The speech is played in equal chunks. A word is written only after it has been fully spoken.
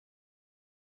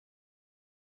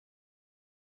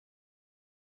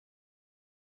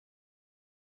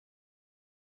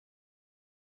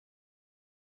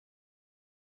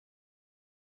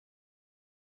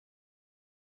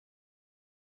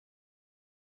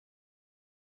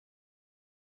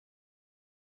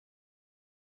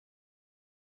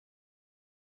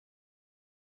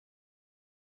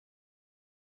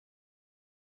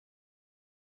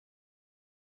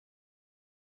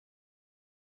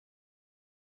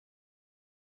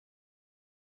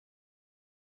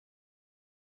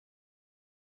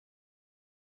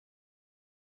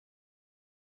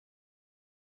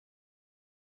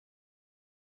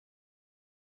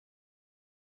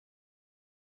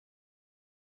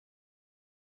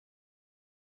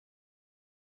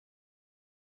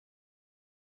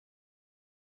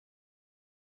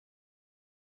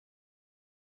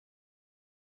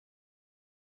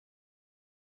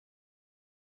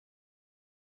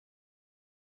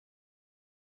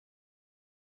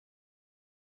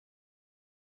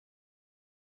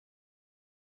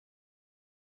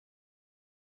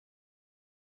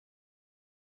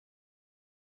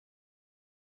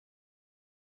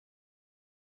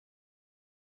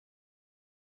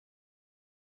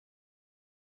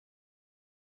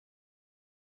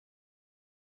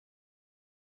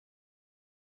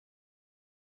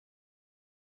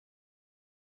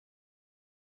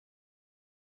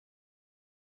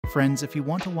Friends, if you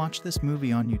want to watch this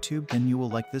movie on YouTube, then you will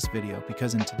like this video,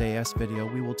 because in today's video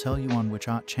we will tell you on which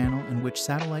channel and which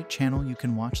satellite channel you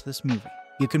can watch this movie.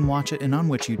 You can watch it and on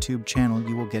which YouTube channel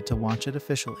you will get to watch it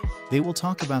officially. They will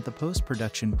talk about the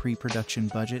post-production, pre-production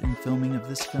budget and filming of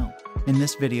this film. In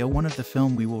this video, one of the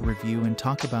film we will review and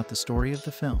talk about the story of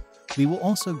the film. We will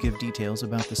also give details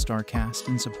about the star cast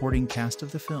and supporting cast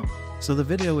of the film. So the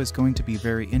video is going to be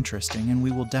very interesting and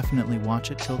we will definitely watch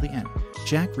it till the end.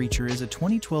 Jack Reacher is a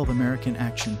 2012 American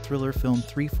action thriller film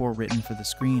 3-4 written for the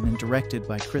screen and directed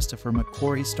by Christopher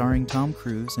McQuarrie, starring Tom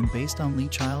Cruise and based on Lee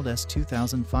Child's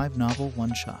 2005 novel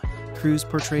One Shot. Cruise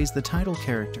portrays the title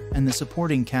character, and the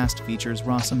supporting cast features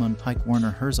Rosamund Pike,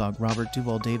 Werner Herzog, Robert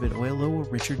Duvall, David Oyelowo,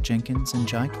 Richard Jenkins, and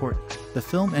Jai Courtney. The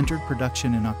film entered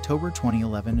production in October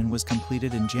 2011 and was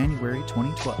completed in January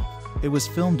 2012. It was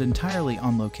filmed entirely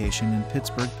on location in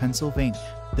Pittsburgh, Pennsylvania.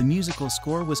 The musical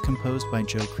score was composed by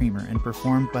Joe Creamer and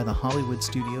performed by the Hollywood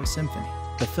Studio Symphony.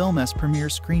 The film's premiere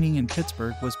screening in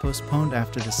Pittsburgh was postponed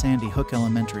after the Sandy Hook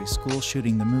Elementary School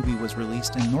shooting. The movie was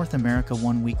released in North America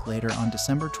 1 week later on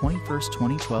December 21,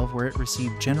 2012, where it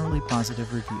received generally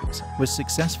positive reviews. Was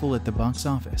successful at the box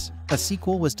office. A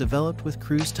sequel was developed with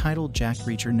Cruise titled Jack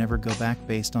Reacher Never Go Back,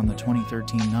 based on the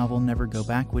 2013 novel Never Go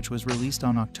Back, which was released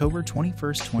on October 21,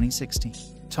 2016.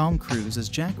 Tom Cruise as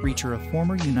Jack Reacher, a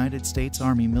former United States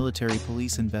Army military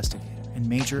police investigator, and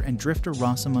Major and Drifter.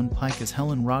 Rosamund Pike as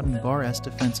Helen Rodden, Barr's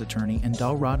defense attorney, and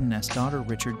Dal Rodden's daughter.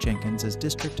 Richard Jenkins as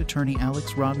District Attorney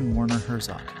Alex Rodden. Werner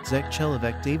Herzog, Zach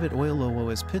Chelovek, David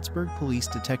Oyelowo as Pittsburgh Police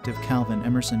Detective Calvin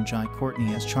Emerson, Jai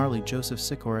Courtney as Charlie, Joseph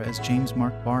Sikora as James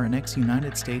Mark Barr, an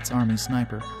ex-United States Army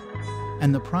sniper,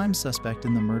 and the prime suspect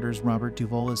in the murders, Robert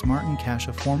Duvall as Martin Cash,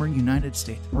 a former United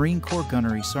States Marine Corps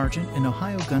gunnery sergeant, and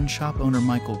Ohio gun shop owner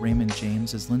Michael Raymond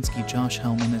James as Linsky, Josh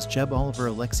Hellman as Jeb Oliver,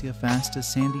 Alexia Fast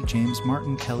as Sandy, James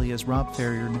Martin Kelly as Rob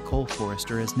Ferrier, Nicole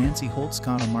Forrester as Nancy Holt,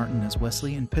 Scott Martin as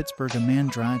Wesley. In Pittsburgh, a man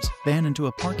drives van into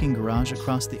a parking garage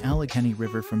across the Allegheny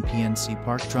River from PNC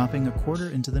Park, dropping a quarter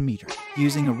into the meter.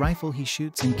 Using a rifle, he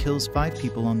shoots and kills 5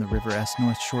 people on the River's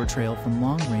North Shore Trail from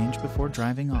long range before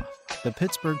driving off. The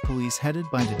Pittsburgh police, headed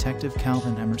by Detective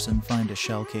Calvin Emerson, find a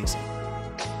shell casing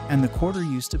and the quarter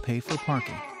used to pay for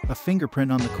parking. A fingerprint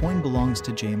on the coin belongs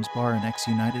to James Barr, an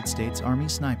ex-United States Army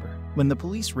sniper. When the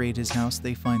police raid his house,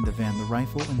 they find the van, the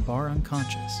rifle, and Barr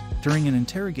unconscious. During an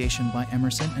interrogation by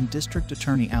Emerson and District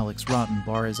Attorney Alex Rodden,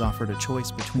 Barr is offered a choice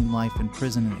between life in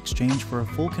prison in exchange for a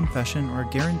full confession or a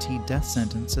guaranteed death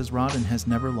sentence, as Rodden has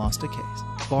never lost a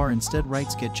case. Barr instead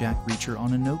writes "Get Jack Reacher"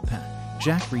 on a notepad.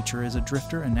 Jack Reacher is a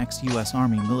drifter, an ex-U.S.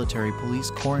 Army military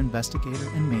police corps investigator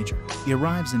and major. He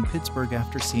arrives in Pittsburgh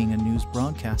after seeing a news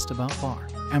broadcast about Barr.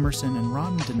 Emerson and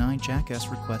Rodden deny Jack's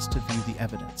request to view the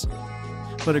evidence,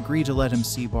 but agree to let him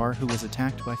see Barr, who was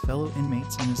attacked by fellow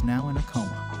inmates and is now in a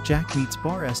coma. Jack meets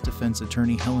Barr's defense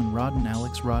attorney Helen Rodden,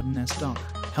 Alex Rodden's daughter.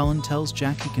 Helen tells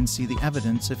Jack he can see the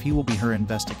evidence if he will be her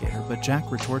investigator, but Jack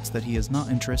retorts that he is not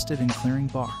interested in clearing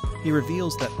Barr. He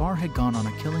reveals that Barr had gone on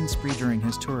a killing spree during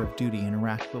his tour of duty in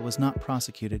Iraq but was not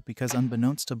prosecuted because,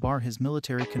 unbeknownst to Barr, his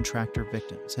military contractor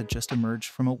victims had just emerged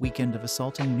from a weekend of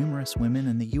assaulting numerous women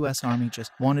and the U.S. Army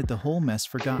just wanted the whole mess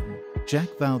forgotten. Jack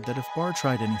vowed that if Barr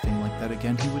tried anything like that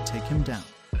again, he would take him down.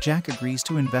 Jack agrees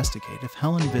to investigate if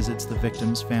Helen visits the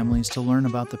victims' families to learn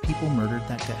about the people murdered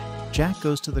that day. Jack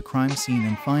goes to the crime scene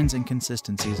and finds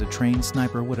inconsistencies. A trained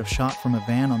sniper would have shot from a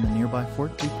van on the nearby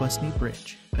Fort Duquesne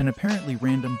Bridge. An apparently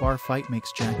random bar fight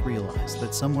makes Jack realize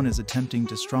that someone is attempting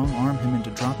to strong-arm him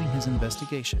into dropping his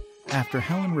investigation. After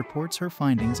Helen reports her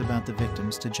findings about the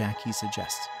victims to Jack, he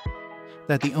suggests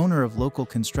that the owner of local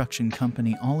construction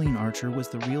company Arlene Archer was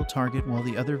the real target, while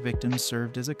the other victims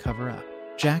served as a cover-up.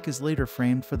 Jack is later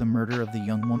framed for the murder of the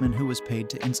young woman who was paid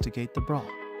to instigate the brawl.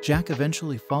 Jack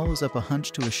eventually follows up a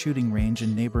hunch to a shooting range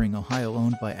in neighboring Ohio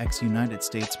owned by ex-United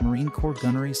States Marine Corps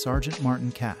gunnery Sergeant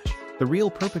Martin Cash. The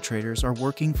real perpetrators are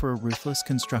working for a ruthless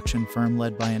construction firm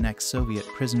led by an ex-Soviet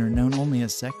prisoner known only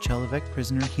as Zach Chelovek,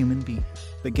 prisoner human being.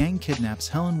 The gang kidnaps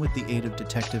Helen with the aid of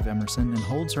Detective Emerson and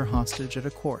holds her hostage at a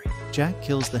quarry. Jack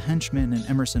kills the henchman and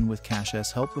Emerson with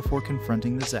Cash's help before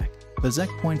confronting the Zek. The Zek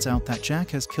points out that Jack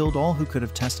has killed all who could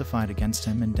have testified against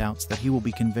him and doubts that he will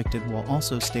be convicted, while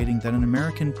also stating that an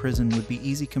American prison would be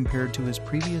easy compared to his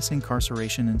previous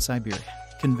incarceration in Siberia.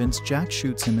 Convinced, Jack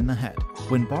shoots him in the head.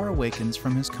 When Barr awakens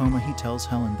from his coma, he tells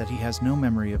Helen that he has no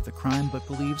memory of the crime but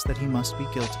believes that he must be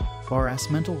guilty. Barr's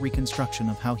mental reconstruction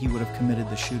of how he would have committed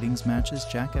the shootings matches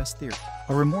Jack's theory.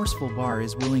 A remorseful Barr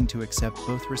is willing to accept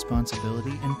both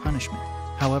responsibility and punishment.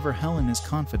 However, Helen is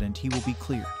confident he will be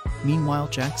cleared. Meanwhile,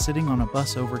 Jack, sitting on a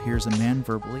bus, overhears a man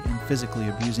verbally and physically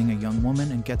abusing a young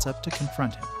woman and gets up to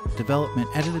confront him. Development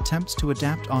Edit attempts to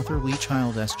adapt author Lee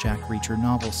Child's Jack Reacher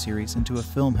novel series into a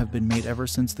film have been made ever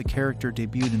since the character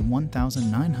debuted in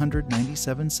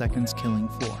 1997 seconds, Killing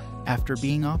Floor. After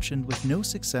being optioned with no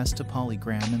success to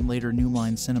Polygram and later New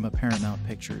Line Cinema, Paramount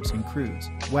Pictures, and Cruise,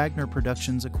 Wagner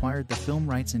Productions acquired the film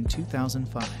rights in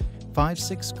 2005.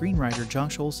 5/6 screenwriter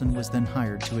Josh Olson was then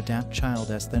hired to adapt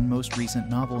Child's then most recent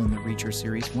novel in the Reacher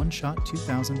series, One Shot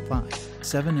 2005.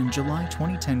 7 In July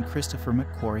 2010, Christopher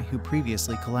McQuarrie, who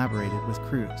previously collaborated with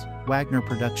Cruise, Wagner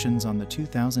Productions on the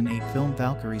 2008 film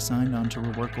Valkyrie, signed on to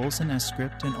rework Olson's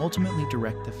script and ultimately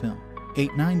direct the film.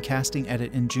 8-9 Casting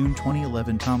Edit In June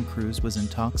 2011, Tom Cruise was in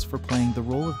talks for playing the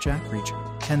role of Jack Reacher.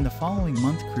 10 The following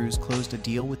month, Cruise closed a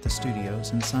deal with the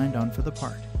studios and signed on for the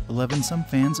part. 11 Some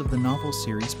fans of the novel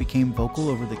series became vocal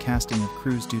over the casting of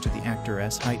Cruise due to the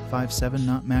actor's height 5'7"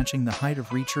 not matching the height of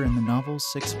Reacher in the novel's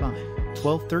 6'5".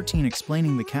 12-13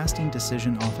 Explaining the casting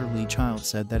decision, author Lee Child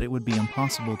said that it would be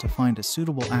impossible to find a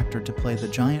suitable actor to play the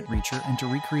giant Reacher and to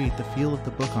recreate the feel of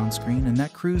the book on screen, and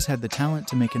that Cruise had the talent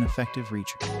to make an effective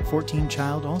Reacher. 14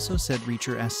 Child also said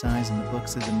Reacher's size in the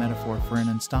books is a metaphor for an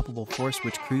unstoppable force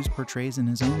which Cruise portrays in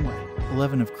his own way.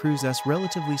 11 Of Cruise's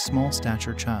relatively small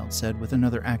stature, Child said, with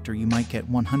another actor you might get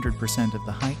 100% of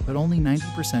the height but only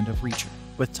 90% of Reacher.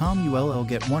 With Tom you'll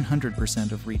get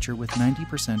 100% of Reacher with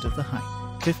 90% of the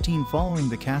height. 15 Following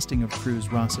the casting of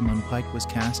Cruise, Rosamund Pike was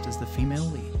cast as the female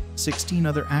lead. 16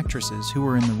 other actresses who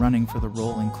were in the running for the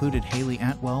role included Haley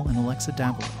Atwell and Alexa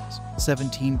Davalos.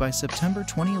 17 By September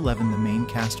 2011, the main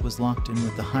cast was locked in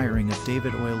with the hiring of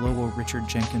David Oyelowo, Richard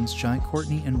Jenkins, Jai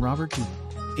Courtney, and Robert Duvall.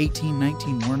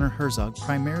 18-19 Werner Herzog,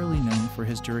 primarily known for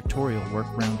his directorial work,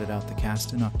 rounded out the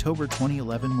cast in October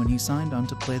 2011 when he signed on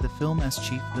to play the film's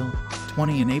chief villain.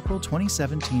 20 In April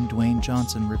 2017, Dwayne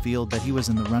Johnson revealed that he was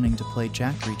in the running to play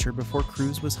Jack Reacher before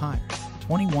Cruise was hired.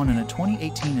 21 In a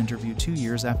 2018 interview 2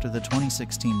 years after the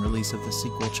 2016 release of the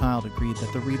sequel, Child agreed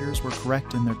that the readers were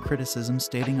correct in their criticism,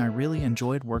 stating, "I really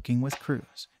enjoyed working with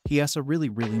Cruise. He's a really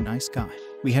nice guy.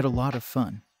 We had a lot of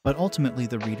fun. But ultimately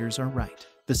the readers are right.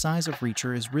 The size of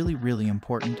Reacher is really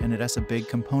important, and it has a big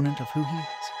component of who he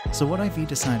is. So what I've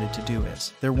decided to do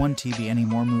is, there won't be any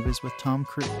more movies with Tom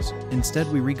Cruise.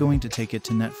 Instead, we're going to take it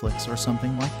to Netflix or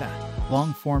something like that.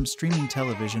 Long-form streaming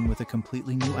television with a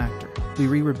completely new actor. We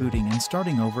rebooting and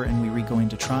starting over, and we going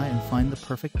to try and find the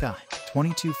perfect guy."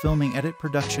 22 Filming Edit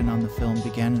production on the film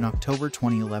began in October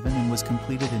 2011 and was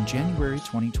completed in January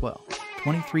 2012.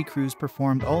 23 Cruise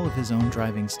performed all of his own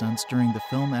driving stunts during the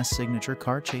film's signature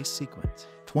car chase sequence.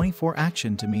 24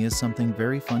 Action to me is something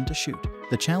very fun to shoot.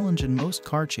 The challenge in most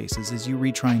car chases is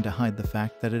you trying to hide the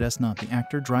fact that it is not the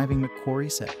actor driving,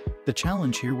 McQuarrie said. The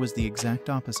challenge here was the exact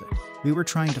opposite. We were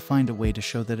trying to find a way to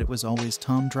show that it was always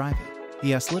Tom driving.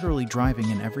 He is literally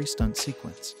driving in every stunt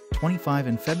sequence. 25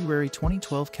 In February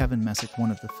 2012, Kevin Messick,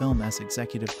 one of the film's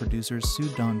executive producers,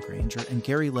 sued Don Granger and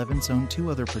Gary Levinson,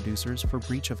 2 other producers, for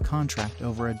breach of contract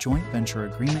over a joint venture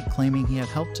agreement, claiming he had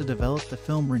helped to develop the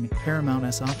film, renewed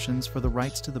Paramount's options for the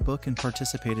rights to the book, and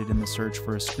participated in the search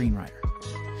for a screenwriter.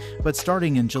 But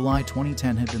starting in July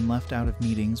 2010 had been left out of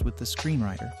meetings with the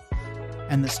screenwriter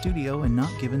and the studio and not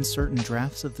given certain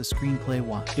drafts of the screenplay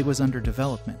while it was under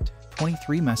development.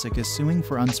 23 Messick is suing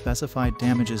for unspecified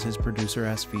damages, his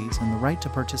producer's fees, and the right to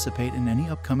participate in any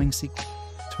upcoming sequel.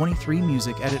 23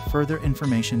 Music Edit further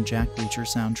information, Jack Reacher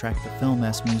soundtrack. The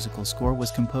film's musical score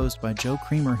was composed by Joe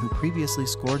Creamer, who previously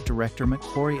scored director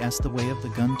McQuarrie's The Way of the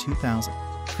Gun 2000.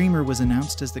 Creamer was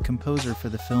announced as the composer for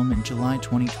the film in July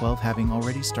 2012, having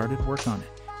already started work on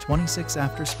it. 26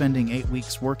 After spending 8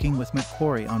 weeks working with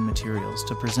McQuarrie on materials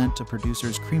to present to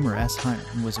producers, Creamer's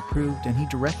hiring was approved and he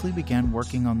directly began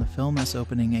working on the film's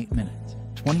opening 8 minutes.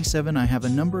 27 I have a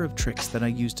number of tricks that I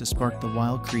use to spark the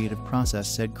wild creative process,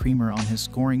 said Creamer on his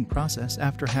scoring process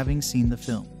after having seen the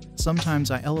film. Sometimes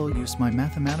I use my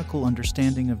mathematical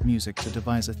understanding of music to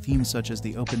devise a theme, such as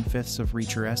the open fifths of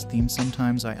Reacher's theme.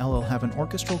 Sometimes I have an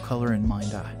orchestral color in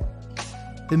mind.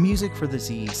 The music for the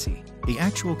ZEC. The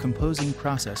actual composing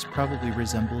process probably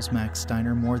resembles Max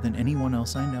Steiner more than anyone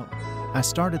else I know. I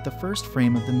start at the first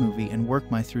frame of the movie and work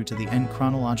my through to the end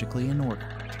chronologically in order.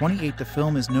 28 The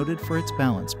film is noted for its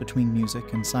balance between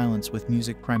music and silence, with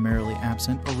music primarily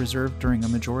absent or reserved during a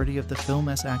majority of the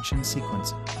film's action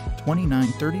sequences.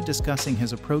 29-30 Discussing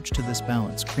his approach to this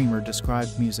balance, Creamer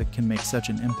described music can make such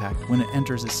an impact when it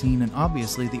enters a scene, and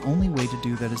obviously the only way to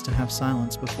do that is to have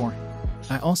silence beforehand.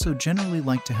 I also generally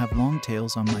like to have long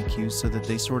tails on my cues so that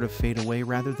they sort of fade away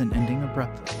rather than ending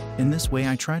abruptly. In this way,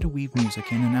 I try to weave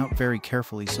music in and out very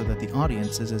carefully so that the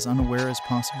audience is as unaware as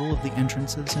possible of the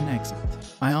entrances and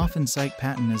exits. I often cite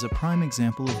Patton as a prime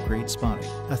example of great spotting,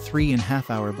 a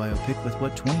 3.5-hour biopic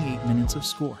with 28 minutes of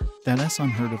score. That's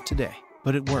unheard of today.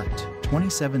 But it worked.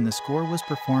 27. The score was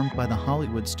performed by the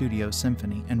Hollywood Studio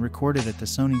Symphony and recorded at the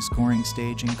Sony Scoring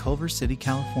Stage in Culver City,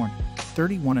 California.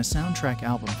 31. A soundtrack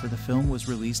album for the film was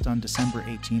released on December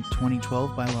 18,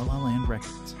 2012 by La La Land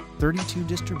Records. 32.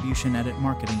 Distribution edit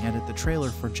marketing edit. The trailer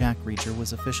for Jack Reacher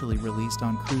was officially released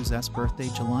on Cruise's birthday,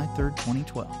 July 3,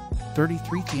 2012.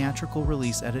 33. Theatrical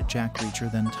release edit. Jack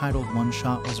Reacher, then titled One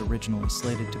Shot, was originally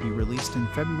slated to be released in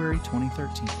February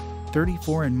 2013.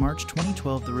 34. In March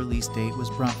 2012, the release date was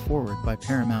brought forward by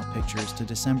Paramount Pictures to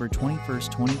December 21,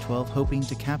 2012, hoping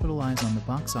to capitalize on the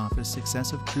box office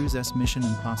success of Cruise's Mission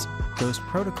Impossible: Ghost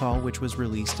Protocol, which was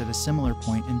released at a similar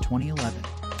point in 2011.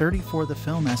 34. The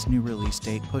film's new release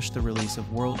date pushed the release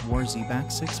of World War Z back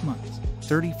 6 months.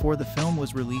 34. The film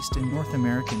was released in North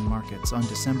American markets on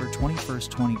December 21,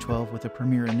 2012, with a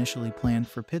premiere initially planned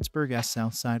for Pittsburgh's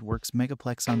Southside Works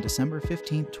Megaplex on December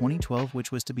 15, 2012,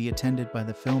 which was to be attended by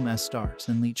the film's stars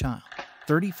and Lee Child.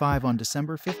 35. On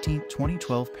December 15,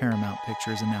 2012, Paramount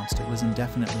Pictures announced it was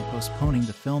indefinitely postponing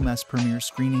the film's premiere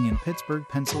screening in Pittsburgh,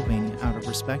 Pennsylvania, out of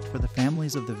respect for the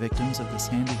families of the victims of the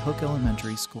Sandy Hook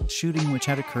Elementary School shooting, which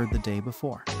had occurred the day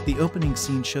before. The opening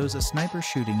scene shows a sniper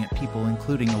shooting at people,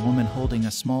 including a woman holding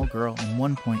a small girl, and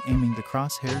one point aiming the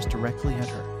crosshairs directly at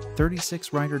her.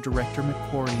 36. Writer-director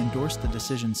McQuarrie endorsed the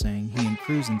decision, saying he and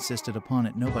Cruise insisted upon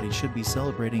it. Nobody should be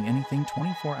celebrating anything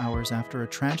 24 hours after a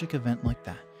tragic event like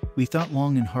that. We thought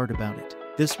long and hard about it.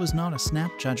 This was not a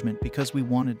snap judgment because we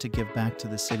wanted to give back to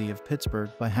the city of Pittsburgh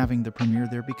by having the premiere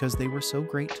there because they were so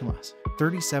great to us.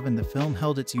 37. The film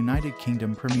held its United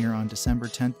Kingdom premiere on December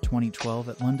 10, 2012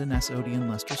 at London's Odeon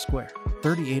Leicester Square.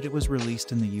 38. It was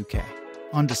released in the UK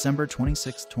on December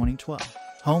 26, 2012.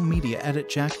 Home media edit.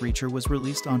 Jack Reacher was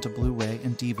released onto Blu-ray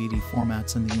and DVD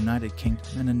formats in the United Kingdom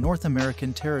and in North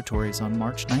American territories on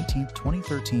March 19,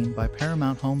 2013 by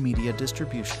Paramount Home Media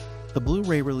Distribution. The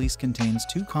Blu-ray release contains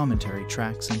 2 commentary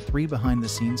tracks and 3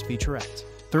 behind-the-scenes featurettes.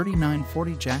 39.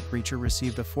 40. Jack Reacher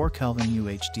received a 4 Kelvin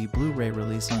UHD Blu-ray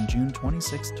release on June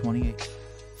 26, 2018.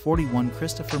 41.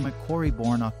 Christopher McQuarrie,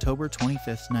 born October 25,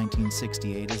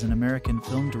 1968, is an American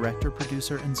film director,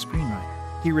 producer, and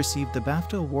screenwriter. He received the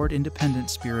BAFTA Award, Independent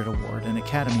Spirit Award, and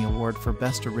Academy Award for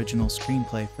Best Original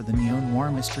Screenplay for the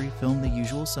neo-noir mystery film The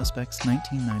Usual Suspects,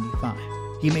 1995.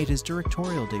 He made his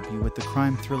directorial debut with the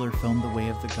crime thriller film The Way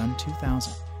of the Gun,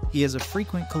 2000. He is a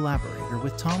frequent collaborator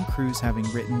with Tom Cruise, having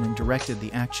written and directed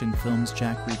the action films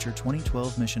Jack Reacher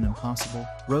 2012 Mission Impossible,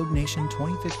 Rogue Nation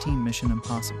 2015 Mission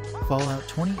Impossible, Fallout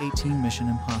 2018 Mission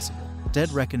Impossible, Dead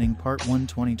Reckoning Part 1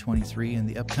 2023, and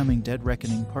the upcoming Dead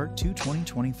Reckoning Part 2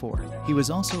 2024. He was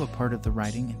also a part of the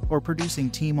writing or producing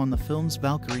team on the films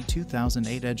Valkyrie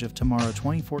 2008, Edge of Tomorrow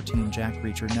 2014, Jack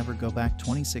Reacher Never Go Back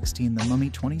 2016, The Mummy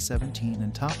 2017,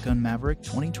 and Top Gun Maverick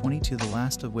 2022, the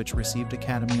last of which received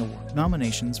Academy Award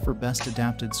nominations for Best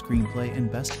Adapted Screenplay and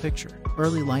Best Picture.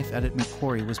 Early life edit.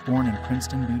 McQuarrie was born in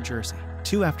Princeton, New Jersey.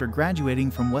 2. After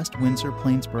graduating from West Windsor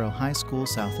Plainsboro High School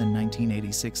South in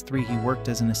 1986. 3. He worked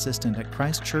as an assistant at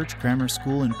Christ Church Grammar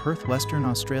School in Perth, Western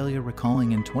Australia,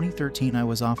 recalling in 2013, I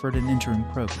was offered an interim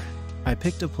program. I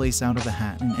picked a place out of a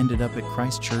hat and ended up at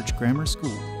Christ Church Grammar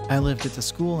School. I lived at the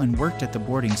school and worked at the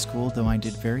boarding school, though I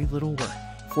did very little work.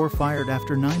 4. Fired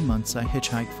after 9 months. I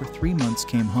hitchhiked for 3 months,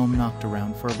 came home, knocked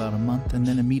around for about a month, and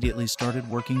then immediately started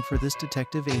working for this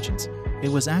detective agency. It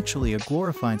was actually a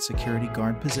glorified security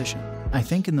guard position. I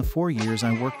think in the 4 years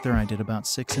I worked there I did about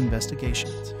 6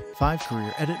 investigations. 5.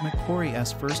 Career edit.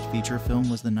 McQuarrie's first feature film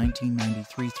was the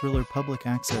 1993 thriller Public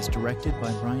Access, directed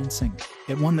by Bryan Singer.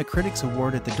 It won the Critics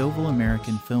Award at the Deauville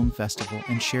American Film Festival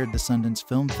and shared the Sundance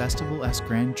Film Festival's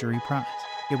Grand Jury Prize.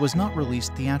 It was not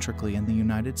released theatrically in the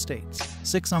United States.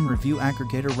 6. On review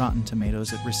aggregator Rotten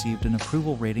Tomatoes, it received an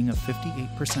approval rating of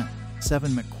 58%.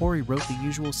 7. McQuarrie wrote The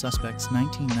Usual Suspects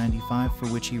 1995, for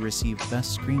which he received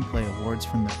Best Screenplay awards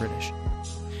from the British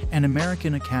and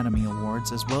American Academy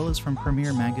Awards, as well as from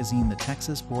Premiere Magazine, the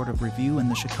Texas Board of Review, and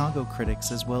the Chicago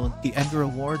Critics, as well as the Edgar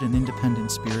Award and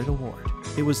Independent Spirit Award.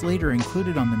 It was later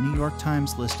included on the New York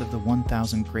Times list of the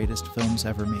 1,000 greatest films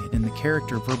ever made, and the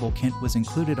character Verbal Kint was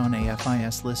included on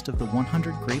AFI's list of the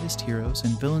 100 greatest heroes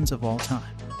and villains of all time.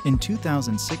 In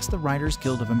 2006, the Writers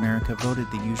Guild of America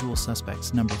voted The Usual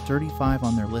Suspects number 35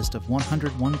 on their list of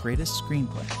 101 greatest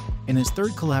screenplay. In his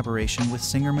third collaboration with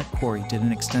singer McQuarrie did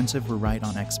an extensive rewrite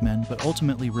on X-Men but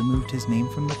ultimately removed his name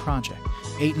from the project.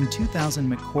 8 In 2000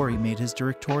 McQuarrie made his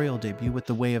directorial debut with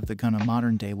The Way of the Gun, a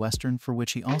modern-day western for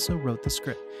which he also wrote the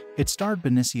script. It starred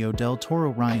Benicio del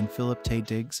Toro, Ryan Phillippe, Taye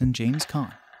Diggs, and James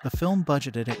Caan. The film,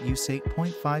 budgeted at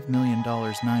 $8.5 million,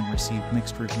 9 received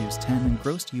mixed reviews, 10 and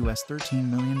grossed $13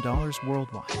 million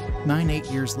worldwide.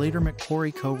 8 years later,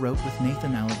 McQuarrie co-wrote with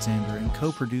Nathan Alexander and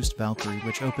co-produced Valkyrie,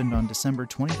 which opened on December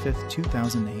 25,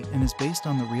 2008, and is based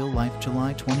on the real-life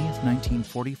July 20,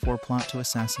 1944 plot to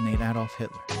assassinate Adolf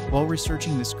Hitler. While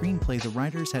researching the screenplay, the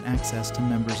writers had access to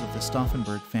members of the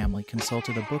Stauffenberg family,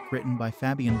 consulted a book written by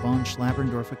Fabian von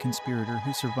Schlabendorf, a conspirator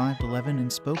who survived 11,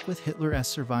 and spoke with Hitler's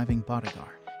surviving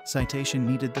bodyguard. Citation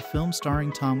needed. The film,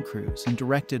 starring Tom Cruise and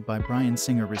directed by Bryan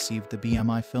Singer, received the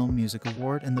BMI Film Music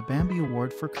Award and the Bambi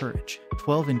Award for Courage.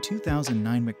 12 In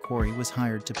 2009 McQuarrie was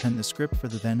hired to pen the script for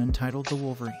the then untitled The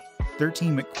Wolverine.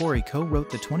 13 McQuarrie co-wrote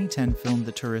the 2010 film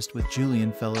The Tourist with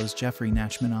Julian Fellowes, Jeffrey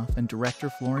Nachmanoff, and director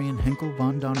Florian Henkel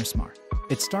von Donnersmarck.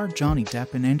 It starred Johnny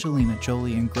Depp and Angelina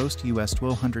Jolie and grossed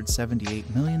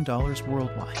 $278 million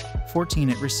worldwide. 14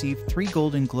 It received 3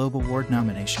 Golden Globe Award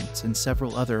nominations and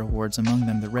several other awards, among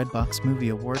them the Redbox Movie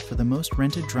Award for the Most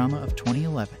Rented Drama of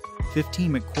 2011.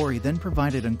 15 McQuarrie then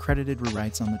provided uncredited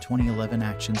rewrites on the 2011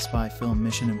 action spy film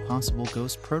Mission Impossible: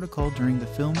 Ghost Protocol during the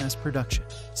film's production.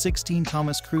 16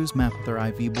 Thomas Cruise Mapother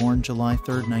IV, born July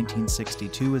 3,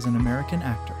 1962, is an American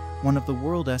actor. One of the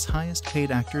world's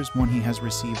highest-paid actors. He has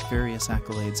received various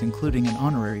accolades, including an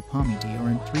honorary Palme d'Or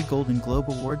and 3 Golden Globe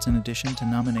Awards, in addition to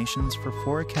nominations for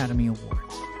 4 Academy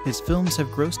Awards. His films have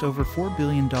grossed over $4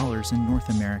 billion in North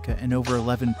America and over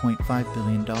 $11.5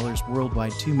 billion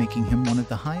worldwide, too, making him one of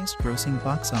the highest-grossing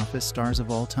box office stars of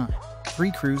all time.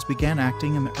 3 Cruise began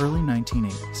acting in the early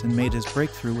 1980s and made his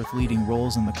breakthrough with leading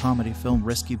roles in the comedy film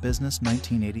Risky Business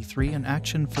 1983 and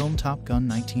action film Top Gun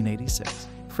 1986.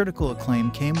 Critical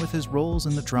acclaim came with his roles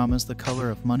in the dramas The Color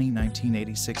of Money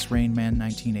 1986, Rain Man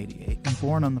 1988, and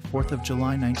Born on the 4th of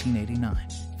July 1989.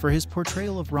 For his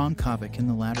portrayal of Ron Kovic in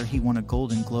the latter, he won a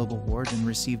Golden Globe Award and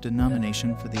received a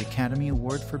nomination for the Academy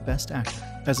Award for Best Actor.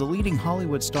 As a leading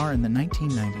Hollywood star in the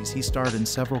 1990s, he starred in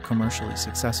several commercially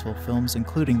successful films,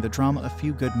 including the drama A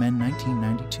Few Good Men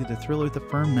 1992, the thriller The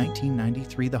Firm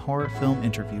 1993, the horror film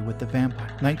Interview with the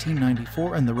Vampire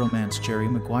 1994, and the romance Jerry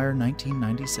Maguire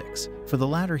 1996. For the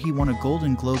latter, he won a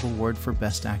Golden Globe Award for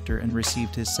Best Actor and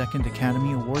received his second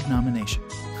Academy Award nomination.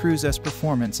 Cruise's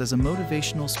performance as a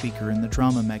motivational speaker in the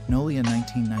drama Magnolia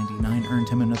 1999 earned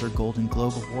him another Golden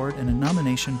Globe Award and a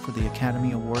nomination for the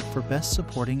Academy Award for Best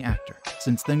Supporting Actor.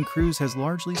 Since then, Cruise has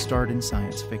largely starred in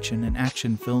science fiction and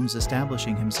action films,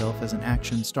 establishing himself as an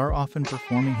action star, often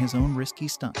performing his own risky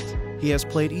stunts. He has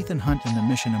played Ethan Hunt in the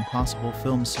Mission Impossible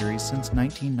film series since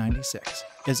 1996.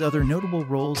 His other notable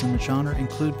roles in the genre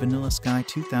include Vanilla Sky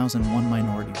 2001,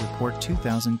 Minority Report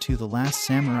 2002, The Last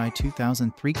Samurai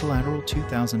 2003, Collateral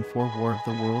 2004, War of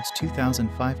the Worlds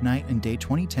 2005, Night and Day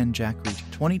 2010, Jack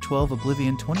Reacher 2012,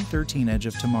 Oblivion 2013, Edge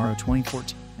of Tomorrow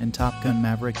 2014, and Top Gun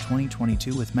Maverick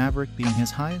 2022, with Maverick being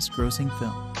his highest-grossing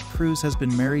film. Cruise has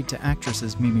been married to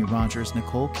actresses Mimi Rogers,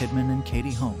 Nicole Kidman, and Katie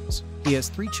Holmes. He has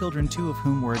 3 children, 2 of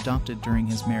whom were adopted during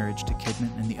his marriage to Kidman,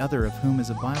 and the other of whom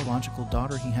is a biological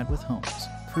daughter he had with Holmes.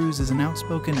 Cruise is an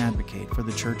outspoken advocate for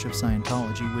the Church of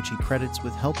Scientology, which he credits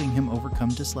with helping him overcome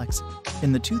dyslexia.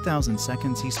 In the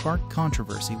 2000s, he sparked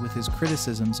controversy with his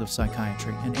criticisms of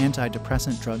psychiatry and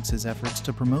antidepressant drugs. His efforts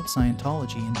to promote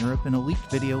Scientology in Europe, in a leaked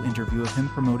video interview of him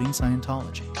promoting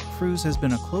Scientology. Cruise has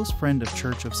been a close friend of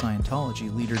Church of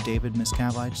Scientology leader David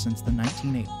Miscavige since the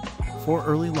 1980s. For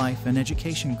early life and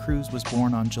education, Cruise was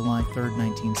born on July 3,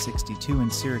 1962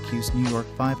 in Syracuse, New York.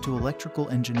 5 to electrical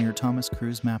engineer Thomas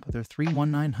Cruise Mapother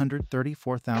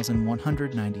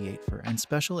 31934,198 for, and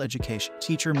special education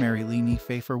teacher Mary Lee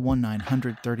Nefe for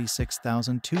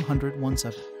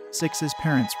 1936217. 6 His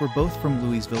parents were both from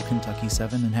Louisville, Kentucky.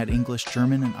 7 and had English,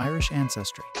 German, and Irish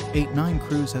ancestry. 8 9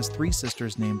 Cruise has 3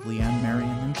 sisters named Leanne,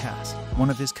 Marion, and Cass. One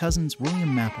of his cousins,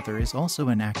 William Mapother, is also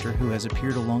an actor who has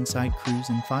appeared alongside Cruise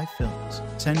in 5 films.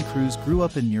 10 Cruise grew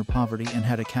up in near poverty and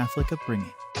had a Catholic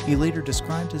upbringing. He later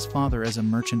described his father as a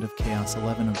merchant of chaos.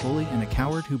 11 A bully and a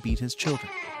coward who beat his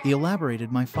children. He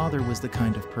elaborated, "My father was the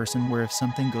kind of person where if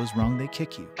something goes wrong they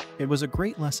kick you. It was a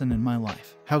great lesson in my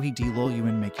life, how he de-lull you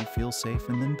and make you feel safe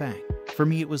and then bang. For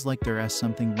me it was like there's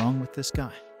something wrong with this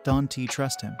guy. Don't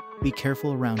trust him. Be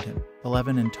careful around him."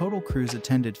 11 In total, Cruise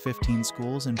attended 15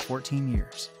 schools in 14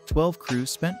 years. 12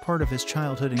 Cruise spent part of his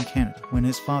childhood in Canada. When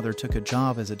his father took a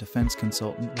job as a defense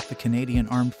consultant with the Canadian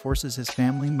Armed Forces, his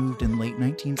family moved in late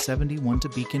 1971 to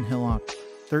Beacon Hill, Ottawa.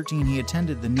 13. He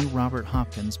attended the new Robert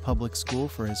Hopkins Public School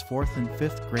for his 4th and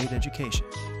 5th grade education.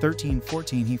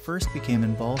 13-14. He first became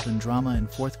involved in drama in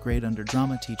 4th grade under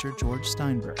drama teacher George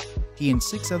Steinberg. He and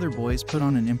 6 other boys put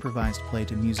on an improvised play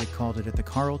to music called it at the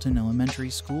Carleton Elementary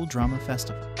School Drama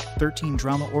Festival. 13.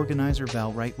 Drama organizer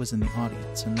Val Wright was in the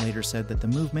audience and later said that the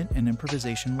movement and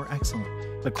improvisation were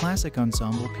excellent. A classic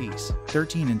ensemble piece.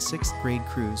 13. In 6th grade,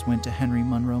 Cruz went to Henry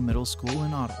Monroe Middle School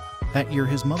in Ottawa. That year,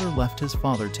 his mother left his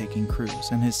father taking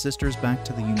Cruz and his sisters back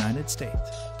to the United States.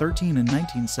 13. In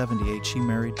 1978, she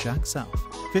married Jack South.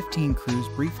 15. Cruz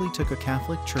briefly took a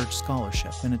Catholic Church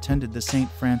scholarship and attended the St.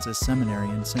 Francis Seminary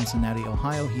in Cincinnati,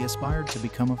 Ohio. He aspired to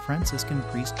become a Franciscan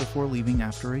priest before leaving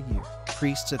after a year.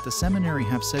 Priests at the seminary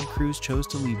have said Cruz chose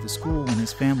to leave the school when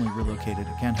his family relocated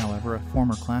again. However, a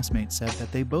former classmate said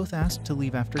that they both asked to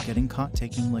leave after getting caught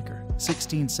taking liquor.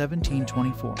 16, 17,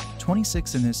 24.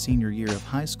 26. In his senior year of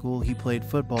high school, he played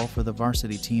football for the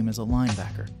varsity team as a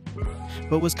linebacker,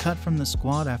 but was cut from the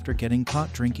squad after getting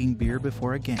caught drinking beer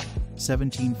before a game.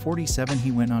 1747. He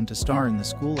went on to star in the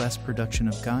school's production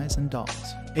of Guys and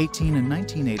Dolls. 18. In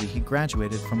 1980, he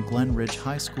graduated from Glen Ridge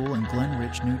High School in Glen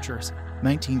Ridge, New Jersey.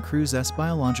 19. Cruz's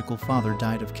biological father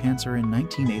died of cancer in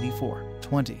 1984.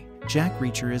 20. Jack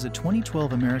Reacher is a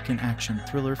 2012 American action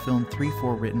thriller film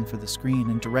 3-4 written for the screen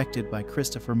and directed by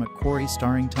Christopher McQuarrie,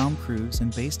 starring Tom Cruise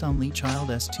and based on Lee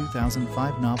Child's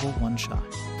 2005 novel One Shot.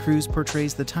 Cruise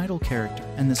portrays the title character,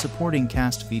 and the supporting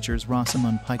cast features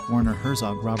Rosamund Pike, Werner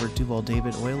Herzog, Robert Duvall,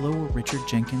 David Oyelowo, Richard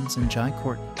Jenkins, and Jai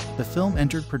Courtney. The film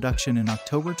entered production in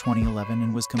October 2011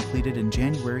 and was completed in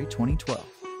January 2012.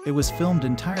 It was filmed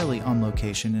entirely on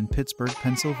location in Pittsburgh,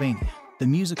 Pennsylvania. The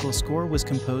musical score was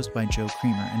composed by Joe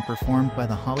Creamer and performed by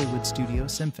the Hollywood Studio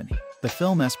Symphony. The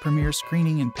film's premiere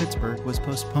screening in Pittsburgh was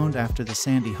postponed after the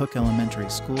Sandy Hook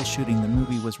Elementary School shooting. The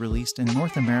movie was released in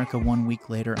North America 1 week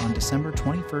later on December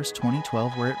 21,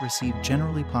 2012, where it received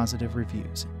generally positive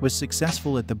reviews. Was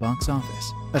successful at the box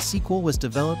office. A sequel was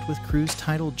developed with Cruise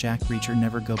titled Jack Reacher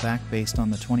Never Go Back, based on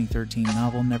the 2013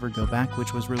 novel Never Go Back,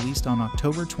 which was released on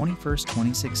October 21,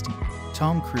 2016.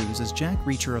 Tom Cruise as Jack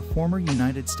Reacher, a former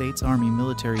United States Army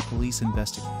military police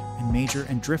investigator, and Major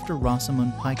and Drifter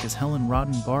Rosamund Pike as Helen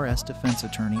Rodden, Barr's defense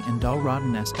attorney, and Dal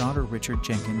Rodden's daughter, Richard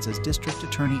Jenkins as District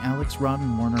Attorney Alex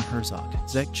Rodden, Werner Herzog,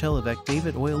 Zach Chelovek,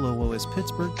 David Oyelowo as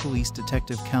Pittsburgh Police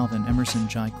Detective Calvin Emerson,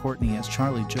 Jai Courtney as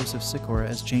Charlie, Joseph Sikora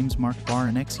as James Mark Barr,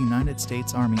 an ex-United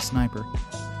States Army sniper,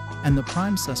 and the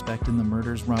prime suspect in the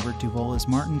murders, Robert Duvall, as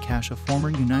Martin Cash, a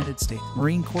former United States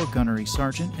Marine Corps gunnery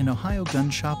sergeant, and Ohio gun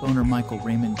shop owner Michael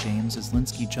Raymond James as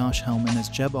Linsky, Josh Hellman as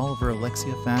Jeb Oliver,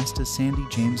 Alexia Fast as Sandy,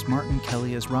 James Martin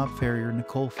Kelly as Rob Ferrier,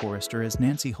 Nicole Forrester as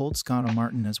Nancy Holt, Scott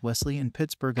Martin as Wesley. In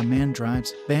Pittsburgh, a man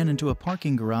drives van into a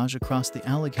parking garage across the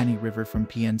Allegheny River from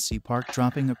PNC Park,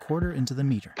 dropping a quarter into the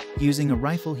meter. Using a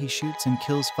rifle, he shoots and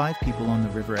kills 5 people on the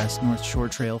River's North Shore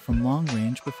Trail from long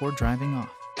range before driving off.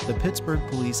 The Pittsburgh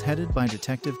police, headed by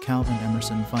Detective Calvin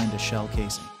Emerson, find a shell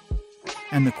casing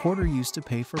and the quarter used to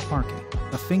pay for parking.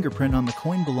 A fingerprint on the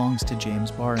coin belongs to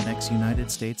James Barr, an ex-United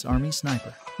States Army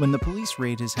sniper. When the police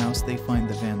raid his house, they find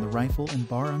the van, the rifle, and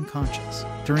Barr unconscious.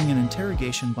 During an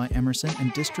interrogation by Emerson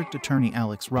and District Attorney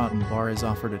Alex Rodden, Barr is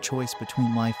offered a choice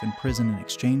between life in prison in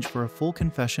exchange for a full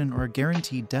confession or a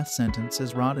guaranteed death sentence,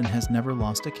 as Rodden has never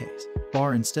lost a case.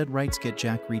 Barr instead writes "Get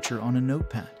Jack Reacher" on a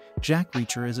notepad. Jack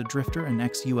Reacher is a drifter, an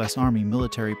ex-U.S. Army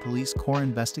Military Police Corps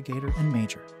investigator and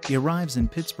major. He arrives in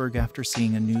Pittsburgh after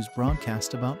seeing a news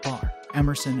broadcast about Barr.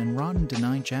 Emerson and Rodden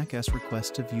deny Jack's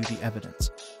request to view the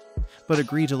evidence, but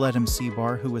agree to let him see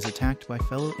Barr, who was attacked by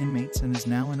fellow inmates and is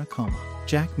now in a coma.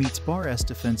 Jack meets Barr's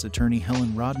defense attorney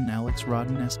Helen Rodden, Alex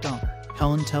Rodden's daughter.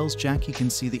 Helen tells Jack he can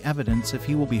see the evidence if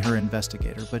he will be her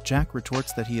investigator, but Jack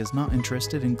retorts that he is not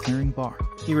interested in clearing Barr.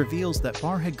 He reveals that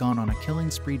Barr had gone on a killing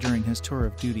spree during his tour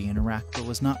of duty in Iraq but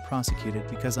was not prosecuted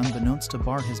because, unbeknownst to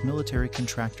Barr, his military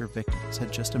contractor victims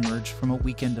had just emerged from a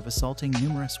weekend of assaulting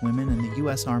numerous women and the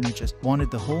U.S. Army just wanted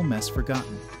the whole mess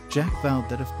forgotten. Jack vowed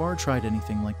that if Barr tried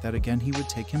anything like that again, he would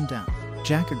take him down.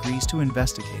 Jack agrees to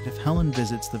investigate if Helen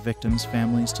visits the victims'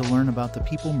 families to learn about the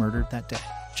people murdered that day.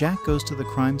 Jack goes to the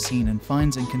crime scene and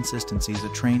finds inconsistencies. A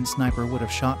trained sniper would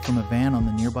have shot from a van on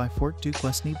the nearby Fort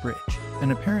Duquesne Bridge.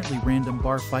 An apparently random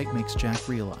bar fight makes Jack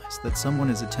realize that someone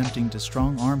is attempting to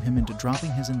strong-arm him into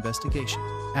dropping his investigation.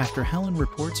 After Helen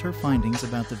reports her findings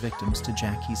about the victims to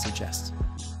Jack, he suggests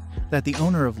that the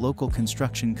owner of local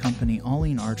construction company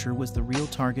Arlene Archer was the real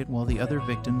target, while the other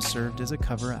victims served as a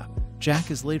cover-up.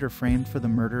 Jack is later framed for the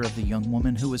murder of the young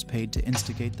woman who was paid to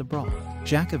instigate the brawl.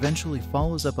 Jack eventually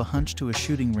follows up a hunch to a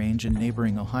shooting range in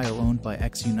neighboring Ohio owned by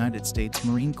ex-United States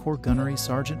Marine Corps gunnery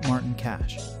Sergeant Martin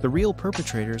Cash. The real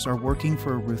perpetrators are working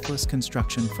for a ruthless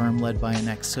construction firm led by an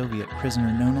ex-Soviet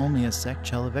prisoner known only as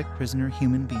Sekchelovek prisoner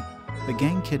human being. The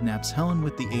gang kidnaps Helen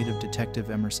with the aid of Detective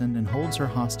Emerson and holds her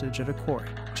hostage at a quarry.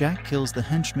 Jack kills the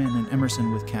henchman and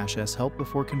Emerson with Cash's help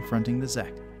before confronting the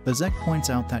Zek. The Zek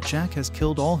points out that Jack has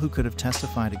killed all who could have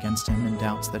testified against him and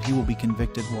doubts that he will be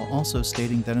convicted, while also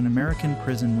stating that an American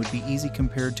prison would be easy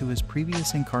compared to his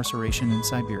previous incarceration in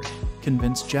Siberia.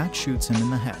 Convinced, Jack shoots him in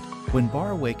the head. When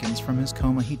Barr awakens from his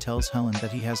coma, he tells Helen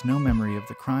that he has no memory of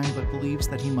the crime but believes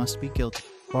that he must be guilty.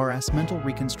 Barr's mental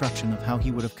reconstruction of how he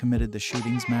would have committed the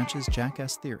shootings matches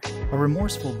Jack's theory. A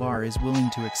remorseful Barr is willing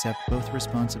to accept both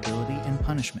responsibility and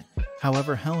punishment.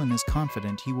 However, Helen is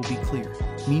confident he will be cleared.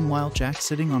 Meanwhile, Jack,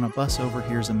 sitting on a bus,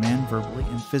 overhears a man verbally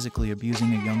and physically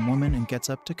abusing a young woman and gets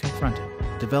up to confront him.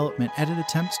 Development Edit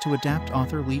attempts to adapt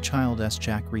author Lee Child's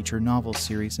Jack Reacher novel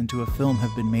series into a film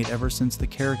have been made ever since the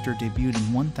character debuted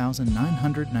in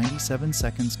 1997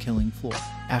 Seconds Killing Floor.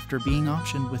 After being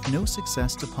optioned with no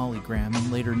success to Polygram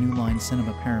and later New Line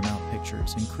Cinema, Paramount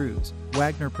Pictures, and Cruise,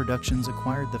 Wagner Productions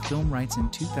acquired the film rights in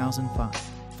 2005.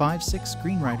 5/6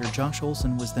 screenwriter Josh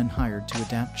Olson was then hired to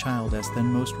adapt Child's then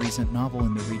most recent novel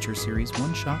in the Reacher series,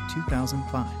 One Shot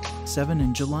 2005. 7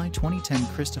 In July 2010,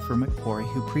 Christopher McQuarrie,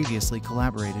 who previously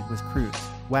collaborated with Cruise,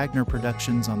 Wagner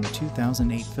Productions on the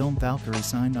 2008 film Valkyrie,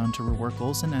 signed on to rework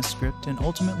Olson's script and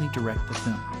ultimately direct the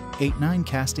film. 8-9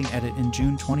 Casting Edit In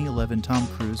June 2011, Tom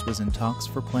Cruise was in talks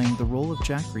for playing the role of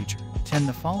Jack Reacher. 10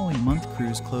 The following month,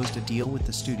 Cruise closed a deal with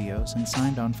the studios and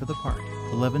signed on for the part.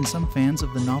 11 Some fans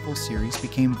of the novel series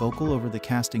became vocal over the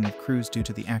casting of Cruise due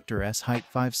to the actor's height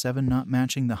 5'7" not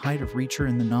matching the height of Reacher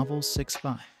in the novel's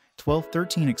 6'5".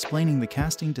 12-13 Explaining the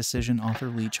casting decision, author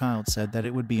Lee Child said that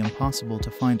it would be impossible to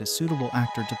find a suitable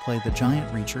actor to play the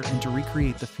giant Reacher and to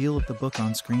recreate the feel of the book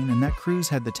on screen, and that Cruise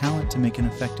had the talent to make an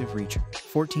effective Reacher.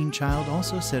 14 Child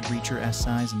also said Reacher's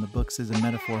size in the books is a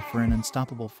metaphor for an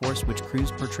unstoppable force which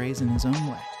Cruise portrays in his own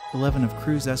way. 11 Of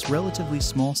Cruise's relatively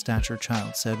small stature,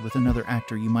 Child said with another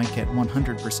actor you might get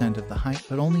 100% of the height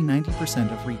but only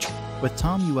 90% of Reacher. With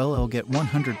Tom you'll get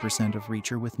 100% of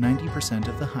Reacher with 90%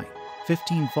 of the height.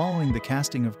 15 Following the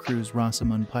casting of Cruise,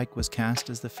 Rosamund Pike was cast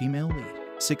as the female lead.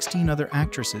 16 other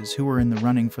actresses who were in the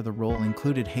running for the role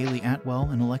included Haley Atwell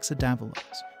and Alexa Davalos.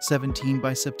 17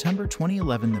 By September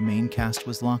 2011, the main cast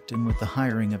was locked in with the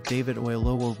hiring of David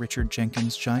Oyelowo, Richard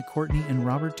Jenkins, Jai Courtney, and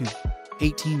Robert Duvall.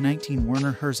 18-19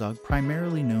 Werner Herzog,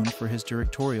 primarily known for his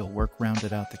directorial work,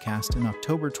 rounded out the cast in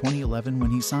October 2011 when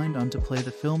he signed on to play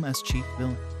the film's chief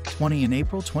villain. 20 In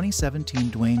April 2017,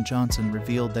 Dwayne Johnson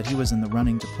revealed that he was in the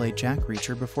running to play Jack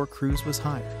Reacher before Cruise was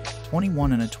hired.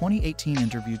 21 In a 2018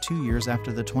 interview 2 years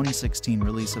after the 2016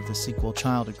 release of the sequel,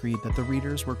 Child agreed that the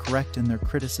readers were correct in their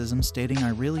criticism, stating, "I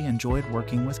really enjoyed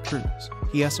working with Cruise.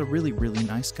 He is a really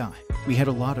nice guy. We had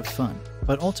a lot of fun.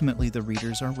 But ultimately the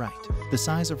readers are right. The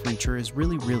size of Reacher is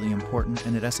really important,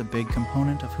 and it is a big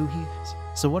component of who he is."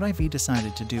 So what I've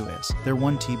decided to do is, there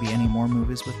won't be any more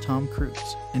movies with Tom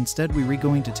Cruise. Instead we're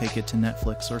going to take it to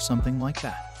Netflix or something like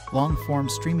that. Long-form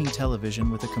streaming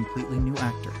television with a completely new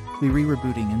actor. We're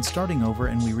rebooting and starting over,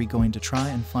 and we're going to try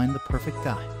and find the perfect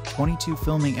guy. 22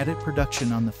 Filming Edit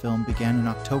production on the film began in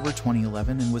October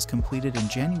 2011 and was completed in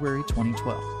January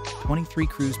 2012. 23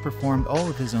 Cruise performed all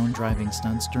of his own driving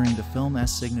stunts during the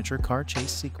film's signature car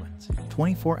chase sequence.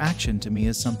 24 Action to me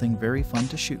is something very fun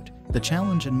to shoot. The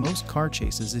challenge in most car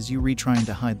chases is you trying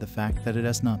to hide the fact that it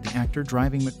is not the actor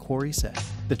driving, McQuarrie said.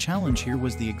 The challenge here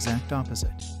was the exact opposite.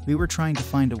 We were trying to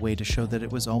find a way to show that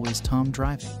it was always Tom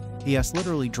driving. He is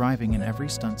literally driving in every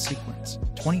stunt sequence.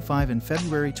 25 In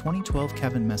February 2012,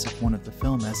 Kevin Messick, one of the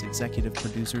film's executive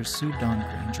producers, sued Don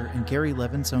Granger and Gary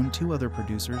Levinson, 2 other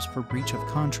producers, for breach of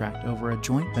contract over a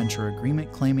joint venture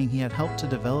agreement, claiming he had helped to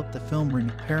develop the film,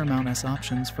 renewed Paramount's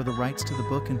options for the rights to the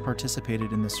book, and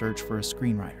participated in the search for a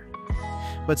screenwriter.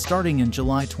 But starting in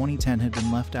July 2010 had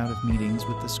been left out of meetings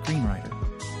with the screenwriter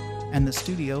and the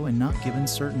studio and not given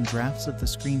certain drafts of the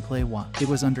screenplay while it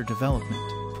was under development.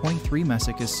 23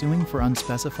 Messick is suing for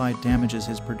unspecified damages,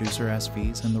 his producer's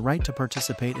fees, and the right to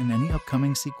participate in any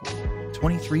upcoming sequel.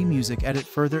 23 Music Edit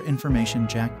further information,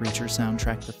 Jack Reacher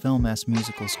soundtrack. The film's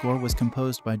musical score was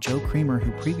composed by Joe Creamer,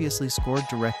 who previously scored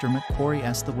director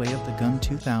McQuarrie's The Way of the Gun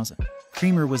 2000.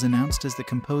 Creamer was announced as the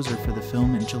composer for the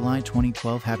film in July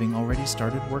 2012, having already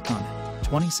started work on it.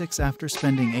 26 After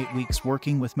spending 8 weeks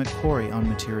working with McQuarrie on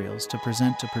materials to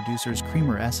present to producers,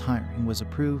 Creamer's hiring was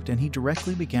approved and he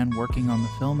directly began working on the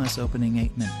film's opening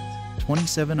 8 minutes.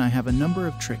 27 I have a number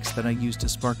of tricks that I use to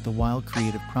spark the wild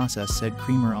creative process, said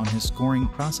Creamer on his scoring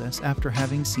process after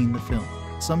having seen the film.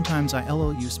 Sometimes I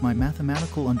use my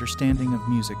mathematical understanding of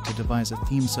music to devise a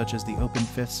theme such as the open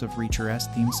fifths of Reacher's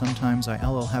theme. Sometimes I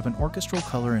have an orchestral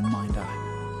color in mind.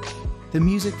 The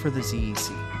music for the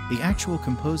ZEC. The actual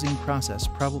composing process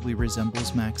probably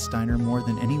resembles Max Steiner more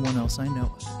than anyone else I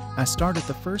know of. I start at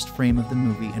the first frame of the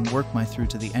movie and work my through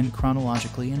to the end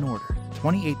chronologically in order.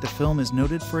 28 The film is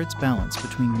noted for its balance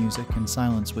between music and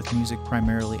silence, with music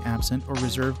primarily absent or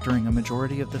reserved during a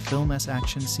majority of the film's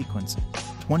action sequences.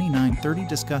 29 30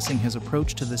 Discussing his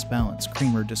approach to this balance,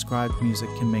 Creamer described music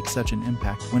can make such an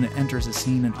impact when it enters a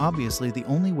scene, and obviously the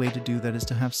only way to do that is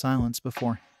to have silence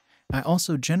beforehand. I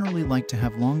also generally like to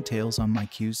have long tails on my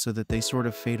cues so that they sort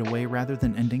of fade away rather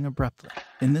than ending abruptly.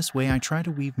 In this way I try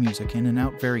to weave music in and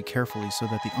out very carefully so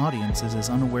that the audience is as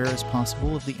unaware as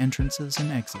possible of the entrances and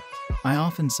exits. I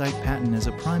often cite Patton as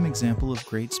a prime example of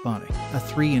great spotting. A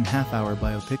 3.5-hour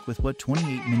biopic with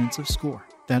 28 minutes of score.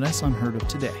 That's unheard of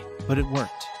today, but it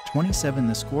worked. 27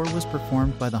 The score was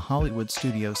performed by the Hollywood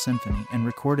Studio Symphony and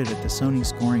recorded at the Sony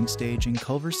Scoring Stage in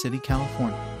Culver City,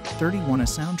 California. 31 A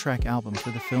soundtrack album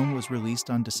for the film was released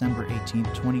on December 18,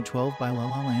 2012 by La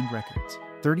La Land Records.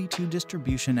 32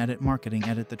 Distribution Edit Marketing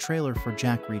Edit. The trailer for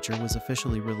Jack Reacher was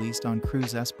officially released on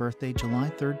Cruise's birthday, July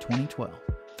 3, 2012.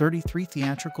 33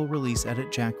 Theatrical Release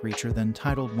Edit. Jack Reacher, then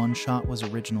titled One Shot, was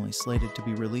originally slated to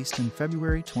be released in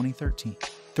February 2013.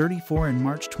 34 In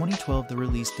March 2012, the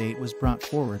release date was brought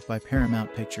forward by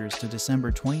Paramount Pictures to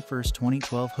December 21,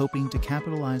 2012, hoping to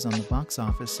capitalize on the box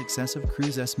office success of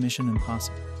Cruise's Mission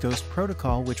Impossible: Ghost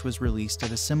Protocol, which was released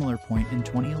at a similar point in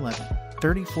 2011.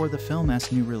 34 The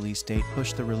film's new release date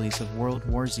pushed the release of World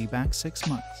War Z back 6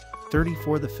 months.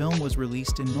 34 The film was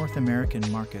released in North American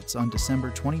markets on December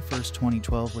 21,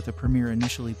 2012, with a premiere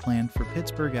initially planned for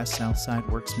Pittsburgh's Southside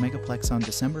Works Megaplex on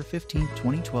December 15,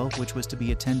 2012, which was to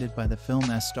be attended by the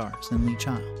film's stars and Lee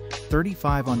Child.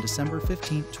 35 On December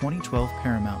 15, 2012,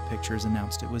 Paramount Pictures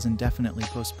announced it was indefinitely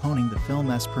postponing the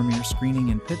film's premiere screening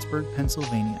in Pittsburgh,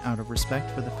 Pennsylvania, out of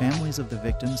respect for the families of the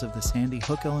victims of the Sandy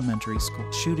Hook Elementary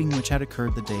School shooting, which had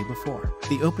occurred the day before.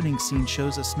 The opening scene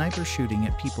shows a sniper shooting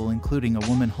at people, including a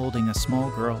woman holding a small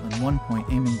girl, and one point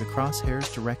aiming the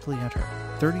crosshairs directly at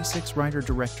her. 36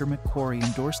 Writer-director McQuarrie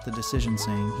endorsed the decision,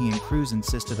 saying he and Cruise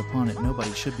insisted upon it.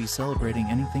 Nobody should be celebrating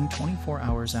anything 24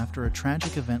 hours after a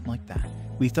tragic event like that.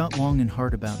 We thought long and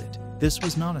hard about it. This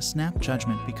was not a snap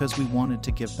judgment because we wanted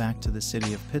to give back to the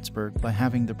city of Pittsburgh by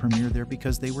having the premiere there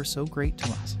because they were so great to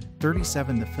us.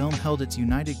 37 The film held its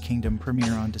United Kingdom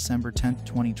premiere on December 10,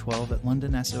 2012 at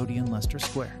London's Odeon Leicester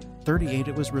Square. 38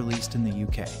 It was released in the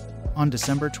UK on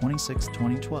December 26,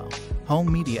 2012.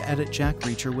 Home Media Edit. Jack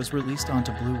Reacher was released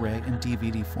onto Blu-ray and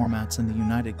DVD formats in the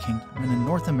United Kingdom and in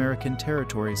North American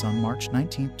territories on March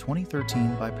 19,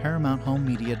 2013 by Paramount Home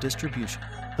Media Distribution.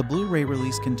 The Blu-ray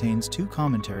release contains 2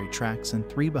 commentary tracks and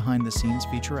 3 behind-the-scenes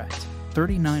featurettes.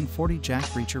 39 40 Jack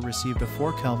Reacher received a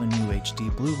 4 Kelvin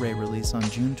UHD Blu-ray release on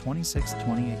June 26,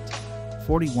 2018.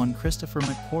 41 Christopher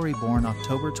McQuarrie, born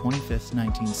October 25,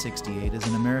 1968, is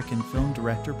an American film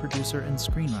director, producer, and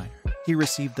screenwriter. He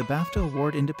received the BAFTA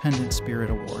Award, Independent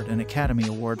Spirit Award, and Academy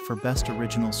Award for Best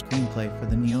Original Screenplay for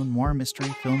the neo-noir mystery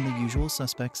film The Usual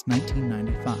Suspects,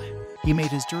 1995. He made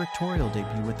his directorial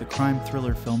debut with the crime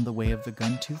thriller film The Way of the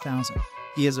Gun, 2000.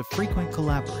 He is a frequent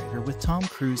collaborator with Tom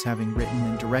Cruise, having written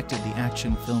and directed the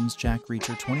action films Jack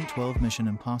Reacher 2012, Mission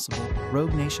Impossible,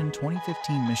 Rogue Nation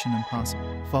 2015, Mission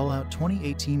Impossible, Fallout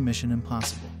 2018, Mission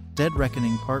Impossible, Dead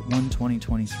Reckoning Part 1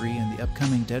 2023, and the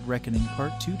upcoming Dead Reckoning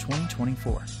Part 2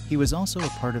 2024. He was also a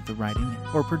part of the writing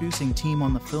or producing team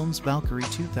on the films Valkyrie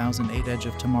 2008, Edge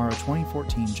of Tomorrow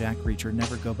 2014, Jack Reacher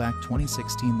Never Go Back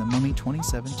 2016, The Mummy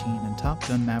 2017, and Top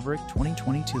Gun Maverick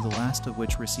 2022, the last of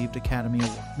which received Academy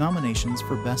Award nominations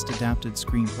for Best Adapted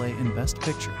Screenplay and Best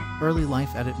Picture. Early life.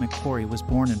 Edit. McQuarrie was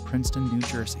born in Princeton, New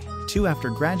Jersey. 2 After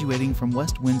graduating from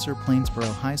West Windsor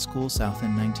Plainsboro High School South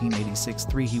in 1986.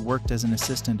 3 He worked as an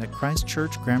assistant at Christ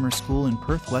Church Grammar School in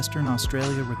Perth, Western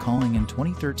Australia, recalling in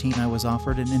 2013, I was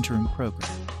offered an interim program.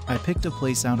 I picked a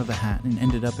place out of a hat and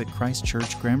ended up at Christ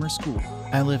Church Grammar School.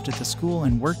 I lived at the school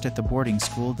and worked at the boarding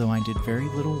school, though I did very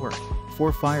little work.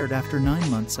 4 Fired. After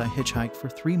 9 months, I hitchhiked for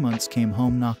 3 months, came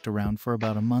home, knocked around for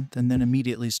about a month, and then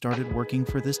immediately started working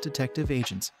for this detective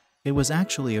agency. It was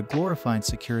actually a glorified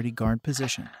security guard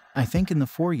position. I think in the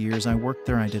 4 years I worked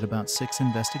there I did about 6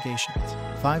 investigations.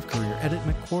 5 career edit.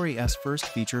 McQuarrie's first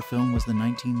feature film was the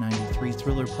 1993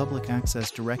 thriller Public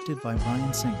Access directed by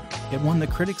Bryan Singer. It won the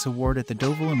Critics Award at the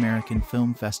Deauville American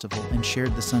Film Festival and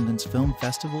shared the Sundance Film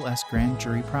Festival's Grand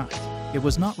Jury Prize. It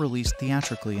was not released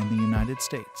theatrically in the United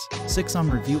States. 6 on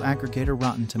review aggregator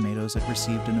Rotten Tomatoes. It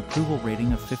received an approval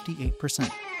rating of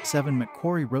 58%. 7.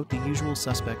 McQuarrie wrote The Usual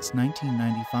Suspects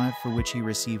 1995, for which he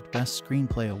received Best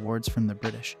Screenplay awards from the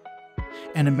British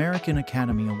and American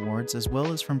Academy Awards, as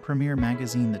well as from Premiere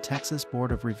Magazine, the Texas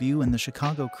Board of Review, and the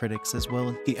Chicago Critics, as well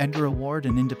as the Edgar Award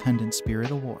and Independent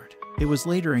Spirit Award. It was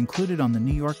later included on the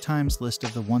New York Times list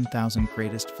of the 1,000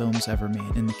 greatest films ever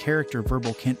made, and the character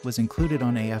Verbal Kint was included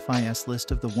on AFI's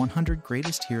list of the 100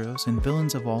 greatest heroes and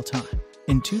villains of all time.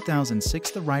 In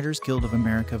 2006, the Writers Guild of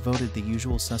America voted The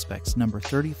Usual Suspects number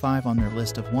 35 on their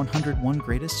list of 101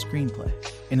 greatest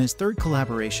screenplays. In his third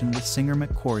collaboration with Singer,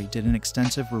 McQuarrie did an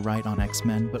extensive rewrite on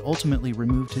X-Men, but ultimately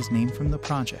removed his name from the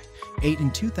project. 8.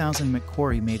 In 2000,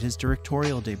 McQuarrie made his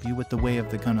directorial debut with The Way of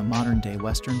the Gun, a modern-day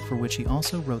Western for which he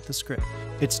also wrote the script.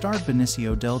 It starred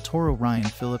Benicio del Toro, Ryan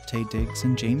Phillippe, Taye Diggs,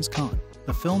 and James Caan.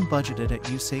 The film, budgeted at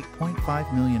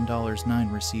 $8.5 million,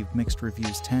 9 received mixed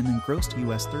reviews, 10 and grossed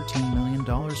 $13 million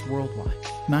worldwide.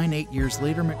 9. 8 years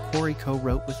later, McQuarrie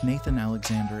co-wrote with Nathan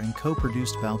Alexander and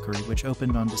co-produced Valkyrie, which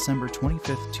opened on December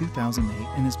 25, 2008,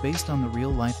 and is based on the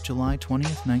real-life July 20,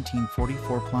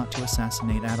 1944 plot to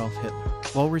assassinate Adolf Hitler.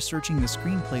 While researching the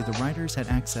screenplay, the writers had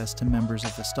access to members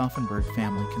of the Stauffenberg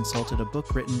family, consulted a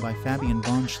book written by Fabian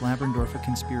von Schlabrendorf, a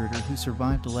conspirator who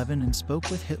survived 11, and spoke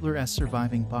with Hitler's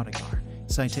surviving bodyguard.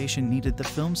 Citation needed. The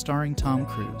film, starring Tom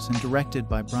Cruise and directed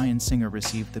by Bryan Singer,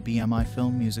 received the BMI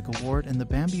Film Music Award and the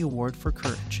Bambi Award for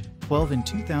Courage. 12. In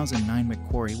 2009,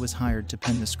 McQuarrie was hired to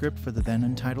pen the script for the then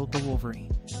untitled The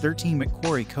Wolverine. 13.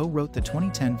 McQuarrie co-wrote the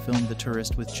 2010 film The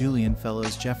Tourist with Julian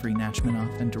Fellowes, Jeffrey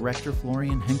Nachmanoff, and director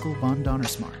Florian Henkel von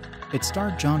Donnersmarck. It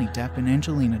starred Johnny Depp and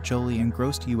Angelina Jolie and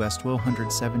grossed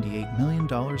 $278 million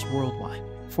worldwide.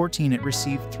 14. It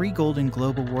received 3 Golden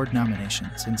Globe Award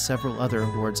nominations and several other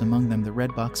awards, among them the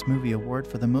Redbox Movie Award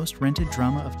for the Most Rented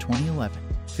Drama of 2011.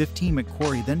 15.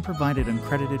 McQuarrie then provided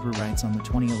uncredited rewrites on the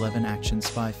 2011 action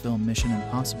spy film Mission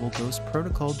Impossible: Ghost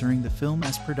Protocol during the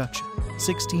film's production.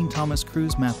 16. Thomas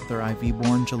Cruise Mather IV,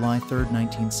 born July 3,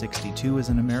 1962, is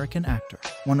an American actor,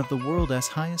 one of the world's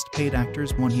highest-paid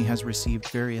actors. He has received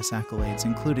various accolades,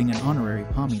 including an honorary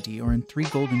Palme d'Or and 3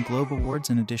 Golden Globe Awards,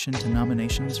 in addition to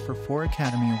nominations for 4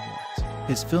 Academy Awards.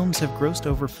 His films have grossed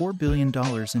over $4 billion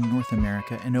in North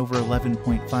America and over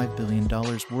 $11.5 billion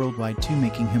worldwide, too,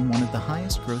 making him one of the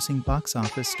highest-grossing box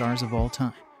office stars of all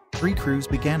time. 3. Cruise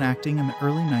began acting in the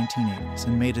early 1980s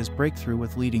and made his breakthrough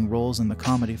with leading roles in the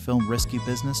comedy film Risky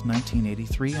Business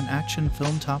 1983 and action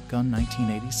film Top Gun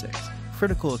 1986.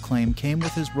 Critical acclaim came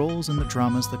with his roles in the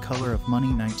dramas The Color of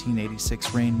Money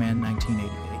 1986, Rain Man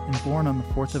 1988, and Born on the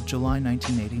 4th of July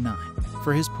 1989.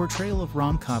 For his portrayal of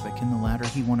Ron Kovic in the latter,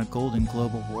 he won a Golden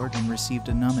Globe Award and received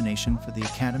a nomination for the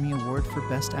Academy Award for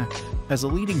Best Actor. As a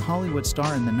leading Hollywood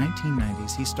star in the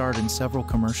 1990s, he starred in several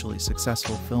commercially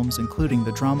successful films, including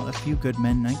the drama A Few Good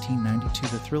Men 1992,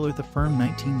 the thriller The Firm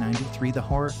 1993, the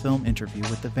horror film Interview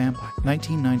with the Vampire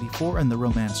 1994, and the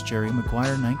romance Jerry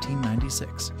Maguire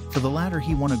 1996. For the latter,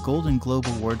 he won a Golden Globe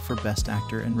Award for Best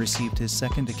Actor and received his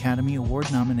second Academy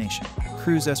Award nomination.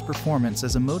 Cruise's performance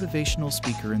as a motivational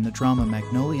speaker in the drama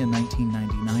Magnolia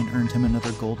 1999 earned him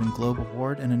another Golden Globe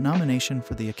Award and a nomination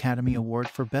for the Academy Award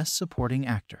for Best Supporting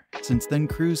Actor. Since then,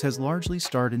 Cruise has largely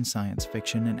starred in science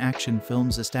fiction and action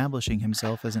films, establishing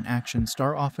himself as an action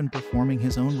star, often performing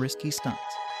his own risky stunts.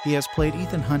 He has played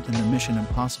Ethan Hunt in the Mission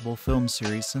Impossible film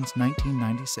series since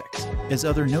 1996. His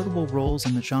other notable roles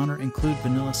in the genre include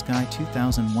Vanilla Sky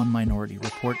 2001, Minority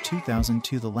Report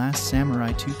 2002, The Last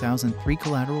Samurai 2003,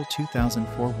 Collateral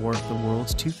 2004, War of the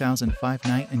Worlds 2005,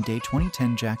 Night and Day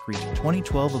 2010, Jack Reacher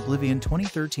 2012, Oblivion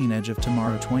 2013, Edge of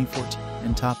Tomorrow 2014,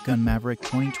 and Top Gun Maverick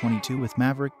 2022, with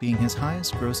Maverick being his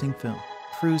highest-grossing film.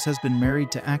 Cruise has been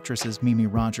married to actresses Mimi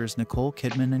Rogers, Nicole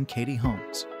Kidman, and Katie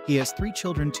Holmes. He has 3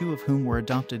 children, 2 of whom were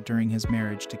adopted during his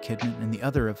marriage to Kidman, and the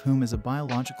other of whom is a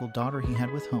biological daughter he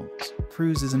had with Holmes.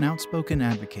 Cruise is an outspoken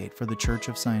advocate for the Church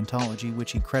of Scientology,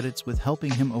 which he credits with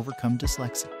helping him overcome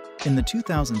dyslexia. In the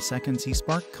 2010s, he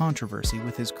sparked controversy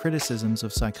with his criticisms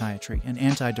of psychiatry and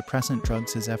antidepressant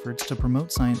drugs, his efforts to promote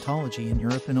Scientology in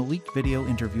Europe, and a leaked video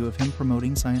interview of him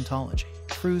promoting Scientology.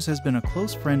 Cruise has been a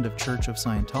close friend of Church of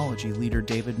Scientology leader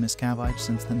David Miscavige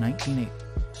since the 1980s.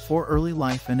 For early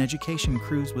life and education,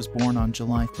 Cruz was born on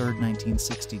July 3,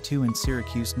 1962 in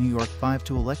Syracuse, New York. 5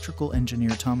 to electrical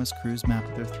engineer Thomas Cruz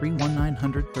Mapother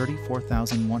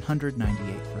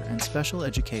 31934,198 for and special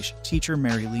education teacher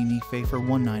Mary Lee Neefafer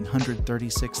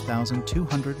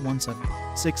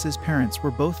 1,936,217. 6 His parents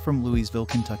were both from Louisville,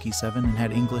 Kentucky. 7 and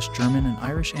had English, German, and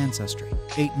Irish ancestry.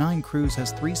 8 9 Cruz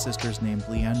has 3 sisters named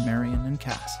Leanne, Marion, and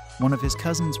Cass. One of his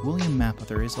cousins, William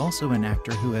Mapother, is also an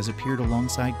actor who has appeared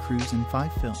alongside Cruz in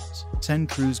 5 films. 10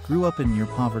 Cruz grew up in near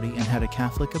poverty and had a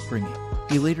Catholic upbringing.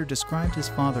 He later described his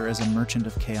father as a merchant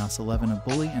of chaos. 11 A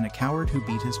bully and a coward who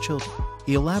beat his children.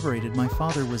 He elaborated, "My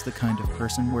father was the kind of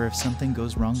person where if something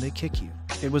goes wrong they kick you.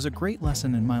 It was a great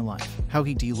lesson in my life, how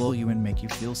he de-lull you and make you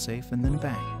feel safe and then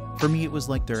bang. For me it was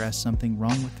like there's something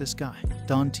wrong with this guy.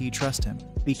 Don't trust him.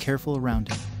 Be careful around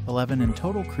him." 11 In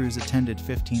total, Cruz attended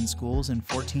 15 schools in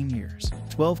 14 years.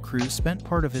 12 Cruz spent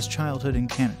part of his childhood in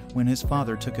Canada. When his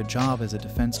father took a job as a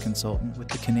defense consultant with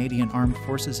the Canadian Armed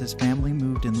Forces, his family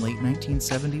moved in late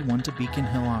 1971 to Beacon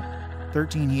Hill, Ottawa.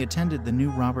 13 He attended the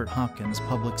new Robert Hopkins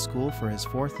Public School for his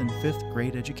 4th and 5th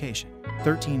grade education.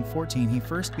 13-14 He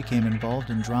first became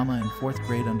involved in drama in 4th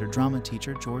grade under drama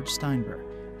teacher George Steinberg.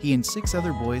 He and 6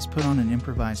 other boys put on an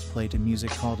improvised play to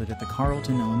music called it at the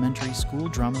Carleton Elementary School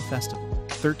Drama Festival.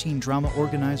 13 Drama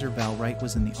organizer Val Wright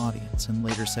was in the audience and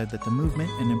later said that the movement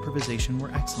and improvisation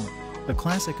were excellent. A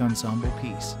classic ensemble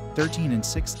piece. 13 In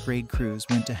 6th grade, Cruz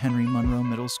went to Henry Munro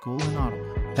Middle School in Ottawa.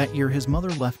 That year his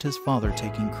mother left his father,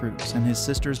 taking Cruz and his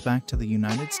sisters back to the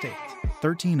United States.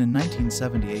 13 In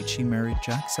 1978 she married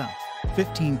Jack South.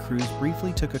 15 Cruz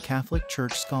briefly took a Catholic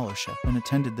Church scholarship and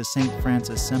attended the St.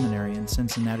 Francis Seminary in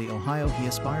Cincinnati, Ohio. He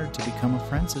aspired to become a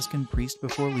Franciscan priest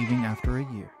before leaving after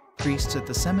a year. Priests at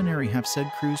the seminary have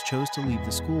said Cruz chose to leave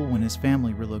the school when his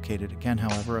family relocated again.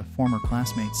 However, a former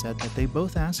classmate said that they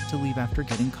both asked to leave after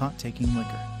getting caught taking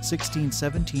liquor.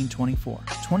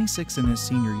 16-17-24. 26 In his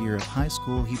senior year of high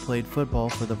school, he played football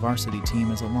for the varsity team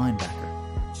as a linebacker,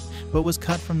 but was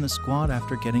cut from the squad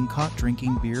after getting caught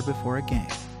drinking beer before a game.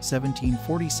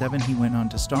 1747 He went on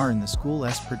to star in the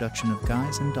school's production of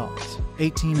Guys and Dolls.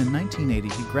 18 In 1980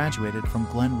 he graduated from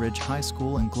Glen Ridge High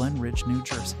School in Glen Ridge, New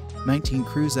Jersey. 19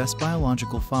 Cruz's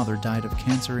biological father died of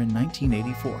cancer in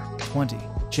 1984. 20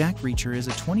 Jack Reacher is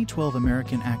a 2012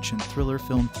 American action thriller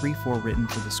film 3-4 written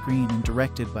for the screen and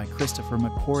directed by Christopher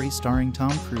McQuarrie, starring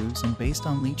Tom Cruise and based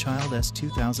on Lee Child's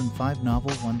 2005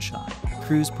 novel One Shot.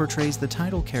 Cruz portrays the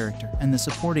title character, and the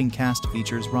supporting cast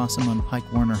features Rosamund Pike,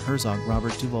 Werner Herzog,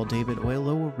 Robert Duvall, David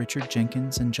Oyelowo, Richard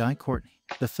Jenkins, and Jai Courtney.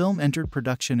 The film entered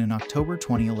production in October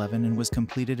 2011 and was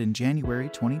completed in January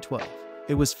 2012.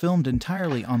 It was filmed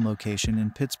entirely on location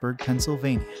in Pittsburgh,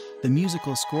 Pennsylvania. The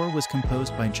musical score was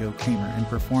composed by Joe Kramer and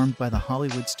performed by the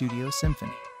Hollywood Studio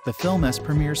Symphony. The film's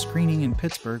premiere screening in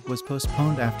Pittsburgh was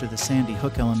postponed after the Sandy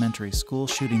Hook Elementary School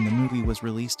shooting. The movie was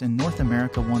released in North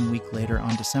America 1 week later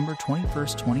on December 21,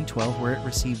 2012, where it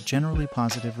received generally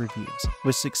positive reviews.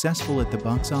 Was successful at the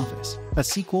box office. A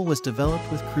sequel was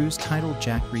developed with Cruz titled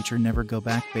Jack Reacher Never Go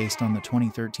Back, based on the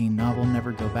 2013 novel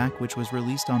Never Go Back, which was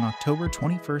released on October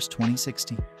 21,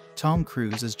 2016. Tom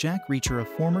Cruise as Jack Reacher, a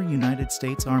former United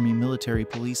States Army military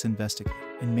police investigator,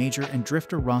 and Major and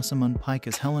Drifter Rosamund Pike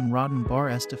as Helen Rodden,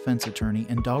 Barr's defense attorney,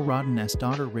 and Dal Rodden's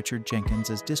daughter, Richard Jenkins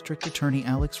as District Attorney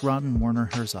Alex Rodden, Werner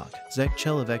Herzog, Zach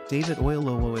Chelovek, David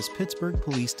Oyelowo as Pittsburgh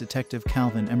Police Detective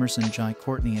Calvin Emerson, Jai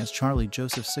Courtney as Charlie,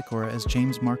 Joseph Sikora as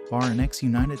James Mark Barr, an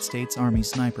ex-United States Army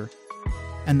sniper,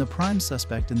 and the prime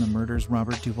suspect in the murders,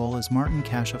 Robert Duvall as Martin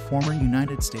Cash, a former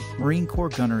United States Marine Corps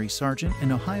gunnery sergeant,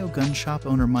 and Ohio gun shop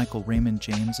owner Michael Raymond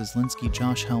James as Linsky,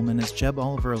 Josh Hellman as Jeb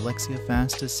Oliver, Alexia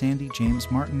Fast as Sandy,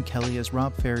 James Martin Kelly as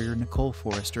Rob Ferrier, Nicole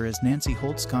Forrester as Nancy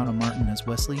Holt, Scott Martin as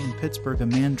Wesley. In Pittsburgh, a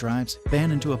man drives a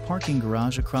van into a parking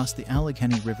garage across the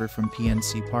Allegheny River from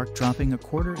PNC Park, dropping a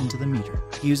quarter into the meter.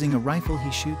 Using a rifle,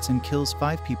 he shoots and kills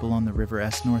 5 people on the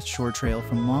River's North Shore Trail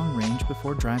from long range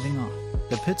before driving off.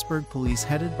 The Pittsburgh police,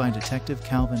 headed by Detective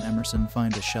Calvin Emerson,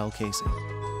 find a shell casing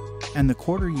and the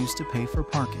quarter used to pay for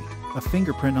parking. A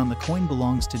fingerprint on the coin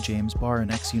belongs to James Barr,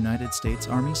 an ex-United States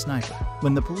Army sniper.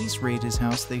 When the police raid his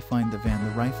house, they find the van,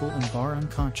 the rifle, and Barr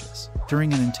unconscious.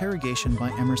 During an interrogation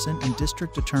by Emerson and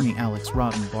District Attorney Alex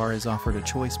Rodden, Barr is offered a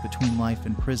choice between life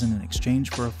in prison in exchange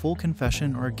for a full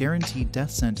confession or a guaranteed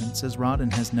death sentence, as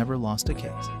Rodden has never lost a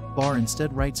case. Barr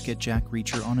instead writes "Get Jack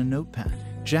Reacher" on a notepad.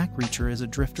 Jack Reacher is a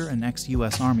drifter, an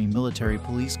ex-U.S. Army Military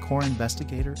Police Corps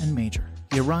investigator and major.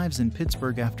 He arrives in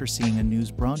Pittsburgh after seeing a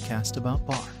news broadcast about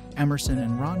Barr. Emerson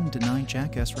and Rodden deny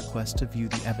Jack's request to view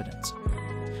the evidence,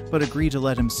 but agree to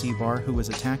let him see Barr, who was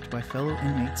attacked by fellow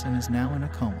inmates and is now in a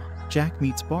coma. Jack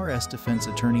meets Barr's defense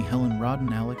attorney Helen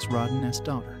Rodden, Alex Rodden's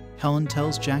daughter. Helen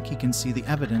tells Jack he can see the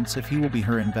evidence if he will be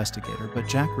her investigator, but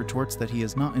Jack retorts that he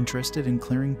is not interested in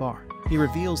clearing Barr. He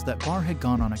reveals that Barr had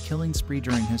gone on a killing spree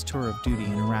during his tour of duty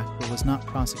in Iraq but was not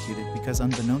prosecuted because,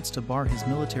 unbeknownst to Barr, his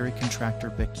military contractor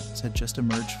victims had just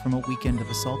emerged from a weekend of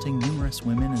assaulting numerous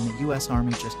women and the U.S.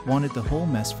 Army just wanted the whole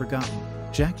mess forgotten.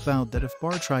 Jack vowed that if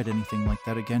Barr tried anything like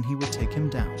that again, he would take him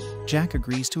down. Jack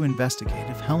agrees to investigate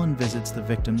if Helen visits the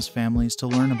victims' families to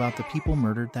learn about the people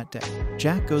murdered that day.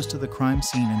 Jack goes to the crime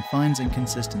scene and finds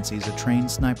inconsistencies. A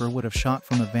trained sniper would have shot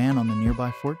from a van on the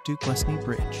nearby Fort Duquesne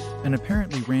Bridge. An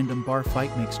apparently random bar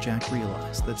fight makes Jack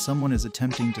realize that someone is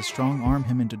attempting to strong-arm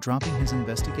him into dropping his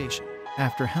investigation.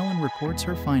 After Helen reports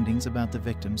her findings about the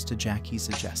victims to Jack, he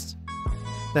suggests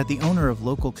that the owner of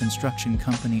local construction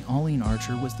company Arlene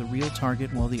Archer was the real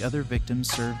target while the other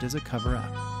victims served as a cover-up.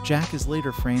 Jack is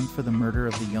later framed for the murder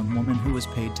of the young woman who was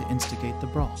paid to instigate the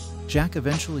brawl. Jack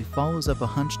eventually follows up a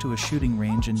hunch to a shooting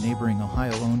range in neighboring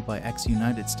Ohio owned by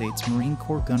ex-United States Marine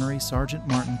Corps gunnery Sergeant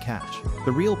Martin Cash.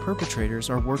 The real perpetrators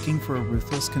are working for a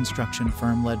ruthless construction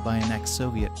firm led by an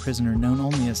ex-Soviet prisoner known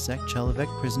only as Sek Chelovek,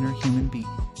 prisoner human being.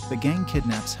 The gang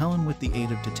kidnaps Helen with the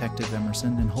aid of Detective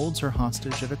Emerson and holds her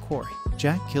hostage at a quarry.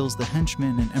 Jack kills the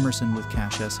henchman and Emerson with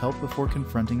Cash's help before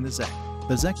confronting the Zek.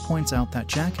 The Zek points out that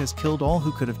Jack has killed all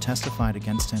who could have testified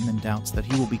against him and doubts that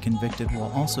he will be convicted,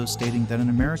 while also stating that an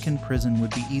American prison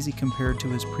would be easy compared to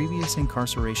his previous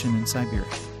incarceration in Siberia.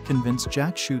 Convinced,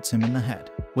 Jack shoots him in the head.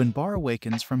 When Barr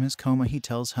awakens from his coma, he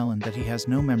tells Helen that he has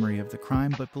no memory of the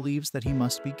crime but believes that he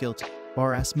must be guilty.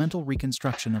 Barr's mental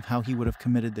reconstruction of how he would have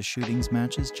committed the shootings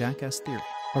matches Jack's theory.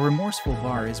 A remorseful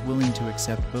Barr is willing to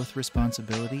accept both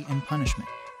responsibility and punishment.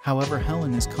 However,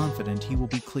 Helen is confident he will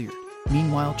be cleared.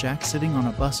 Meanwhile, Jack, sitting on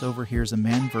a bus, overhears a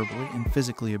man verbally and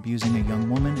physically abusing a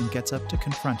young woman and gets up to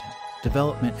confront him.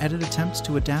 Development Edit attempts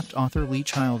to adapt author Lee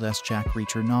Child's Jack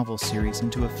Reacher novel series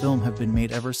into a film have been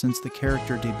made ever since the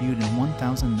character debuted in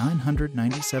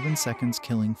 1997 Seconds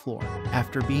Killing Floor.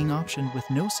 After being optioned with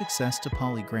no success to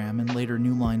Polygram and later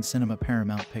New Line Cinema,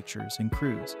 Paramount Pictures, and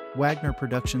Cruise, Wagner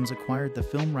Productions acquired the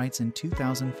film rights in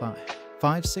 2005.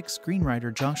 5/6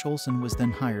 screenwriter Josh Olson was then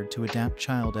hired to adapt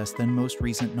Child's then most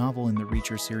recent novel in the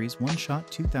Reacher series, One Shot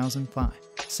 2005.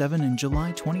 7 In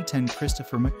July 2010,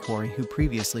 Christopher McQuarrie, who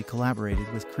previously collaborated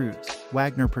with Cruise,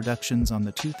 Wagner Productions on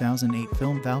the 2008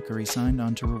 film Valkyrie, signed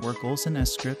on to rework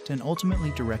Olson's script and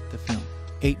ultimately direct the film.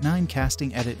 8/9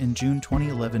 Casting Edit In June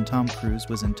 2011, Tom Cruise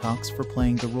was in talks for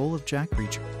playing the role of Jack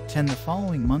Reacher. 10 The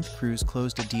following month, Cruise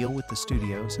closed a deal with the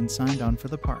studios and signed on for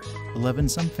the part. 11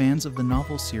 Some fans of the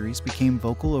novel series became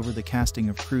vocal over the casting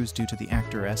of Cruise due to the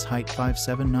actor's height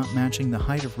 5'7" not matching the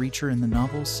height of Reacher in the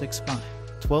novel's 6'5".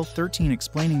 12/13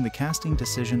 Explaining the casting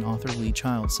decision, author Lee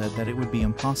Child said that it would be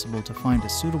impossible to find a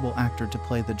suitable actor to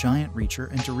play the giant Reacher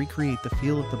and to recreate the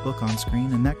feel of the book on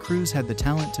screen, and that Cruise had the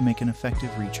talent to make an effective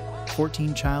Reacher.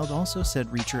 14 Child also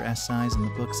said Reacher's size in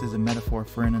the books is a metaphor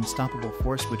for an unstoppable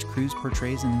force which Cruise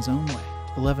portrays in his own way.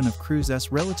 11 Of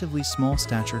Cruise's relatively small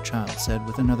stature, Child said,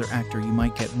 with another actor you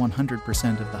might get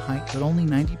 100% of the height but only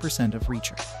 90% of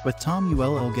Reacher. With Tom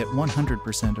you'll get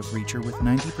 100% of Reacher with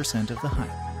 90% of the height.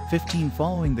 15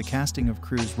 Following the casting of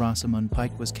Cruise, Rosamund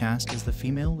Pike was cast as the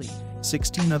female lead.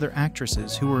 16 Other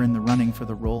actresses who were in the running for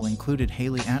the role included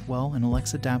Haley Atwell and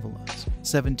Alexa Davalos.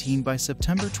 17 By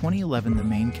September 2011, the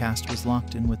main cast was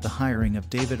locked in with the hiring of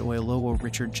David Oyelowo,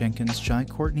 Richard Jenkins, Jai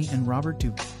Courtney, and Robert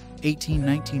Duvall.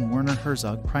 18-19 Werner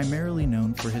Herzog, primarily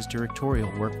known for his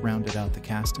directorial work, rounded out the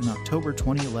cast in October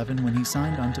 2011 when he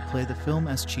signed on to play the film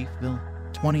as chief villain.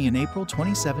 20 In April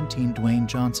 2017, Dwayne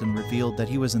Johnson revealed that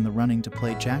he was in the running to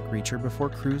play Jack Reacher before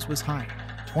Cruise was hired.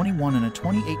 21 In a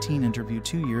 2018 interview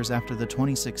 2 years after the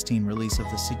 2016 release of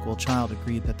the sequel, Child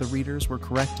agreed that the readers were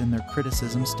correct in their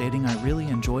criticism, stating, "I really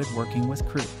enjoyed working with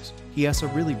Cruise. He is a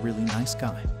really nice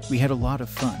guy. We had a lot of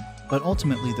fun. But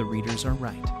ultimately the readers are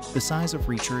right. The size of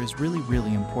Reacher is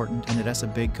really important, and it is a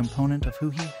big component of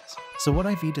who he is." So what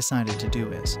I've decided to do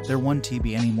is, there won't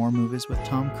be any more movies with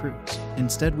Tom Cruise.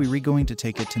 Instead, we're going to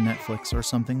take it to Netflix or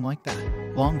something like that.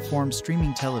 Long-form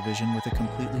streaming television with a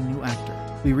completely new actor.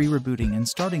 We rebooting and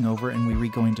starting over, and we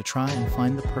going to try and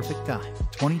find the perfect guy.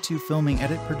 22 Filming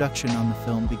Edit production on the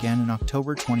film began in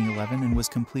October 2011 and was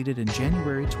completed in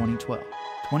January 2012.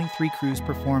 23 Cruise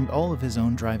performed all of his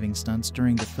own driving stunts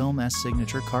during the film's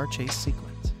signature car chase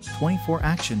sequence. 24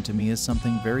 Action to me is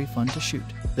something very fun to shoot.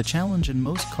 The challenge in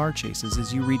most car chases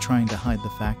is you trying to hide the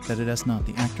fact that it is not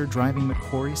the actor driving,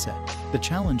 McQuarrie said. The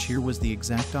challenge here was the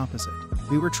exact opposite.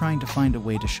 We were trying to find a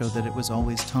way to show that it was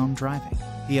always Tom driving.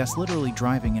 He is literally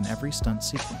driving in every stunt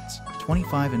sequence.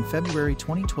 25 In February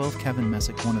 2012, Kevin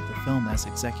Messick, one of the film's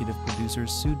executive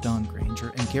producers, sued Don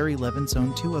Granger and Gary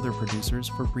Levinson, two other producers,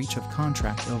 for breach of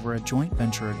contract over a joint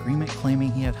venture agreement,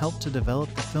 claiming he had helped to develop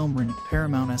the film, reneged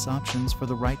Paramount's options for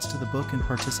the rights to the book, and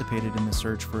participated in the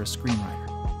search for a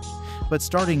screenwriter. But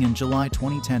starting in July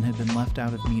 2010 had been left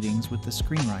out of meetings with the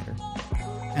screenwriter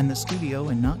and the studio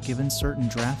and not given certain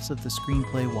drafts of the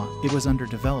screenplay while it was under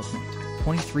development.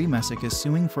 23 Messick is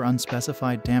suing for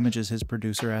unspecified damages, his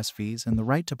producer's fees, and the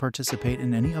right to participate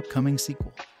in any upcoming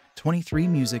sequel. 23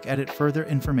 Music edit. Further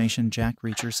information: Jack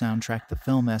Reacher soundtrack. The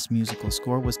film's musical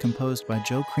score was composed by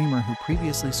Joe Creamer, who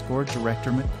previously scored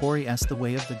director McQuarrie's The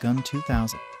Way of the Gun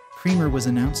 2000. Creamer was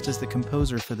announced as the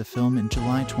composer for the film in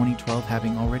July 2012,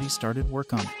 having already started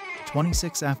work on it.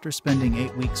 26 After spending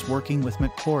 8 weeks working with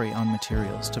McQuarrie on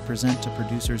materials to present to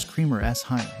producers, Creamer's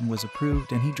hiring was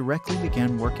approved and he directly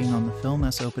began working on the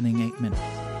film's opening 8 minutes.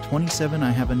 27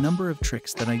 I have a number of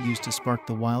tricks that I use to spark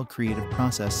the wild creative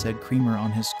process, said Creamer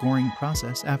on his scoring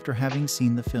process after having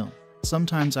seen the film.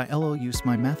 Sometimes I use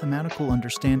my mathematical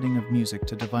understanding of music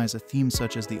to devise a theme,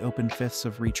 such as the open fifths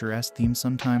of Reacher's theme.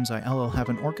 Sometimes I have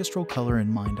an orchestral color in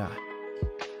mind.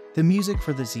 The music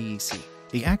for the ZEC.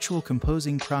 The actual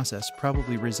composing process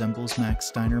probably resembles Max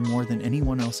Steiner more than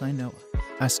anyone else I know of.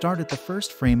 I start at the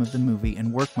first frame of the movie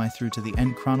and work my through to the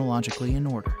end chronologically in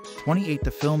order. 28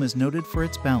 The film is noted for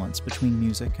its balance between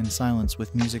music and silence,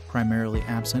 with music primarily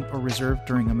absent or reserved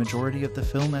during a majority of the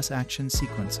film's action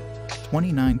sequences.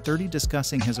 29 30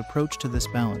 Discussing his approach to this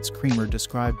balance, Creamer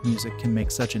described music can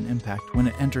make such an impact when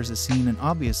it enters a scene, and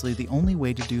obviously the only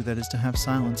way to do that is to have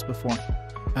silence before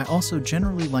it. I also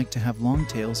generally like to have long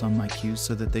tails on my cues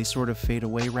so that they sort of fade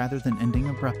away rather than ending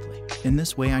abruptly. In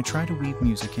this way I try to weave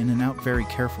music in and out very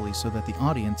carefully so that the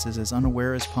audience is as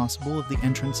unaware as possible of the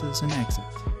entrances and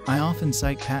exits. I often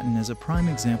cite Patton as a prime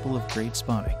example of great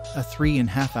spotting. A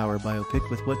 3.5-hour biopic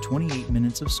with 28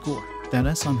 minutes of score.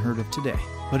 That's unheard of today,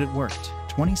 but it worked.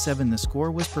 27 The score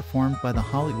was performed by the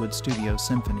Hollywood Studio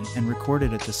Symphony and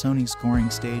recorded at the Sony Scoring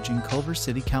Stage in Culver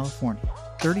City, California.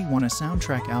 31 A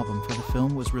soundtrack album for the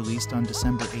film was released on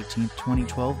December 18,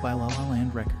 2012 by La La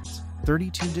Land Records.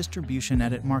 32 Distribution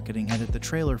edit. Marketing edit. The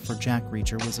trailer for Jack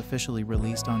Reacher was officially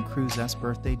released on Cruise's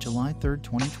birthday, July 3,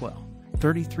 2012.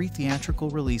 33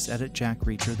 Theatrical release edit. Jack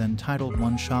Reacher, then titled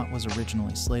One Shot, was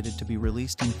originally slated to be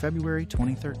released in February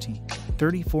 2013.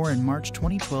 34 In March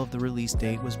 2012, the release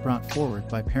date was brought forward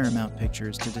by Paramount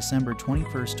Pictures to December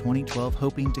 21, 2012,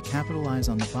 hoping to capitalize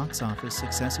on the box office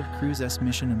success of Cruise's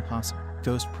Mission Impossible: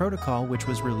 Ghost Protocol, which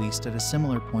was released at a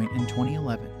similar point in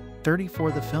 2011.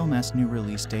 34 The film's new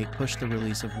release date pushed the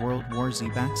release of World War Z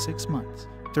back 6 months.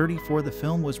 34 The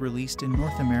film was released in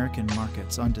North American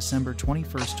markets on December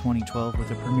 21, 2012,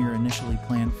 with a premiere initially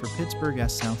planned for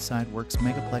Pittsburgh's Southside Works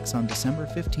Megaplex on December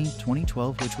 15,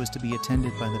 2012, which was to be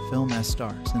attended by the film's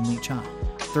stars and Lee Child.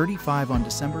 35 On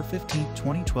December 15,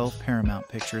 2012, Paramount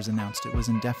Pictures announced it was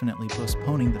indefinitely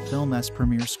postponing the film's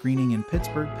premiere screening in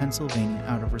Pittsburgh, Pennsylvania,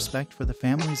 out of respect for the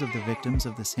families of the victims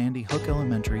of the Sandy Hook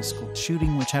Elementary School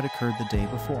shooting, which had occurred the day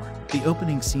before. The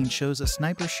opening scene shows a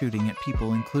sniper shooting at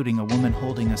people, including a woman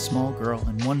holding a small girl,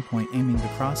 and one point aiming the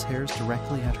crosshairs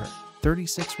directly at her.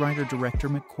 36 Writer-director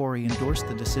McQuarrie endorsed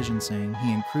the decision, saying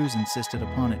he and Cruise insisted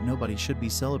upon it. Nobody should be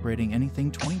celebrating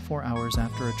anything 24 hours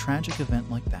after a tragic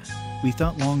event like that. We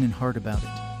thought long and hard about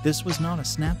it. This was not a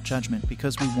snap judgment,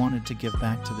 because we wanted to give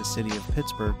back to the city of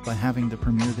Pittsburgh by having the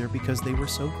premiere there because they were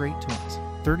so great to us.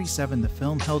 37 The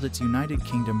film held its United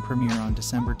Kingdom premiere on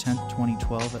December 10,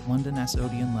 2012 at London's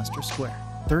Odeon Leicester Square.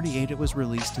 38 It was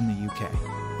released in the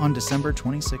UK on December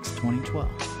 26, 2012.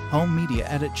 Home media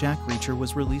edit. Jack Reacher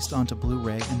was released onto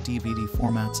Blu-ray and DVD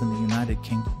formats in the United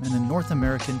Kingdom and in North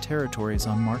American territories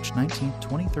on March 19,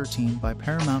 2013 by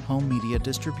Paramount Home Media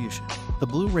Distribution. The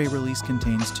Blu-ray release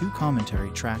contains 2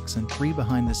 commentary tracks and 3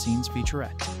 behind-the-scenes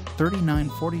featurettes. 39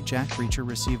 40 Jack Reacher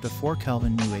received a 4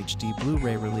 Kelvin New HD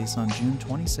Blu-ray release on June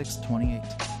 26,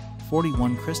 2018.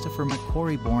 41 Christopher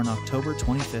McQuarrie, born October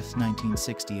 25,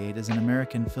 1968, is an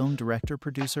American film director,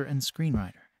 producer, and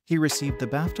screenwriter. He received the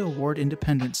BAFTA Award,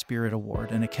 Independent Spirit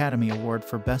Award, and Academy Award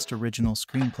for Best Original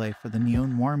Screenplay for the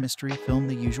neo-noir mystery film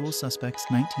The Usual Suspects,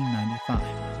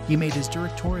 1995. He made his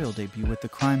directorial debut with the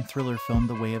crime thriller film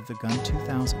The Way of the Gun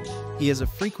 2000. He is a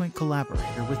frequent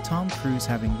collaborator with Tom Cruise,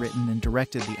 having written and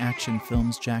directed the action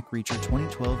films Jack Reacher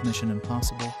 2012 Mission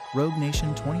Impossible, Rogue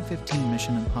Nation 2015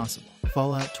 Mission Impossible,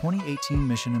 Fallout 2018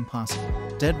 Mission Impossible,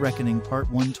 Dead Reckoning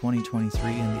Part 1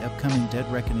 2023, and the upcoming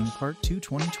Dead Reckoning Part 2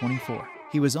 2024.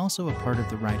 He was also a part of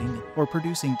the writing or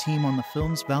producing team on the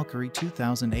films Valkyrie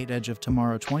 2008, Edge of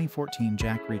Tomorrow 2014,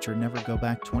 Jack Reacher, Never Go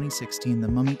Back 2016, The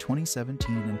Mummy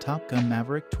 2017, and Top Gun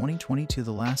Maverick 2022,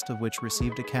 the last of which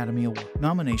received Academy Award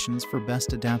nominations for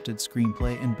Best Adapted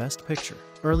Screenplay and Best Picture.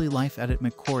 Early life. Edit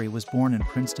McCory was born in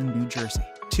Princeton, New Jersey.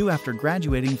 2. After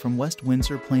graduating from West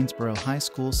Windsor Plainsboro High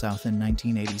School South in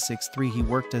 1986. 3. He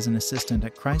worked as an assistant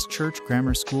at Christ Church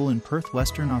Grammar School in Perth,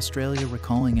 Western Australia,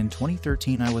 recalling in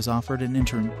 2013, I was offered an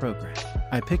intern program.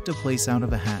 I picked a place out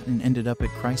of a hat and ended up at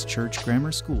Christ Church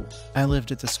Grammar School. I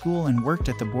lived at the school and worked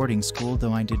at the boarding school,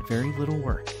 though I did very little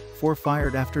work. 4.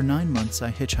 Fired after 9 months.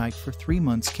 I hitchhiked for 3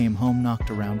 months, came home,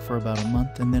 knocked around for about a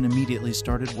month, and then immediately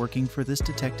started working for this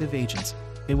detective agency.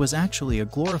 It was actually a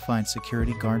glorified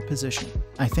security guard position.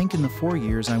 I think in the 4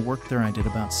 years I worked there I did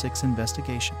about 6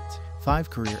 investigations.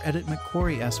 5. Career. Edit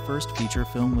McCory's first feature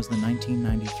film was the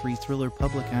 1993 thriller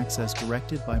Public Access,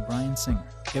 directed by Bryan Singer.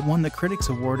 It won the Critics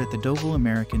Award at the Deauville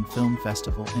American Film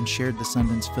Festival and shared the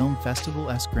Sundance Film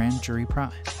Festival's Grand Jury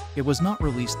Prize. It was not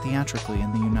released theatrically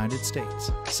in the United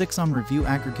States. 6. On review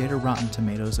aggregator Rotten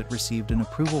Tomatoes, it received an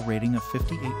approval rating of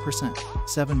 58%.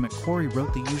 7. McCory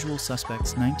wrote The Usual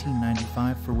Suspects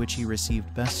 1995, for which he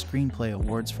received Best Screenplay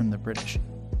awards from the British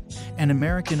and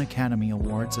American Academy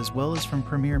Awards, as well as from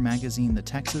Premiere Magazine, the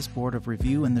Texas Board of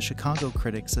Review, and the Chicago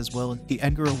Critics, as well as the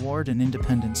Edgar Award and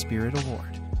Independent Spirit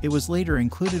Award. It was later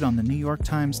included on the New York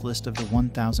Times list of the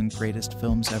 1,000 greatest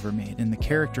films ever made, and the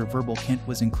character Verbal Kint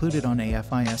was included on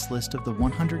AFI's list of the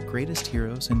 100 greatest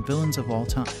heroes and villains of all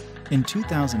time. In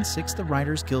 2006, the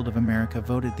Writers Guild of America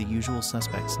voted The Usual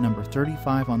Suspects number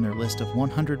 35 on their list of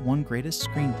 101 greatest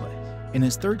screenplays. In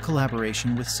his third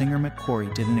collaboration with Singer,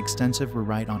 McCory did an extensive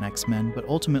rewrite on X-Men, but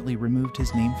ultimately removed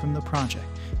his name from the project.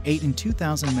 8. In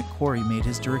 2000, McCory made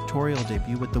his directorial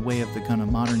debut with The Way of the Gun, a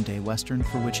modern-day Western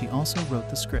for which he also wrote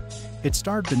the script. It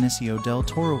starred Benicio del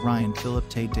Toro, Ryan Phillippe,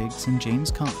 Taye Diggs, and James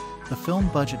Caan. The film,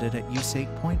 budgeted at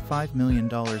 $8.5 million,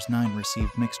 9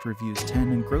 received mixed reviews,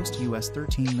 10 and grossed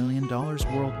 $13 million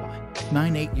worldwide.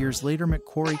 9. 8 years later,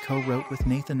 McCory co-wrote with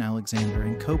Nathan Alexander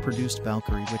and co-produced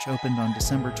Valkyrie, which opened on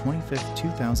December 25,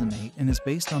 2008, and is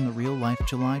based on the real-life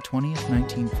July 20,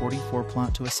 1944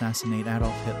 plot to assassinate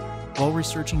Adolf Hitler. While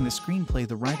researching the screenplay,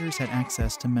 the writers had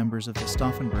access to members of the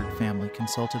Stauffenberg family,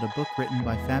 consulted a book written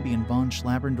by Fabian von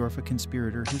Schlabrendorf, a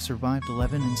conspirator who survived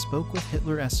 11, and spoke with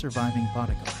Hitler's surviving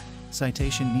bodyguard.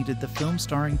 Citation needed. The film,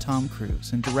 starring Tom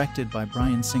Cruise and directed by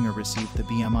Bryan Singer, received the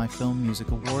BMI Film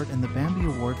Music Award and the Bambi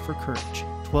Award for Courage.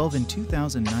 12. In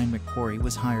 2009, McCory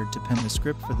was hired to pen the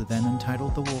script for the then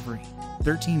untitled The Wolverine.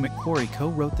 13. McCory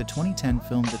co-wrote the 2010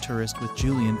 film The Tourist with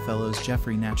Julian Fellowes,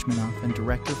 Jeffrey Nachmanoff, and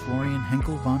director Florian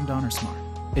Henkel von Donnersmarck.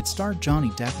 It starred Johnny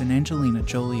Depp and Angelina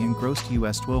Jolie and grossed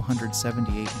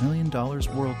 $278 million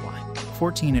worldwide.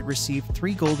 14. It received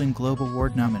 3 Golden Globe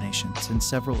Award nominations and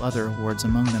several other awards,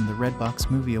 among them the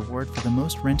Redbox Movie Award for the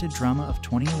Most Rented Drama of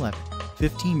 2011.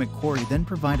 15. McCory then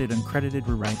provided uncredited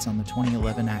rewrites on the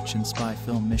 2011 action spy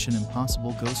film Mission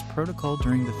Impossible: Ghost Protocol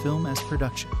during the film's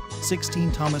production.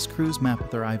 16. Thomas Cruise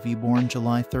Mapother IV, born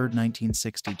July 3,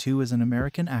 1962, is an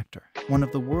American actor, one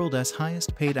of the world's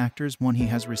highest paid actors. He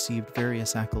has received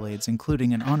various accolades,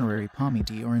 including an honorary Palme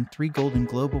d'Or and 3 Golden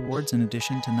Globe Awards, in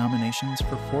addition to nominations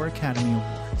for 4 Academy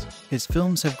Awards. His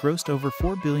films have grossed over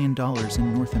 $4 billion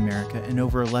in North America and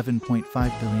over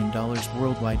 $11.5 billion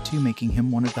worldwide too, making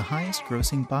him one of the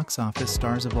highest-grossing box office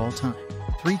stars of all time.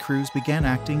 3. Cruise began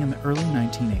acting in the early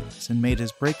 1980s and made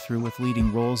his breakthrough with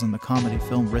leading roles in the comedy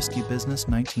film Risky Business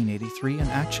 1983 and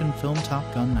action film Top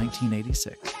Gun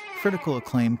 1986. Critical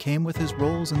acclaim came with his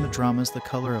roles in the dramas The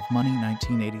Color of Money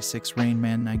 1986, Rain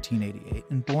Man 1988,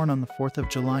 and Born on the 4th of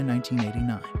July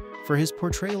 1989. For his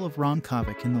portrayal of Ron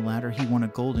Kovic in the latter, he won a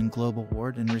Golden Globe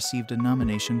Award and received a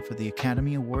nomination for the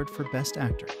Academy Award for Best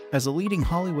Actor. As a leading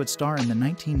Hollywood star in the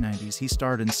 1990s, he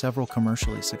starred in several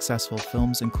commercially successful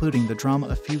films, including the drama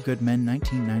A Few Good Men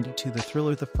 1992, the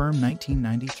thriller The Firm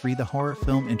 1993, the horror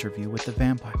film Interview with the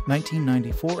Vampire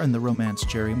 1994, and the romance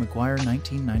Jerry Maguire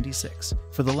 1996.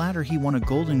 For the latter, he won a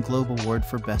Golden Globe Award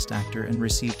for Best Actor and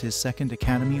received his second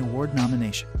Academy Award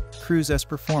nomination. Cruise's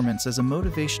performance as a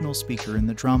motivational speaker in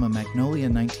the drama Magnolia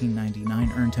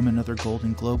 1999 earned him another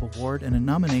Golden Globe Award and a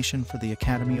nomination for the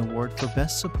Academy Award for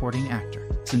Best Supporting Actor.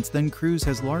 Since then, Cruise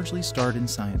has largely starred in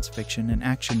science fiction and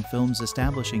action films,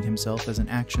 establishing himself as an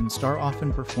action star,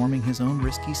 often performing his own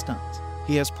risky stunts.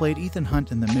 He has played Ethan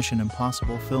Hunt in the Mission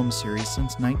Impossible film series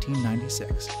since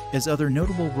 1996. His other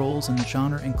notable roles in the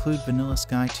genre include Vanilla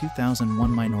Sky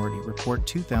 2001, Minority Report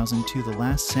 2002, The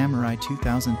Last Samurai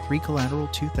 2003, Collateral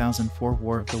 2004,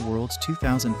 War of the Worlds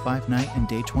 2005, Night and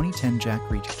Day 2010, Jack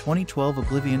Reacher 2012,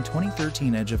 Oblivion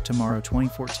 2013, Edge of Tomorrow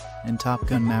 2014, and Top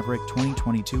Gun Maverick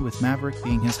 2022, with Maverick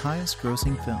being his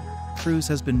highest-grossing film. Cruise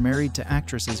has been married to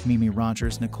actresses Mimi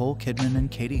Rogers, Nicole Kidman, and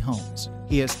Katie Holmes.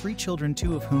 He has 3 children,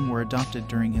 2 of whom were adopted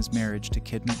during his marriage to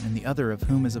Kidman, and the other of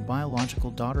whom is a biological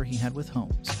daughter he had with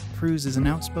Holmes. Cruise is an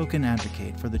outspoken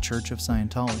advocate for the Church of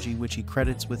Scientology, which he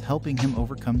credits with helping him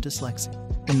overcome dyslexia.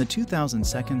 In the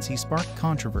 2000s, he sparked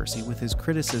controversy with his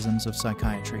criticisms of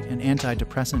psychiatry and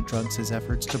antidepressant drugs. His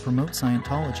efforts to promote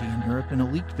Scientology in Europe in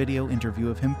a leaked video interview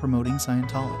of him promoting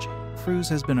Scientology. Cruise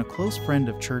has been a close friend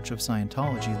of Church of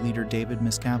Scientology leader David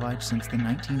Miscavige since the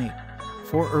 1980s.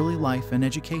 For early life and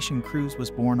education, Cruise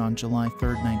was born on July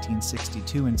 3,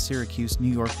 1962 in Syracuse, New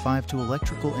York. 5 to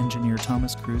electrical engineer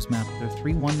Thomas Cruise, Mapper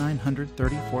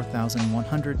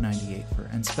 31934,198 for,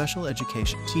 and special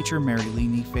education teacher Mary Lee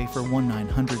Nefe for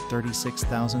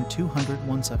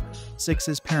 1,936,217. 6.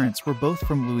 His parents were both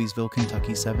from Louisville,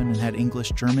 Kentucky. 7. And had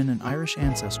English, German, and Irish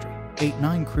ancestry. 8.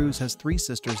 9. Cruise has 3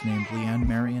 sisters named Leanne,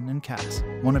 Marion, and Cass.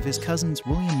 One of his cousins,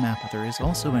 William Mapother, is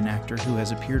also an actor who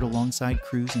has appeared alongside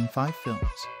Cruise in 5 films.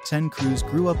 10. Cruise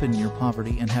grew up in near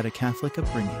poverty and had a Catholic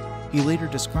upbringing. He later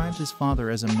described his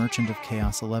father as a merchant of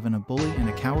chaos. 11. A bully and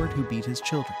a coward who beat his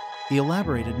children. He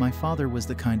elaborated, "My father was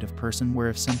the kind of person where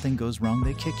if something goes wrong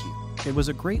they kick you. It was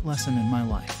a great lesson in my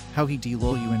life, how he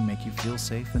de-lull you and make you feel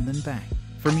safe and then bang.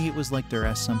 For me it was like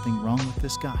there's something wrong with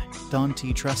this guy. Don't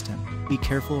trust him. Be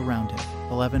careful around him."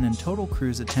 11. In total,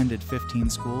 Cruise attended 15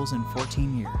 schools in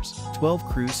 14 years. 12.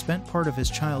 Cruise spent part of his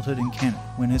childhood in Canada.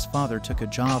 When his father took a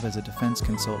job as a defense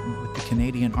consultant with the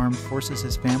Canadian Armed Forces,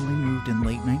 his family moved in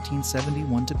late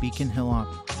 1971 to Beacon Hill,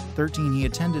 Oregon. 13. He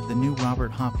attended the new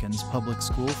Robert Hopkins Public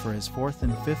School for his 4th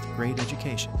and 5th grade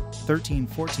education. 13.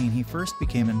 14. He first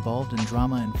became involved in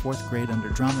drama in 4th grade under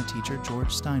drama teacher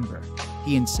George Steinberg.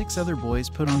 He and 6 other boys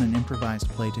put on an improvised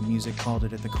play to music called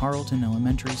it at the Carleton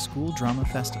Elementary School Drama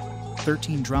Festival.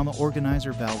 13. Drama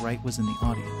organizer Val Wright was in the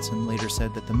audience and later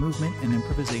said that the movement and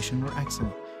improvisation were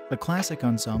excellent. A classic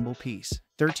ensemble piece.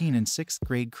 13. In 6th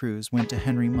grade, Cruise went to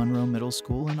Henry Monroe Middle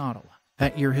School in Ottawa.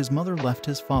 That year, his mother left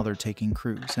his father, taking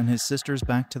Cruise and his sisters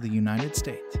back to the United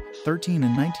States. 13.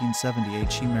 In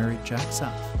 1978, she married Jack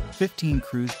South. 15.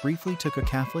 Cruise briefly took a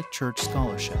Catholic Church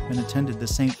scholarship and attended the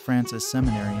St. Francis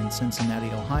Seminary in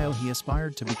Cincinnati, Ohio. He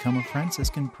aspired to become a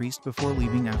Franciscan priest before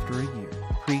leaving after a year.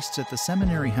 Priests at the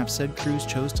seminary have said Cruise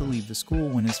chose to leave the school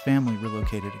when his family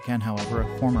relocated again. However,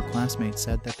 a former classmate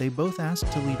said that they both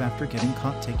asked to leave after getting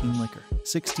caught taking liquor.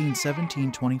 16,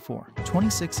 17, 24.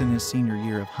 26. In his senior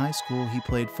year of high school, he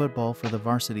played football for the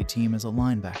varsity team as a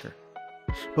linebacker,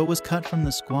 but was cut from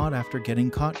the squad after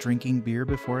getting caught drinking beer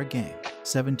before a game.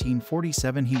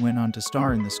 1747. He went on to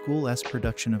star in the school's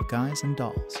production of Guys and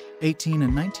Dolls. 18.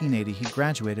 In 1980, he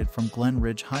graduated from Glen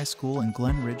Ridge High School in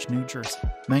Glen Ridge, New Jersey.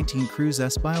 19.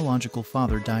 Cruise's biological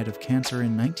father died of cancer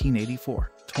in 1984.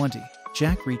 20.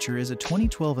 Jack Reacher is a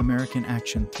 2012 American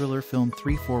action thriller film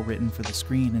 3-4 written for the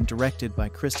screen and directed by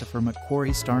Christopher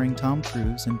McQuarrie, starring Tom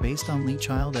Cruise and based on Lee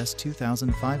Child's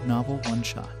 2005 novel One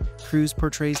Shot. Cruise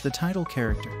portrays the title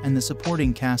character, and the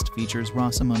supporting cast features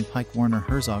Rosamund Pike, Werner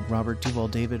Herzog, Robert Duvall,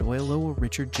 David Oyelowo,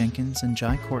 Richard Jenkins, and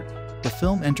Jai Courtney. The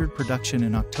film entered production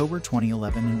in October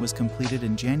 2011 and was completed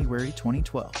in January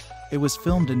 2012. It was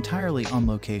filmed entirely on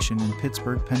location in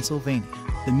Pittsburgh, Pennsylvania.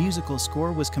 The musical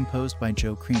score was composed by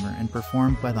Joe Creamer and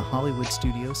performed by the Hollywood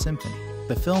Studio Symphony.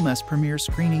 The film's premiere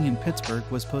screening in Pittsburgh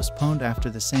was postponed after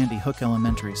the Sandy Hook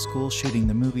Elementary School shooting.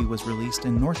 The movie was released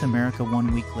in North America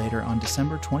 1 week later on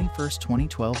December 21,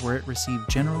 2012, where it received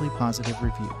generally positive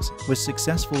reviews. Was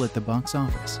successful at the box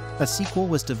office. A sequel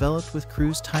was developed with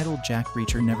Cruise titled Jack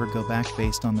Reacher Never Go Back,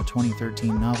 based on the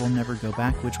 2013 novel Never Go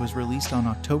Back, which was released on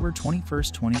October 21,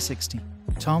 2016.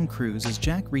 Tom Cruise is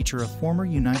Jack Reacher, a former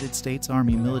United States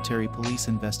Army military police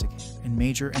investigator, and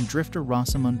Major and Drifter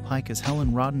Rosamund Pike as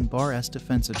Helen Rodden-Barr's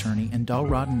defense attorney, and Dal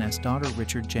Rodden's daughter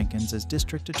Richard Jenkins as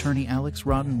District Attorney Alex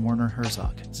Rodden, Werner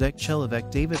Herzog, Zach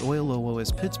Chelovek, David Oyelowo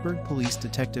as Pittsburgh Police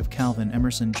Detective Calvin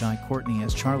Emerson, Jai Courtney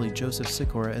as Charlie, Joseph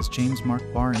Sikora as James Mark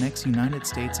Barr, an ex-United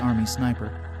States Army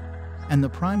sniper, and the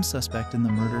prime suspect in the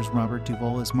murders Robert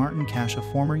Duvall as Martin Cash, a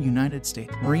former United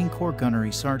States Marine Corps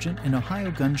gunnery sergeant, and Ohio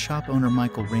gun shop owner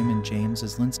Michael Raymond James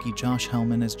as Linsky, Josh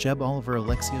Hellman as Jeb Oliver,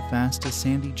 Alexia Fast as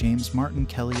Sandy, James Martin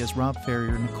Kelly as Rob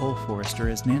Ferrier, Nicole Forrester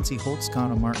as Nancy Holt,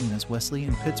 Scott Martin as Wesley.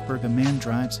 In Pittsburgh, a man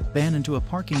drives a van into a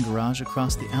parking garage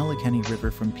across the Allegheny River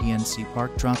from PNC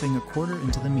Park, dropping a quarter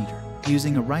into the meter.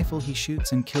 Using a rifle, he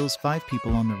shoots and kills 5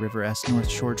 people on the River's North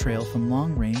Shore Trail from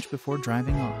long range before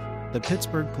driving off. The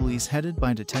Pittsburgh police, headed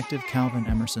by Detective Calvin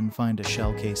Emerson, find a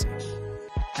shell casing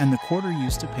and the quarter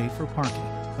used to pay for parking.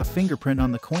 A fingerprint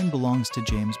on the coin belongs to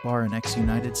James Barr, an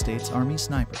ex-United States Army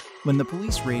sniper. When the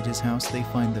police raid his house, they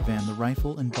find the van, the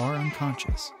rifle, and Barr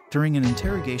unconscious. During an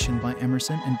interrogation by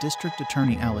Emerson and District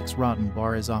Attorney Alex Rodden,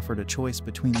 Barr is offered a choice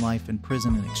between life in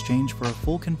prison in exchange for a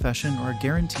full confession or a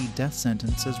guaranteed death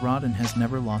sentence, as Rodden has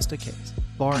never lost a case.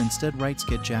 Barr instead writes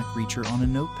 "Get Jack Reacher" on a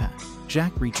notepad.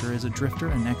 Jack Reacher is a drifter,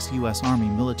 an ex-U.S. Army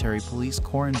Military Police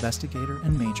Corps investigator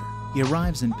and major. He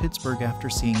arrives in Pittsburgh after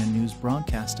seeing a news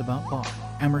broadcast about Barr.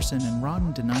 Emerson and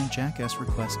Rodden deny Jack's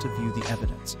request to view the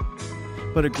evidence,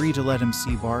 but agree to let him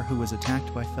see Barr, who was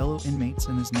attacked by fellow inmates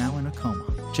and is now in a coma.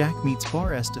 Jack meets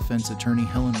Barr's defense attorney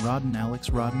Helen Rodden, Alex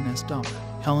Rodden's daughter.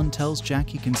 Helen tells Jack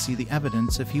he can see the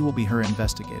evidence if he will be her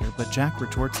investigator, but Jack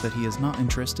retorts that he is not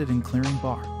interested in clearing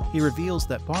Barr. He reveals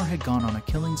that Barr had gone on a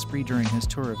killing spree during his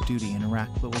tour of duty in Iraq,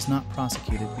 but was not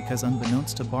prosecuted because,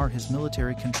 unbeknownst to Barr, his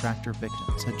military contractor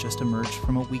victims had just emerged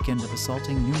from a weekend of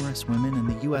assaulting numerous women, and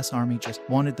the U.S. Army just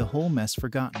wanted the whole mess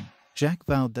forgotten. Jack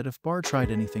vowed that if Barr tried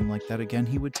anything like that again,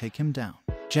 he would take him down.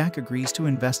 Jack agrees to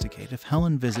investigate if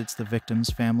Helen visits the victims'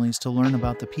 families to learn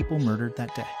about the people murdered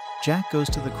that day. Jack goes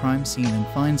to the crime scene and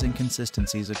finds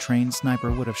inconsistencies. A trained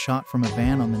sniper would have shot from a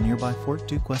van on the nearby Fort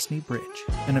Duquesne Bridge.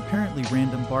 An apparently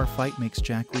random bar fight makes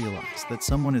Jack realize that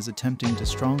someone is attempting to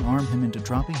strong-arm him into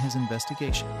dropping his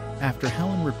investigation. After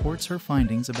Helen reports her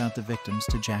findings about the victims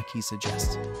to Jack, he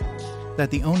suggests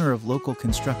that the owner of local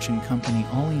construction company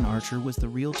Arlene Archer was the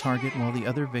real target, while the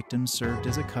other victims served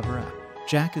as a cover-up.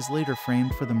 Jack is later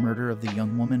framed for the murder of the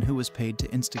young woman who was paid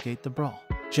to instigate the brawl.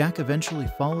 Jack eventually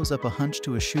follows up a hunch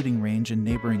to a shooting range in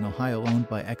neighboring Ohio owned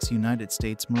by ex-United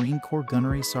States Marine Corps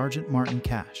gunnery Sergeant Martin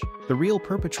Cash. The real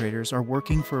perpetrators are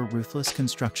working for a ruthless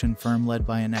construction firm led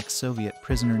by an ex-Soviet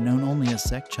prisoner known only as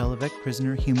Sek Chelovek,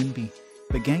 prisoner human being.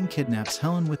 The gang kidnaps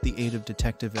Helen with the aid of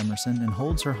Detective Emerson and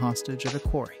holds her hostage at a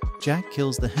quarry. Jack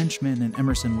kills the henchman and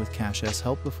Emerson with Cash's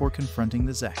help before confronting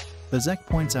the Zek. The Zek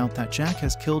points out that Jack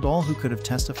has killed all who could have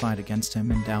testified against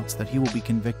him and doubts that he will be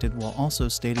convicted, while also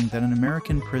stating that an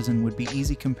American prison would be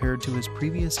easy compared to his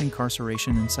previous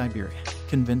incarceration in Siberia.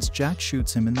 Convinced, Jack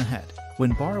shoots him in the head.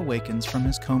 When Barr awakens from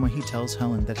his coma, he tells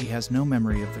Helen that he has no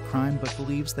memory of the crime but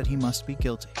believes that he must be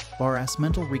guilty. Barr's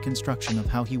mental reconstruction of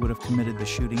how he would have committed the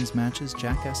shootings matches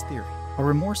Jack's theory. A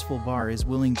remorseful Barr is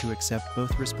willing to accept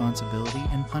both responsibility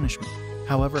and punishment.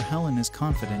 However, Helen is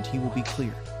confident he will be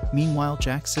cleared. Meanwhile,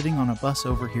 Jack, sitting on a bus,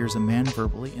 overhears a man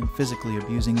verbally and physically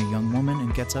abusing a young woman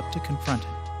and gets up to confront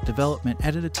him. Development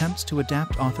edit attempts to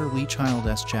adapt author Lee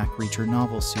Child's Jack Reacher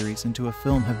novel series into a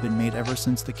film have been made ever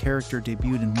since the character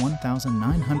debuted in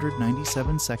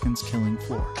 1997 Seconds Killing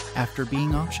Floor. After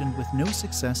being optioned with no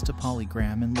success to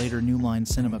Polygram and later New Line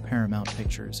Cinema, Paramount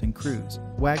Pictures, and Cruise,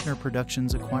 Wagner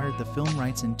Productions acquired the film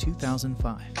rights in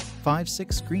 2005.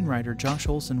 5/6 screenwriter Josh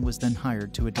Olson was then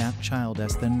hired to adapt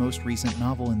Child's then most recent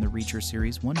novel in the Reacher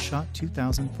series, One Shot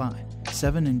 2005.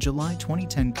 7 In July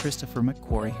 2010, Christopher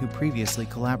McQuarrie, who previously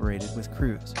collaborated with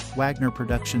Cruise, Wagner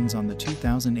Productions on the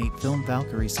 2008 film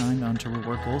Valkyrie, signed on to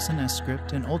rework Olsen's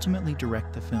script and ultimately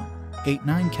direct the film.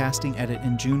 8/9 Casting edit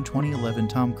In June 2011,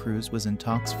 Tom Cruise was in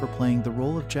talks for playing the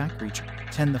role of Jack Reacher.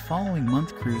 10 The following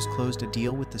month, Cruise closed a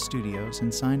deal with the studios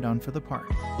and signed on for the part.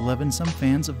 11 Some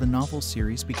fans of the novel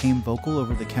series became vocal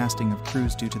over the casting of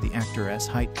Cruise due to the actor's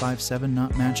height 5'7"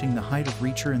 not matching the height of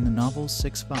Reacher in the novel's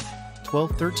 6'5".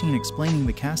 12/13 Explaining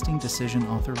the casting decision,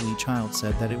 author Lee Child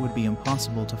said that it would be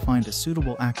impossible to find a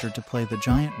suitable actor to play the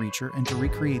giant Reacher and to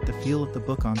recreate the feel of the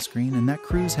book on screen, and that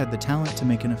Cruise had the talent to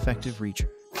make an effective Reacher.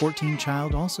 14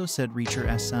 Child also said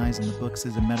Reacher's size in the books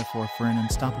is a metaphor for an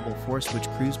unstoppable force which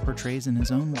Cruise portrays in his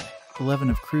own way. 11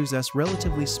 Of Cruise's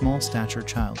relatively small stature,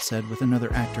 Child said, with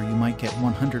another actor you might get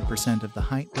 100% of the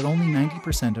height but only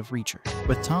 90% of Reacher.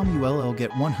 With Tom you'll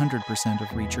get 100% of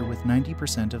Reacher with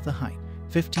 90% of the height.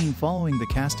 15 Following the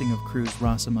casting of Cruise,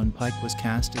 Rosamund Pike was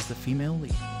cast as the female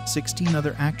lead. 16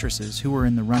 other actresses who were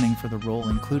in the running for the role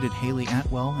included Haley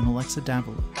Atwell and Alexa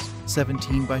Davalos.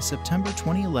 17 By September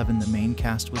 2011, the main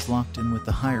cast was locked in with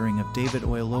the hiring of David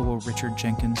Oyelowo, Richard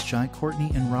Jenkins, Jai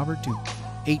Courtney, and Robert Duvall.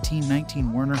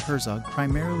 18-19 Werner Herzog,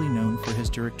 primarily known for his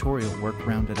directorial work,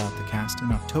 rounded out the cast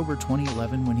in October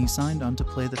 2011 when he signed on to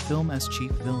play the film as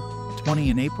chief villain. 20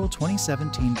 In April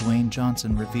 2017, Dwayne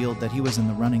Johnson revealed that he was in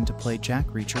the running to play Jack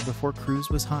Reacher before Cruise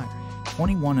was hired.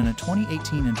 21 In a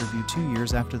 2018 interview 2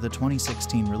 years after the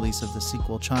 2016 release of the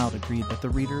sequel, Child agreed that the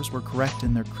readers were correct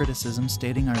in their criticism,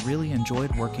 stating, "I really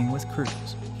enjoyed working with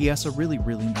Cruise. He is a really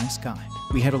nice guy.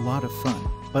 We had a lot of fun,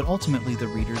 but ultimately the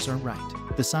readers are right.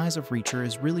 The size of Reacher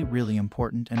is really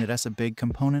important, and it has a big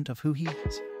component of who he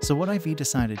is. So what I've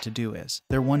decided to do is,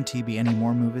 there won't be any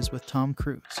more movies with Tom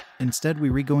Cruise. Instead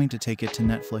we're going to take it to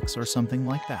Netflix or something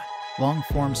like that.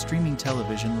 Long-form streaming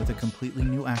television with a completely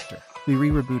new actor. We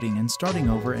rebooting and starting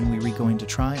over, and we going to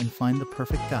try and find the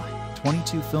perfect guy.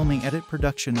 22 filming edit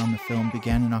production on the film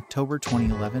began in October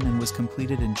 2011 and was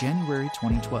completed in January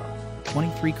 2012.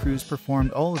 23 Cruise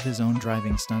performed all of his own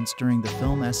driving stunts during the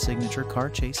film's signature car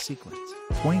chase sequence.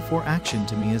 24 Action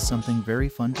to me is something very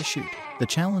fun to shoot. The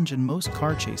challenge in most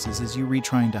car chases is you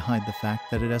trying to hide the fact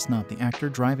that it is not the actor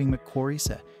driving, McQuarrie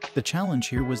said. The challenge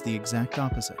here was the exact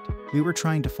opposite. We were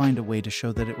trying to find a way to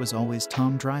show that it was always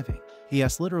Tom driving. He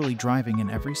is literally driving in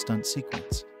every stunt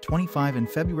sequence. 25 In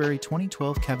February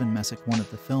 2012, Kevin Messick, one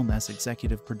of the film's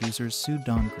executive producers, sued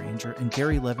Don Granger and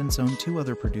Gary Levinson, two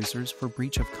other producers, for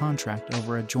breach of contract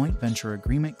over a joint venture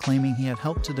agreement, claiming he had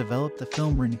helped to develop the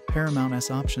film, renewed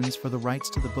Paramount's options for the rights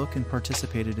to the book, and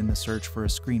participated in the search for a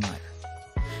screenwriter.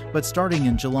 But starting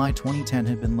in July 2010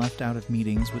 had been left out of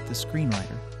meetings with the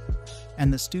screenwriter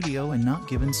and the studio and not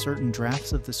given certain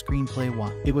drafts of the screenplay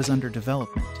while it was under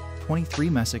development. 23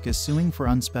 Messick is suing for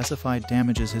unspecified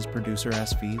damages, his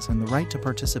producer's fees, and the right to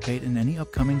participate in any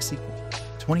upcoming sequel.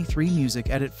 23 Music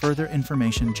edit. Further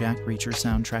information: Jack Reacher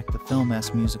soundtrack. The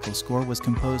film's musical score was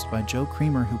composed by Joe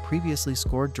Creamer, who previously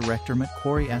scored director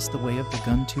McQuarrie's The Way of the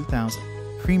Gun 2000.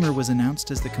 Creamer was announced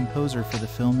as the composer for the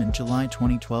film in July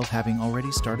 2012, having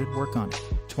already started work on it.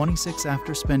 26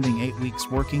 After spending 8 weeks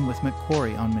working with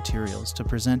McQuarrie on materials to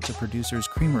present to producers,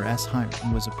 Creamer's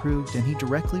hiring was approved and he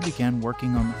directly began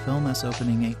working on the film's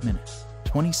opening 8 minutes.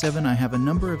 27 I have a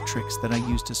number of tricks that I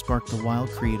use to spark the wild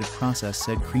creative process,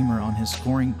 said Creamer on his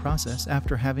scoring process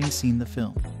after having seen the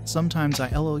film. Sometimes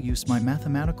I'll use my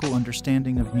mathematical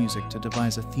understanding of music to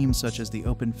devise a theme, such as the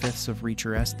open fifths of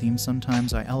Reacher's theme.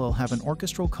 Sometimes I'll have an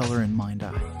orchestral color in mind.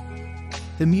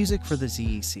 The music for the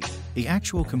ZEC. The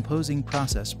actual composing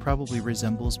process probably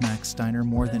resembles Max Steiner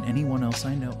more than anyone else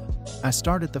I know of. I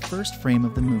start at the first frame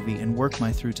of the movie and work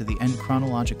my through to the end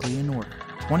chronologically in order.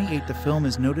 28 The film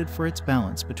is noted for its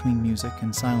balance between music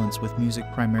and silence, with music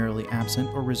primarily absent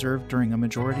or reserved during a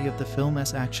majority of the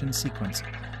film's action sequence.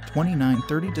 29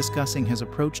 30 Discussing his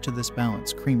approach to this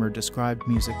balance, Creamer described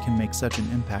music can make such an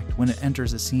impact when it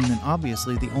enters a scene, and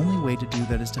obviously the only way to do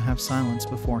that is to have silence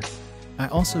beforehand. I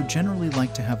also generally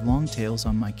like to have long tails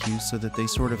on my cues so that they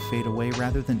sort of fade away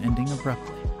rather than ending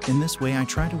abruptly. In this way I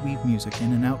try to weave music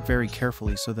in and out very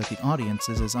carefully so that the audience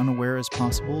is as unaware as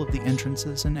possible of the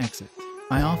entrances and exits.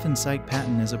 I often cite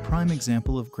Patton as a prime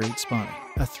example of great spotting.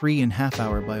 A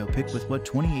 3.5-hour biopic with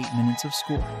 28 minutes of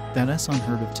score. That's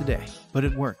unheard of today, but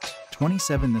it worked.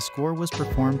 27 The score was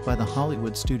performed by the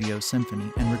Hollywood Studio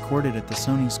Symphony and recorded at the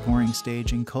Sony Scoring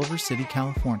Stage in Culver City,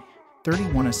 California.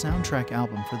 31 A soundtrack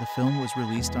album for the film was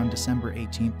released on December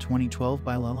 18, 2012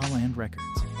 by La La Land Records.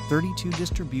 32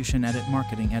 Distribution edit.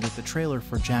 Marketing edit. The trailer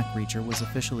for Jack Reacher was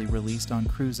officially released on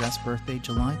Cruise's birthday,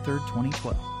 July 3,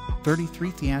 2012. 33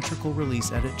 Theatrical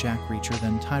release edit. Jack Reacher,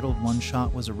 then titled One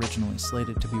Shot, was originally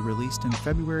slated to be released in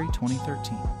February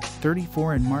 2013.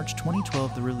 34 In March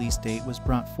 2012, the release date was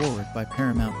brought forward by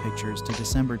Paramount Pictures to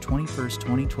December 21,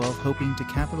 2012, hoping to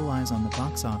capitalize on the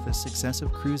box office success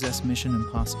of Cruise's Mission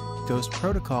Impossible: Ghost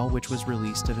Protocol, which was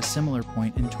released at a similar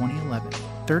point in 2011.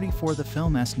 34 The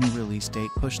film's new release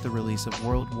date pushed the release of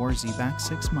World War Z back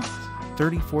 6 months.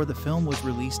 34 The film was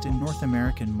released in North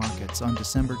American markets on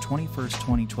December 21,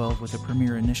 2012, with a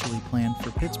premiere initially planned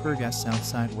for Pittsburgh's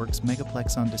Southside Works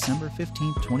Megaplex on December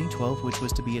 15, 2012, which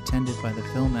was to be attended by the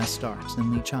film's stars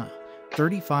and Lee Child.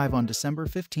 35 On December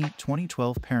 15,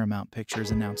 2012, Paramount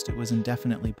Pictures announced it was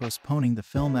indefinitely postponing the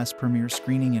film's premiere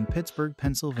screening in Pittsburgh,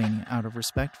 Pennsylvania, out of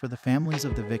respect for the families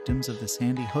of the victims of the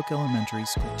Sandy Hook Elementary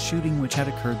School shooting, which had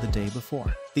occurred the day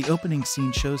before. The opening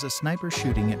scene shows a sniper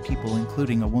shooting at people,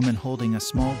 including a woman holding a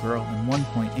small girl, and one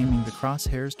point aiming the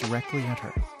crosshairs directly at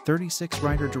her. 36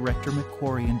 Writer-director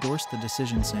McQuarrie endorsed the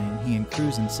decision, saying he and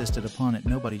Cruise insisted upon it.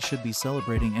 Nobody should be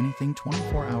celebrating anything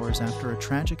 24 hours after a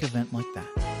tragic event like that.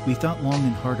 We thought long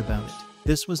and hard about it.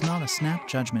 This was not a snap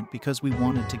judgment, because we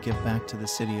wanted to give back to the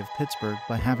city of Pittsburgh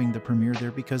by having the premiere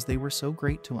there because they were so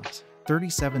great to us.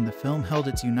 37 The film held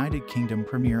its United Kingdom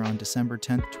premiere on December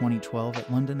 10, 2012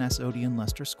 at London's Odeon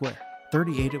Leicester Square.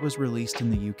 38 It was released in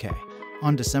the UK.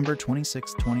 On December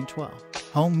 26, 2012,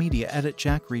 home media edit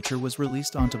Jack Reacher was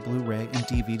released onto Blu-ray and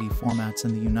DVD formats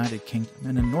in the United Kingdom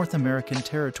and in North American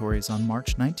territories on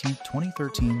March 19,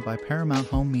 2013 by Paramount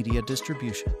Home Media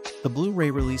Distribution. The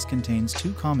Blu-ray release contains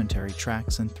 2 commentary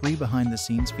tracks and 3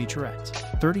 behind-the-scenes featurettes.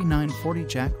 3940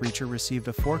 Jack Reacher received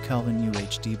a 4 Kelvin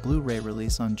UHD Blu-ray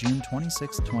release on June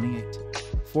 26, 2008.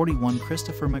 41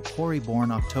 Christopher McQuarrie,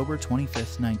 born October 25,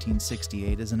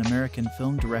 1968, is an American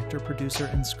film director, producer,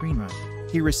 and screenwriter.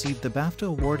 He received the BAFTA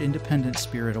Award, Independent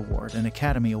Spirit Award, and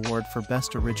Academy Award for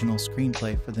Best Original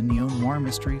Screenplay for the neo-noir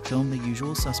mystery film The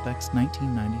Usual Suspects,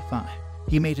 1995.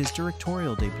 He made his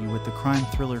directorial debut with the crime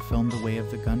thriller film The Way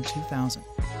of the Gun, 2000.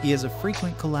 He is a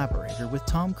frequent collaborator with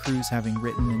Tom Cruise, having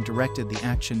written and directed the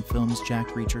action films Jack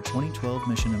Reacher 2012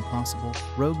 Mission Impossible,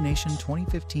 Rogue Nation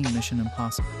 2015 Mission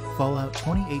Impossible, Fallout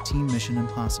 2018 Mission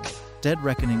Impossible, Dead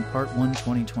Reckoning Part 1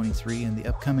 2023, and the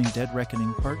upcoming Dead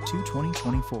Reckoning Part 2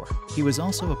 2024. He was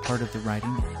also a part of the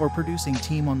writing or producing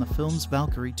team on the films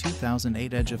Valkyrie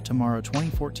 2008, Edge of Tomorrow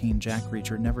 2014, Jack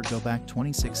Reacher Never Go Back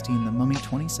 2016, The Mummy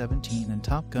 2017, and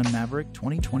Top Gun Maverick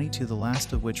 2022, the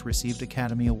last of which received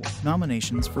Academy Award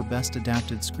nominations for Best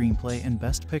Adapted Screenplay and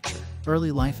Best Picture.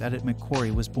 Early life edit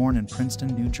McQuarrie was born in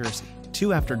Princeton, New Jersey.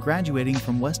 2. After graduating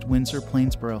from West Windsor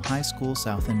Plainsboro High School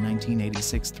South in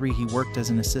 1986. 3. He worked as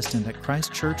an assistant at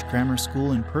Christ Church Grammar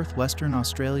School in Perth, Western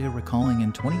Australia, recalling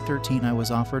in 2013, I was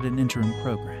offered an interim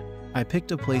program. I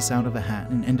picked a place out of a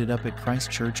hat and ended up at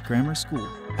Christ Church Grammar School.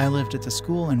 I lived at the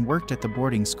school and worked at the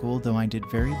boarding school, though I did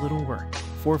very little work.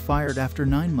 4. Fired after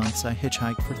 9 months. I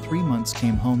hitchhiked for 3 months,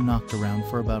 came home, knocked around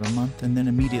for about a month, and then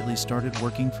immediately started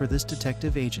working for this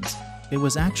detective agency. It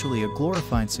was actually a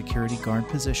glorified security guard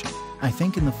position. I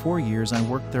think in the 4 years I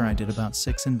worked there I did about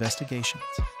 6 investigations.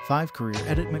 5. Career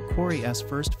edit McQuarrie's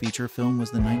first feature film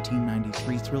was the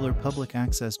 1993 thriller Public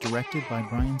Access, directed by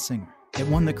Bryan Singer. It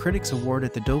won the Critics Award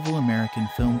at the Deauville American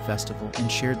Film Festival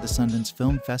and shared the Sundance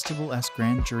Film Festival's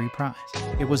Grand Jury Prize.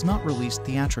 It was not released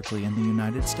theatrically in the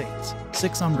United States.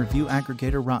 6. On review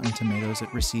aggregator Rotten Tomatoes,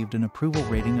 it received an approval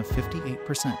rating of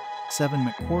 58%. 7.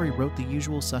 McQuarrie wrote The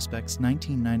Usual Suspects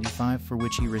 1995, for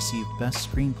which he received Best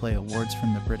Screenplay awards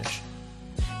from the British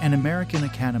and American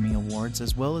Academy Awards,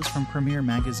 as well as from Premiere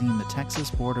Magazine, the Texas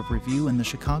Board of Review, and the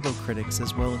Chicago Critics,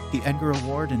 as well as the Edgar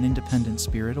Award and Independent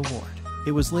Spirit Award.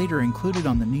 It was later included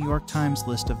on the New York Times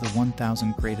list of the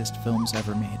 1,000 greatest films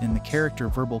ever made, and the character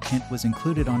Verbal Kint was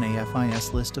included on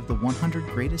AFI's list of the 100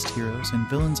 greatest heroes and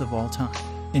villains of all time.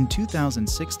 In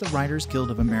 2006, the Writers Guild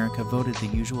of America voted The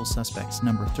Usual Suspects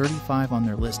number 35 on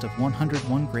their list of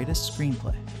 101 greatest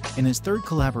screenplay. In his third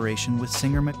collaboration with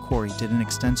Singer, McQuarrie did an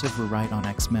extensive rewrite on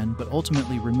X-Men, but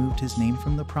ultimately removed his name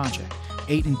from the project.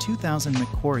 8. In 2000,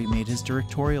 McQuarrie made his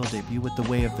directorial debut with The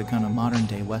Way of the Gun, a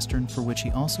modern-day Western, for which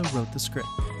he also wrote the script.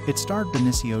 It starred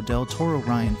Benicio del Toro,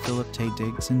 Ryan Phillippe, Taye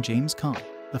Diggs, and James Caan.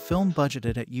 The film,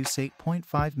 budgeted at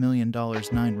 $8.5 million,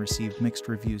 9 received mixed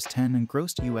reviews, 10 and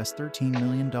grossed $13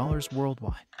 million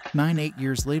worldwide. 9. 8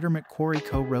 years later, McQuarrie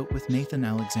co-wrote with Nathan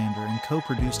Alexander and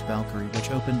co-produced Valkyrie,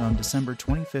 which opened on December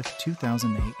 25,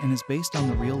 2008, and is based on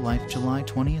the real-life July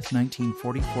 20,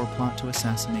 1944 plot to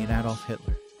assassinate Adolf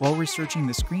Hitler. While researching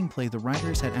the screenplay, the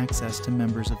writers had access to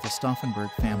members of the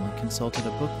Stauffenberg family, consulted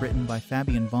a book written by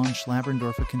Fabian von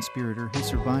Schlabrendorf, a conspirator who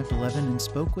survived 11, and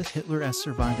spoke with Hitler's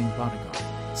surviving bodyguard.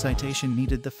 Citation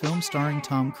needed. The film, starring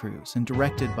Tom Cruise and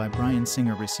directed by Bryan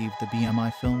Singer, received the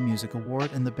BMI Film Music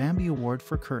Award and the Bambi Award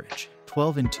for Courage.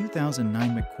 12. In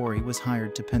 2009, McQuarrie was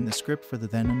hired to pen the script for the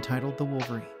then untitled The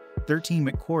Wolverine. 13.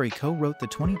 McQuarrie co-wrote the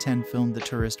 2010 film The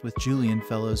Tourist with Julian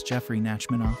Fellowes, Jeffrey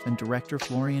Nachmanoff, and director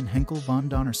Florian Henkel von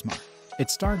Donnersmarck. It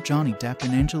starred Johnny Depp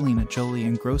and Angelina Jolie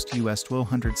and grossed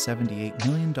 $278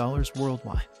 million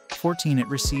worldwide. 14. It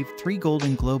received 3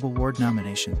 Golden Globe Award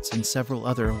nominations and several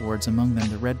other awards, among them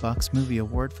the Redbox Movie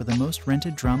Award for the Most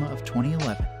Rented Drama of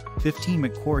 2011. 15.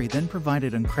 McQuarrie then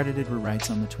provided uncredited rewrites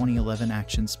on the 2011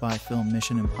 action spy film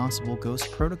Mission Impossible: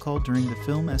 Ghost Protocol during the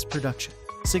film's production.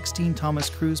 16. Thomas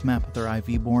Cruise Mapother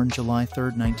IV, born July 3,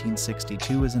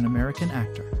 1962, is an American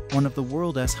actor. One of the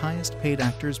world's highest-paid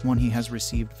actors. He has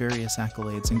received various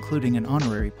accolades, including an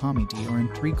honorary Palme d'Or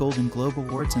and 3 Golden Globe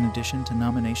Awards, in addition to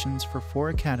nominations for 4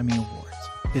 Academy Awards.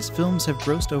 His films have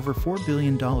grossed over $4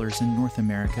 billion in North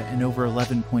America and over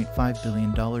 $11.5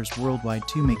 billion worldwide,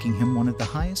 too, making him one of the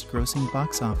highest-grossing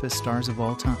box office stars of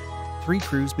all time. 3.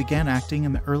 Cruise began acting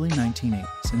in the early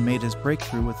 1980s and made his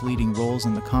breakthrough with leading roles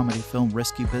in the comedy film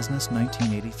Risky Business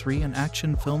 1983 and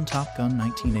action film Top Gun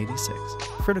 1986.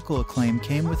 Critical acclaim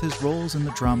came with his roles in the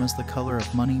dramas The Color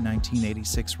of Money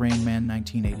 1986, Rain Man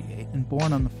 1988, and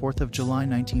Born on the 4th of July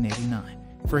 1989.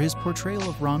 For his portrayal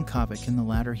of Ron Kovic in the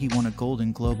latter, he won a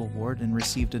Golden Globe Award and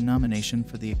received a nomination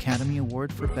for the Academy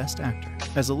Award for Best Actor.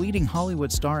 As a leading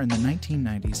Hollywood star in the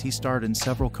 1990s, he starred in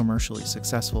several commercially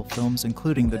successful films,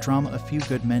 including the drama A Few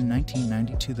Good Men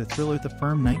 1992, the thriller The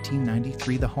Firm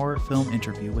 1993, the horror film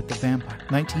Interview with the Vampire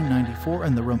 1994,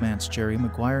 and the romance Jerry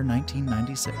Maguire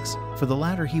 1996. For the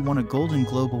latter, he won a Golden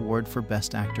Globe Award for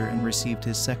Best Actor and received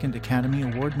his second Academy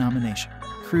Award nomination.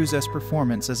 Cruise's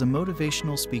performance as a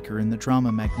motivational speaker in the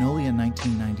drama Magnolia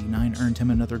 1999 earned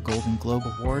him another Golden Globe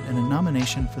Award and a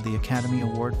nomination for the Academy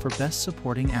Award for Best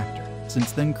Supporting Actor.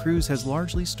 Since then, Cruise has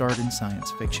largely starred in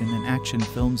science fiction and action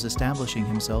films, establishing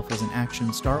himself as an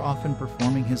action star, often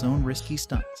performing his own risky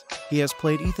stunts. He has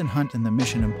played Ethan Hunt in the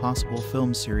Mission Impossible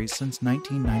film series since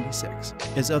 1996.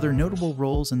 His other notable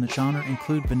roles in the genre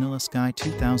include Vanilla Sky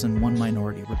 2001,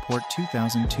 Minority Report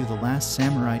 2002, The Last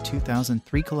Samurai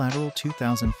 2003, Collateral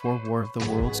 2004, War of the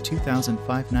Worlds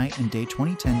 2005, Night and Day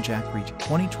 2010, Jack Reacher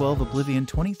 2012, Oblivion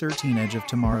 2013, Edge of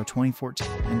Tomorrow 2014,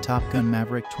 and Top Gun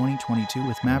Maverick 2022,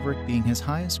 with Maverick being his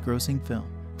highest-grossing film.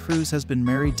 Cruise has been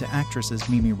married to actresses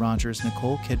Mimi Rogers,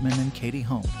 Nicole Kidman, and Katie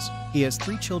Holmes. He has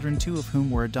 3 children, 2 of whom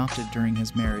were adopted during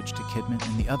his marriage to Kidman,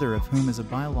 and the other of whom is a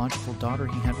biological daughter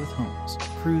he had with Holmes.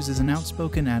 Cruise is an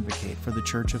outspoken advocate for the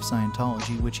Church of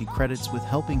Scientology, which he credits with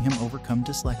helping him overcome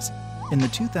dyslexia. In the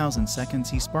 2000s,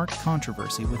 he sparked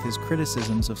controversy with his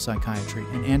criticisms of psychiatry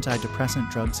and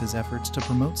antidepressant drugs. His efforts to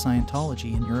promote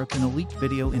Scientology in Europe in a leaked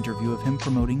video interview of him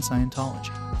promoting Scientology.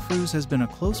 Cruise has been a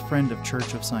close friend of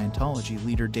Church of Scientology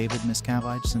leader David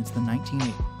Miscavige since the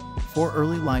 1980s. For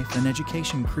early life and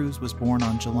education, Cruise was born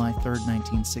on July 3,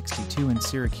 1962 in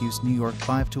Syracuse, New York.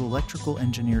 5 to electrical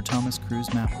engineer Thomas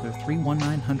Cruise, Mapper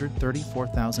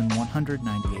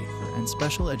 31934,198 for, and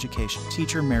special education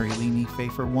teacher Mary Lee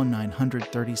Pfeiffer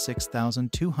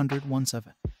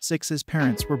 1936217. 6. His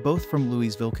parents were both from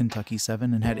Louisville, Kentucky.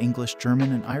 7. And had English,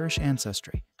 German, and Irish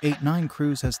ancestry. 8. 9.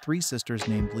 Cruise has 3 sisters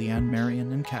named Leanne,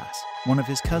 Marion, and Cass. One of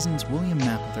his cousins, William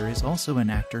Mapother, is also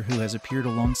an actor who has appeared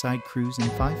alongside Cruise in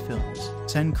 5 films.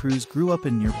 10. Cruise grew up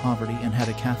in near poverty and had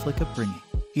a Catholic upbringing.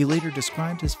 He later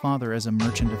described his father as a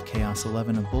merchant of chaos.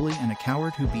 11. A bully and a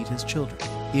coward who beat his children.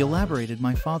 He elaborated,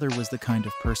 "My father was the kind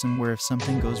of person where if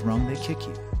something goes wrong they kick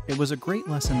you. It was a great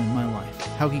lesson in my life,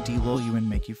 how he de-lull you and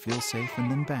make you feel safe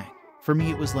and then bang. For me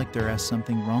it was like there's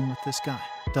something wrong with this guy.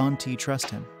 Don't trust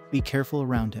him. Be careful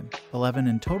around him." 11.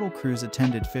 In total, Cruise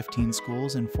attended 15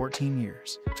 schools in 14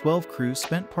 years. 12. Cruise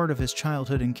spent part of his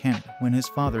childhood in Canada. When his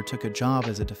father took a job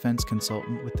as a defense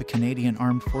consultant with the Canadian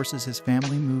Armed Forces, his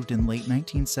family moved in late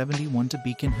 1971 to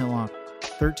Beacon Hill, Ottawa.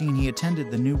 13. He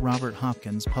attended the New Robert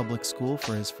Hopkins Public School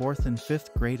for his 4th and 5th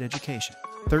grade education.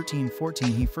 13.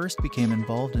 14. He first became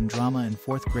involved in drama in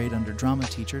 4th grade under drama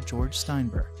teacher George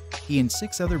Steinberg. He and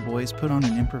 6 other boys put on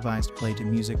an improvised play to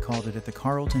music called it at the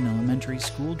Carleton Elementary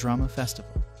School Drama Festival.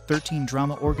 13.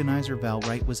 Drama organizer Val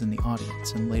Wright was in the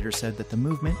audience and later said that the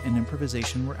movement and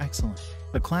improvisation were excellent.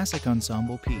 A classic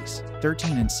ensemble piece.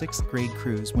 13. In 6th grade,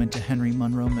 Cruise went to Henry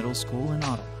Munro Middle School in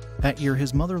Ottawa. That year,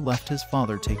 his mother left his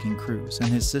father, taking Cruise and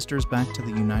his sisters back to the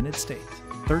United States.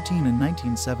 13. In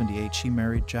 1978, she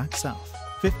married Jack South.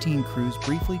 15. Cruise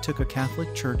briefly took a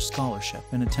Catholic Church scholarship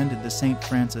and attended the St.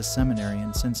 Francis Seminary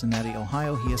in Cincinnati,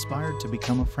 Ohio. He aspired to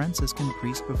become a Franciscan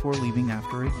priest before leaving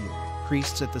after a year.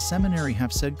 Priests at the seminary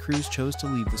have said Cruise chose to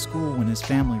leave the school when his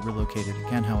family relocated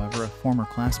again. However, a former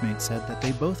classmate said that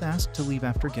they both asked to leave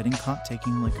after getting caught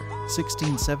taking liquor.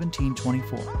 16, 17,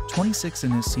 24. 26. In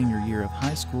his senior year of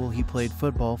high school, he played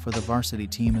football for the varsity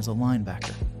team as a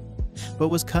linebacker, but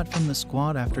was cut from the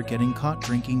squad after getting caught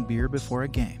drinking beer before a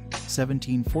game.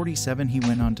 1747. He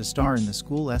went on to star in the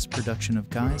school's production of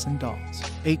Guys and Dolls.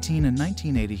 18. In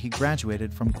 1980, he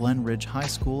graduated from Glen Ridge High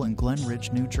School in Glen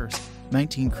Ridge, New Jersey.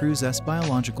 19. Cruise's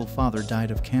biological father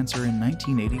died of cancer in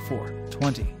 1984.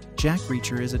 20. Jack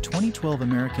Reacher is a 2012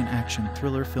 American action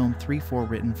thriller film 3-4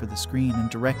 written for the screen and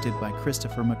directed by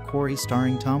Christopher McQuarrie,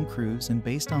 starring Tom Cruise and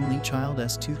based on Lee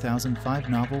Child's 2005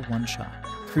 novel One Shot.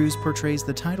 Cruise portrays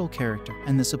the title character,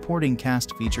 and the supporting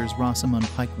cast features Rosamund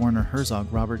Pike, Werner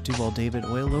Herzog, Robert Duvall, David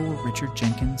Oyelowo, Richard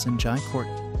Jenkins, and Jai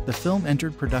Courtney. The film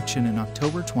entered production in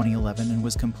October 2011 and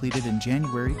was completed in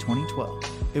January 2012.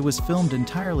 It was filmed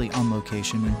entirely on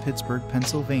location in Pittsburgh,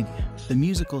 Pennsylvania. The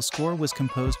musical score was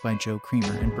composed by Joe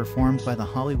Creamer and performed by the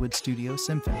Hollywood Studio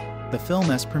Symphony. The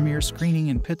film's premiere screening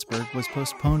in Pittsburgh was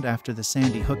postponed after the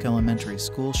Sandy Hook Elementary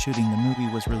School shooting. The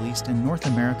movie was released in North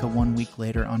America 1 week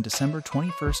later on December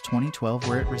 21, 2012,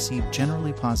 where it received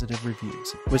generally positive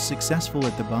reviews. It was successful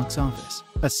at the box office.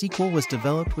 A sequel was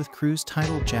developed with Cruise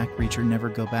titled Jack Reacher Never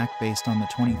Go Back, based on the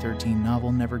 2013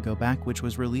 novel Never Go Back, which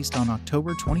was released on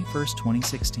October 21,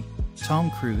 2016.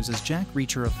 Tom Cruise as Jack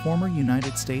Reacher, a former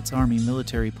United States Army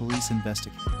military police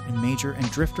investigator, and Major and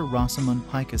Drifter Rosamund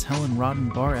Pike as Helen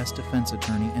Rodden, Barr's defense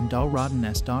attorney, and Dal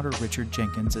Rodden's daughter Richard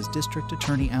Jenkins as District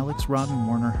Attorney Alex Rodden,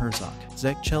 Warner Herzog,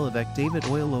 Zach Chelovek, David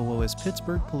Oyelowo as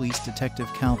Pittsburgh Police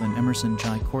Detective Calvin Emerson,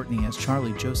 Jai Courtney as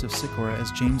Charlie, Joseph Sikora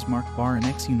as James Mark Barr, an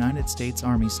ex-United States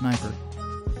Army sniper,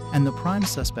 and the prime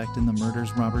suspect in the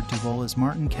murders, Robert Duvall, as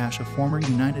Martin Cash, a former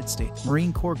United States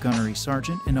Marine Corps gunnery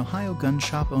sergeant, and Ohio gun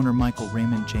shop owner Michael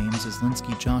Raymond James as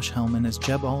Linsky, Josh Hellman as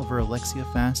Jeb Oliver, Alexia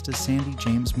Fast as Sandy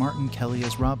James, Martin Kelly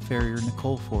as Rob Ferrier,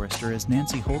 Nicole Forrester as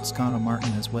Nancy Holt, Scott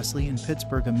Martin as Wesley. In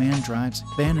Pittsburgh, a man drives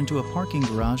a van into a parking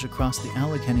garage across the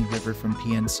Allegheny River from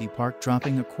PNC Park,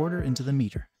 dropping a quarter into the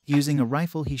meter. Using a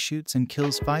rifle, he shoots and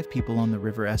kills 5 people on the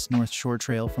River's North Shore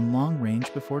Trail from long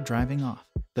range before driving off.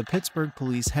 The Pittsburgh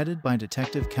police, headed by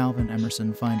Detective Calvin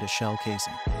Emerson, find a shell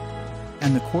casing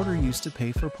and the quarter used to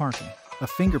pay for parking. A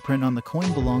fingerprint on the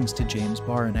coin belongs to James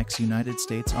Barr, an ex-United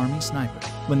States Army sniper.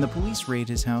 When the police raid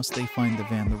his house, they find the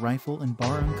van, the rifle, and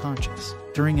Barr unconscious.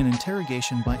 During an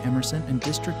interrogation by Emerson and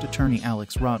District Attorney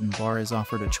Alex Rodden, Barr is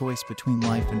offered a choice between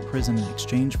life in prison in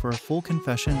exchange for a full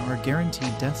confession or a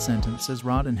guaranteed death sentence, as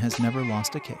Rodden has never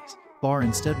lost a case. Barr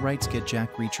instead writes "Get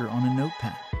Jack Reacher" on a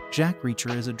notepad. Jack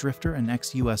Reacher is a drifter, an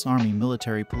ex-U.S. Army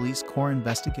military police corps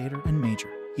investigator and major.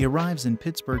 He arrives in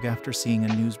Pittsburgh after seeing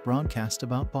a news broadcast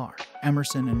about Barr.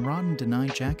 Emerson and Rodden deny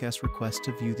Jack's request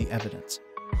to view the evidence,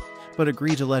 but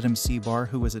agree to let him see Barr,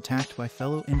 who was attacked by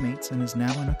fellow inmates and is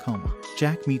now in a coma.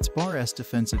 Jack meets Barr's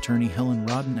defense attorney Helen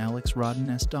Rodden, Alex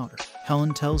Rodden's daughter.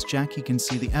 Helen tells Jack he can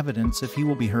see the evidence if he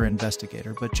will be her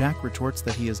investigator, but Jack retorts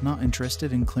that he is not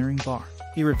interested in clearing Barr.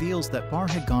 He reveals that Barr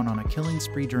had gone on a killing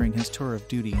spree during his tour of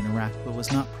duty in Iraq but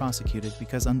was not prosecuted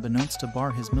because, unbeknownst to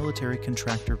Barr, his military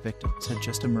contractor victims had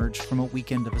just emerged from a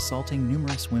weekend of assaulting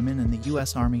numerous women and the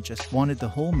U.S. Army just wanted the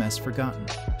whole mess forgotten.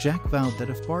 Jack vowed that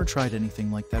if Barr tried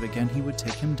anything like that again, he would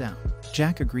take him down.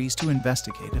 Jack agrees to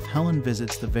investigate if Helen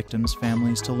visits the victims'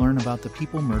 families to learn about the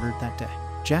people murdered that day.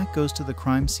 Jack goes to the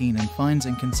crime scene and finds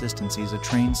inconsistencies. A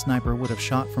trained sniper would have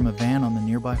shot from a van on the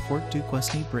nearby Fort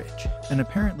Duquesne Bridge. An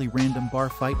apparently random bar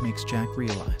fight makes Jack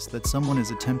realize that someone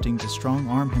is attempting to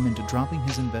strong-arm him into dropping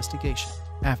his investigation.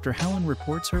 After Helen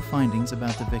reports her findings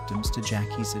about the victims to Jack,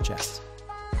 he suggests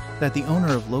that the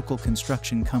owner of local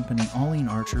construction company Arlene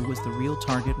Archer was the real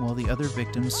target, while the other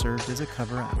victims served as a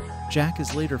cover-up. Jack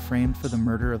is later framed for the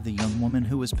murder of the young woman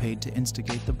who was paid to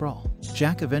instigate the brawl.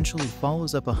 Jack eventually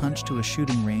follows up a hunch to a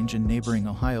shooting range in neighboring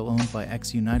Ohio owned by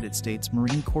ex-United States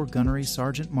Marine Corps gunnery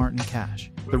Sergeant Martin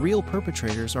Cash. The real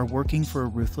perpetrators are working for a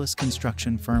ruthless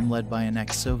construction firm led by an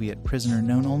ex-Soviet prisoner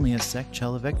known only as Zach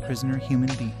Chelovek, prisoner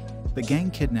human being. The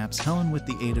gang kidnaps Helen with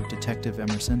the aid of Detective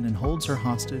Emerson and holds her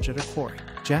hostage at a quarry.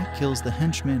 Jack kills the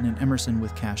henchman and Emerson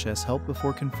with Cash's help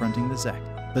before confronting the Zek.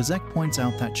 The Zek points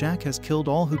out that Jack has killed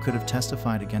all who could have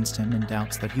testified against him and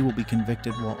doubts that he will be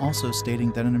convicted, while also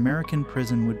stating that an American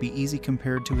prison would be easy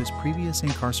compared to his previous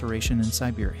incarceration in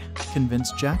Siberia.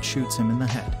 Convinced, Jack shoots him in the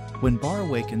head. When Barr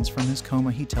awakens from his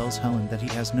coma, he tells Helen that he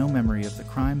has no memory of the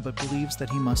crime but believes that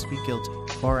he must be guilty.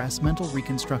 Barr's mental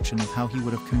reconstruction of how he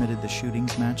would have committed the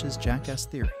shootings matches Jack's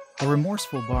theory. A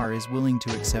remorseful Barr is willing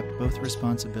to accept both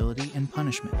responsibility and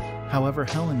punishment. However,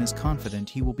 Helen is confident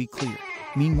he will be cleared.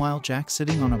 Meanwhile, Jack,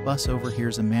 sitting on a bus,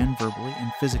 overhears a man verbally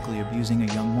and physically abusing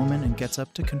a young woman and gets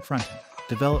up to confront him.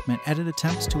 Development edit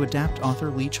attempts to adapt author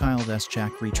Lee Child's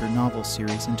Jack Reacher novel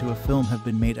series into a film have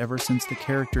been made ever since the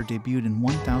character debuted in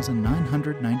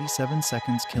 1997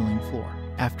 Seconds Killing Floor.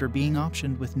 After being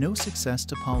optioned with no success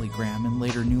to Polygram and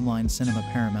later New Line Cinema,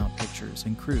 Paramount Pictures,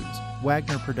 and Cruise,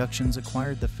 Wagner Productions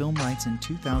acquired the film rights in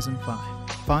 2005.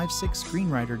 5/6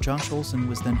 screenwriter Josh Olson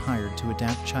was then hired to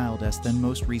adapt Child's then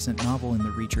most recent novel in the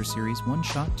Reacher series, One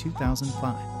Shot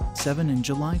 2005. 7 In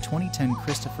July 2010,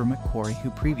 Christopher McQuarrie, who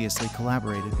previously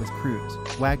collaborated with Cruise,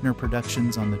 Wagner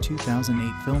Productions on the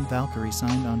 2008 film Valkyrie,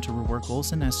 signed on to rework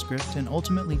Olsen's script and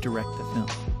ultimately direct the film.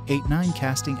 8/9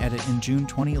 Casting edit In June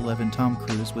 2011, Tom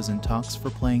Cruise was in talks for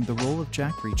playing the role of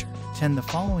Jack Reacher. 10 The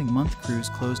following month, Cruise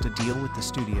closed a deal with the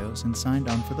studios and signed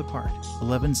on for the part.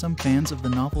 11 Some fans of the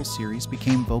novel series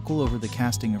became vocal over the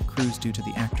casting of Cruise due to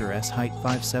the actor's height,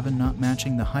 5'7", not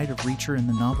matching the height of Reacher in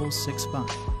the novel's 6'5".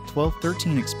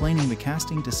 12/13 Explaining the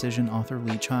casting decision, author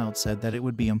Lee Child said that it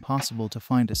would be impossible to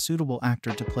find a suitable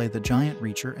actor to play the giant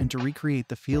Reacher and to recreate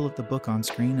the feel of the book on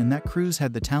screen, and that Cruise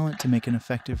had the talent to make an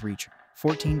effective Reacher.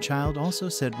 14 Child also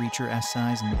said Reacher's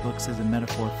size in the books is a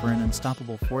metaphor for an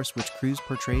unstoppable force which Cruise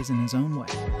portrays in his own way.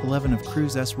 11 Of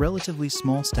Cruise's relatively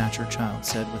small stature, Child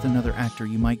said, with another actor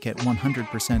you might get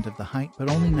 100% of the height but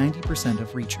only 90%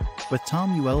 of Reacher. With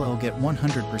Tom, you'll get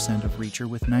 100% of Reacher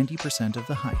with 90% of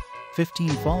the height. 15.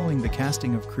 Following the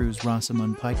casting of Cruise,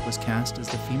 Rosamund Pike was cast as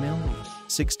the female lead.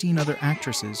 16 other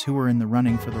actresses who were in the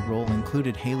running for the role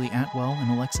included Hayley Atwell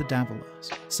and Alexa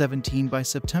Davalos. 17. By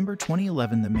September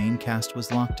 2011, the main cast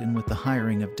was locked in with the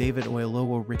hiring of David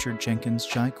Oyelowo, Richard Jenkins,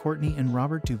 Jai Courtney, and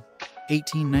Robert Duvall.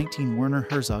 18. 19. Werner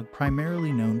Herzog,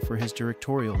 primarily known for his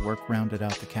directorial work, rounded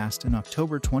out the cast in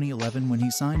October 2011 when he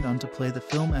signed on to play the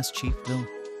film's chief villain.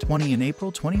 20. In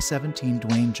April 2017,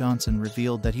 Dwayne Johnson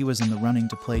revealed that he was in the running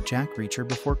to play Jack Reacher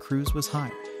before Cruise was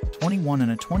hired. 21.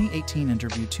 In a 2018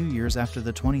 interview 2 years after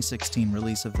the 2016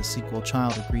 release of the sequel,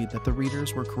 Child agreed that the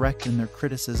readers were correct in their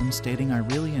criticism, stating, "I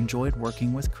really enjoyed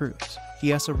working with Cruise.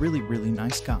 He is a really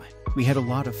nice guy. We had a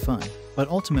lot of fun, but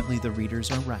ultimately the readers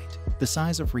are right. The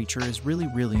size of Reacher is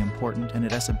really important, and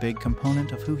it is a big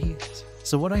component of who he is."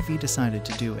 So what I've decided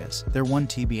to do is, there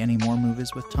won't be any more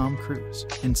movies with Tom Cruise.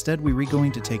 Instead, we're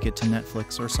going to take it to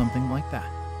Netflix or something like that.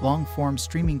 Long-form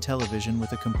streaming television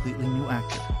with a completely new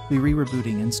actor. We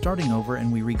rebooting and starting over,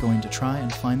 and we going to try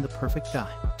and find the perfect guy.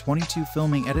 22.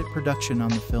 Filming edit production on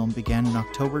the film began in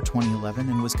October 2011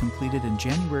 and was completed in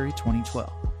January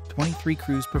 2012. 23.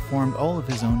 Cruise performed all of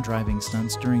his own driving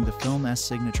stunts during the film's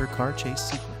signature car chase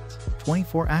sequence.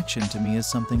 24. Action to me is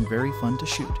something very fun to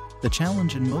shoot. The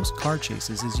challenge in most car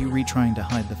chases is you trying to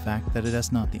hide the fact that it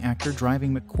is not the actor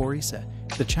driving, McQuarrie said.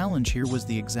 The challenge here was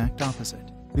the exact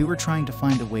opposite. We were trying to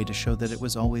find a way to show that it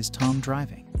was always Tom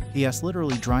driving. He is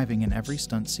literally driving in every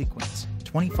stunt sequence.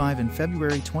 25. In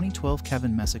February 2012,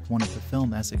 Kevin Messick, one of the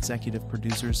film's executive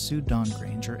producers, sued Don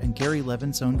Granger and Gary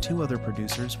Levinson, 2 other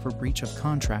producers, for breach of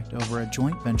contract over a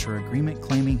joint venture agreement,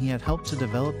 claiming he had helped to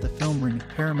develop the film, reneged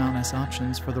Paramount's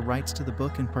options for the rights to the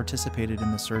book, and participated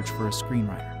in the search for a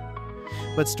screenwriter.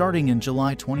 But starting in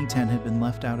July 2010, had been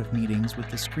left out of meetings with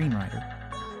the screenwriter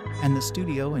and the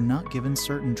studio and not given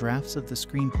certain drafts of the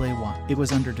screenplay while it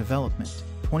was under development.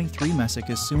 23. Messick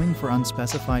is suing for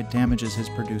unspecified damages, his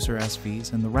producer's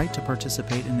fees, and the right to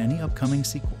participate in any upcoming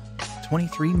sequel.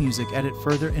 23. Music edit.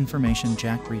 Further information.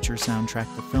 Jack Reacher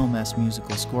soundtrack. The film's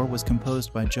musical score was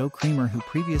composed by Joe Creamer, who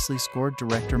previously scored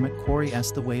director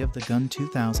McQuarrie's The Way of the Gun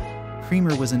 2000.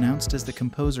 Creamer was announced as the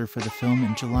composer for the film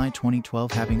in July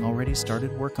 2012, having already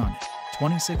started work on it.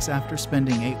 26. After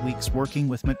spending 8 weeks working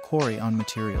with McQuarrie on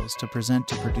materials to present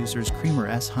to producers,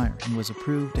 Creamer's hiring was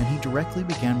approved, and he directly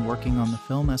began working on the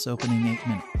film's opening 8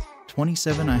 minutes.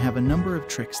 27. I have a number of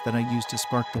tricks that I use to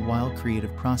spark the wild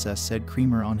creative process, said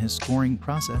Creamer on his scoring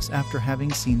process after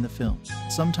having seen the film.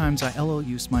 Sometimes I'll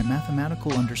use my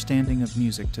mathematical understanding of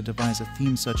music to devise a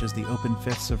theme, such as the open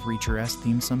fifths of Reacher's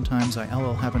theme. Sometimes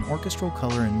I'll have an orchestral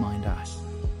color in mind.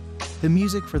 The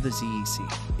music for the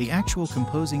ZEC. The actual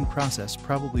composing process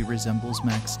probably resembles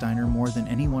Max Steiner more than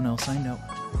anyone else I know.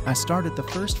 I start at the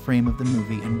first frame of the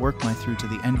movie and work my through to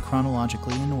the end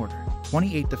chronologically in order.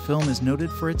 28. The film is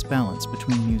noted for its balance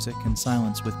between music and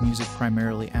silence, with music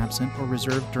primarily absent or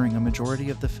reserved during a majority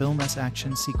of the film's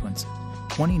action sequences.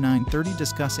 29. 30.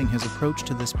 Discussing his approach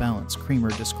to this balance,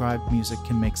 Creamer described music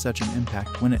can make such an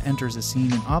impact when it enters a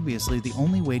scene, and obviously the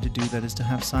only way to do that is to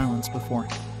have silence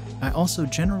beforehand. I also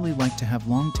generally like to have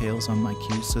long tails on my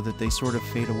cues so that they sort of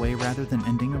fade away rather than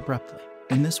ending abruptly.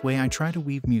 In this way, I try to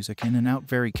weave music in and out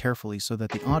very carefully so that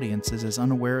the audience is as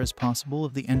unaware as possible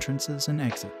of the entrances and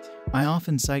exits. I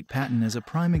often cite Patton as a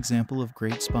prime example of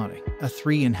great spotting. A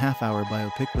 3.5-hour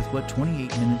biopic with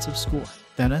 28 minutes of score.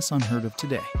 That's unheard of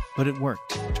today, but it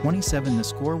worked. 27. The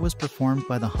score was performed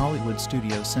by the Hollywood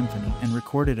Studio Symphony and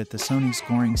recorded at the Sony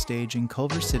Scoring Stage in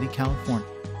Culver City, California.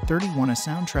 31. A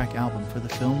soundtrack album for the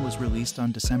film was released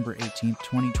on December 18,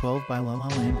 2012 by La La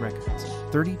Land Records.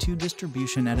 32.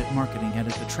 Distribution edit. Marketing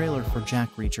edit. The trailer for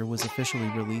Jack Reacher was officially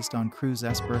released on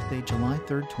Cruise's birthday, July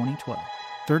 3, 2012.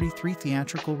 33.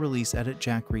 Theatrical release edit.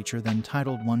 Jack Reacher, then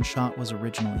titled One Shot, was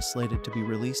originally slated to be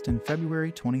released in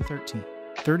February 2013.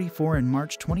 34. In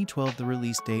March 2012, the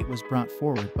release date was brought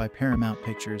forward by Paramount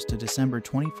Pictures to December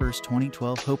 21,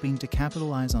 2012, hoping to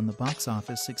capitalize on the box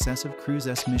office success of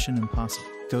Cruise's Mission Impossible: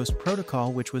 Ghost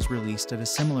Protocol, which was released at a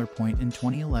similar point in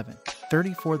 2011.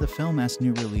 34. The film's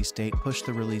new release date pushed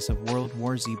the release of World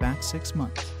War Z back 6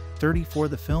 months. 34.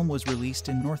 The film was released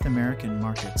in North American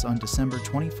markets on December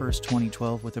 21,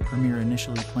 2012, with a premiere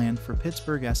initially planned for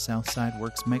Pittsburgh's Southside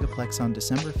Works Megaplex on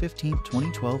December 15,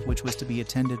 2012, which was to be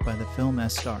attended by the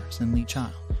film's stars and Lee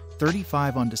Child.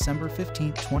 35 On December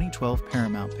 15, 2012,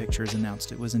 Paramount Pictures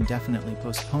announced it was indefinitely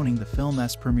postponing the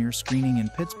film's premiere screening in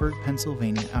Pittsburgh,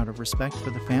 Pennsylvania out of respect for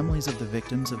the families of the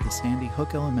victims of the Sandy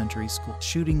Hook Elementary School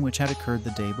shooting which had occurred the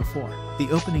day before.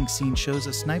 The opening scene shows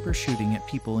a sniper shooting at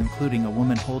people, including a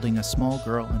woman holding a small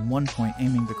girl and one point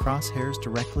aiming the crosshairs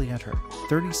directly at her.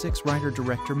 36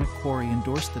 writer-director McQuarrie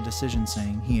endorsed the decision,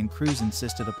 saying he and crews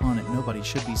insisted upon it. Nobody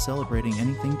should be celebrating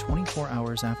anything 24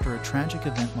 hours after a tragic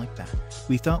event like that.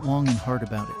 We thought long and hard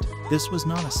about it. This was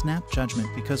not a snap judgment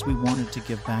because we wanted to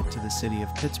give back to the city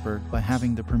of Pittsburgh by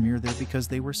having the premiere there because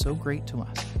they were so great to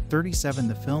us. 37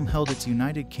 The film held its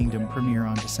United Kingdom premiere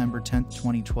on December 10,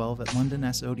 2012 at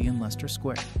London's Odeon Leicester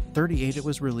Square. 38 It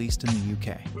was released in the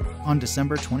UK on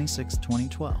December 26,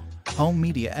 2012. Home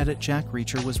media edit Jack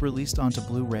Reacher was released onto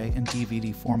Blu-ray and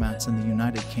DVD formats in the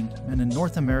United Kingdom and in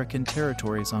North American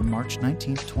territories on March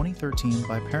 19, 2013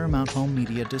 by Paramount Home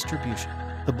Media Distribution.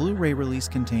 The Blu-ray release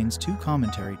contains 2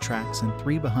 commentary tracks and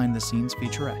 3 behind-the-scenes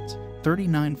featurettes.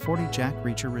 39 40 Jack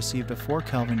Reacher received a 4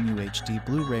 Kelvin UHD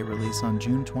Blu-ray release on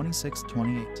June 26,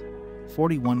 2008.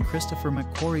 41 Christopher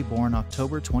McQuarrie, born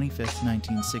October 25,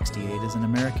 1968, is an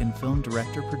American film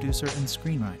director, producer, and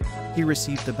screenwriter. He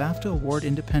received the BAFTA Award,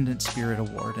 Independent Spirit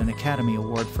Award, and Academy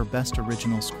Award for Best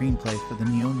Original Screenplay for the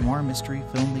neo-noir mystery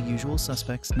film The Usual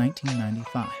Suspects,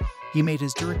 1995. He made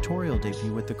his directorial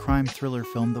debut with the crime thriller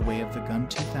film The Way of the Gun,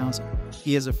 2000.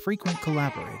 He is a frequent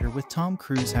collaborator with Tom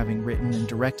Cruise, having written and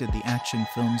directed the action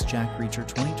films Jack Reacher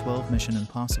 2012 Mission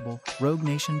Impossible, Rogue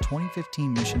Nation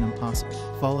 2015 Mission Impossible,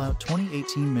 Fallout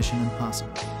 2018 Mission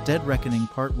Impossible, Dead Reckoning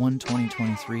Part 1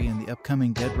 2023, and the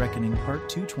upcoming Dead Reckoning Part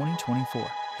 2 2024.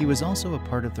 He was also a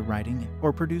part of the writing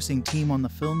or producing team on the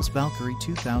films Valkyrie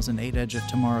 2008, Edge of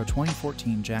Tomorrow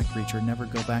 2014, Jack Reacher, Never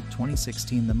Go Back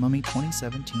 2016, The Mummy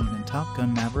 2017, and Top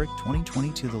Gun Maverick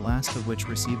 2022, the last of which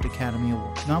received Academy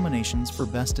Award nominations for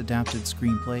Best Adapted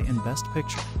Screenplay and Best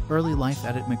Picture. Early life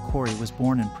edit McQuarrie was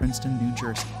born in Princeton, New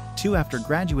Jersey. 2 After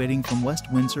graduating from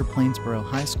West Windsor Plainsboro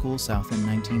High School South in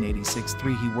 1986.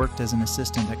 3 He worked as an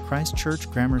assistant at Christ Church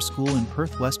Grammar School in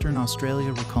Perth, Western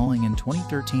Australia, recalling in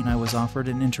 2013, I was offered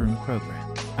an interim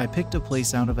program. I picked a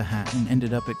place out of a hat and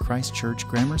ended up at Christ Church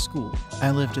Grammar School.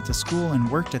 I lived at the school and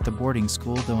worked at the boarding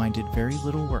school, though I did very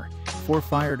little work. 4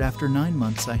 Fired after 9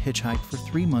 months. I hitchhiked for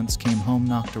 3 months, came home,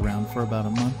 knocked around for about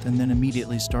a month, and then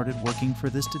immediately started working for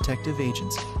this detective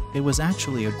agency. It was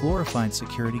actually a glorified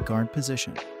security guard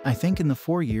position. I think in the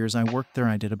 4 years I worked there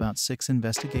I did about 6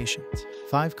 investigations.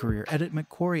 5 Career edit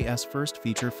McQuarrie's first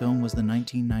feature film was the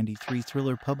 1993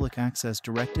 thriller Public Access,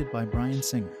 directed by Bryan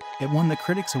Singer. It won the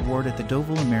Critics Award at the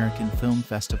Deauville American Film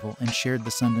Festival and shared the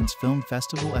Sundance Film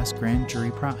Festival's Grand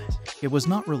Jury Prize. It was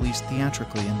not released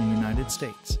theatrically in the United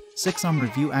States. 6 On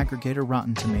review aggregator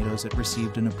Rotten Tomatoes, it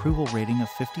received an approval rating of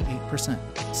 58%.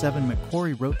 7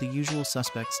 McQuarrie wrote The Usual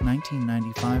Suspects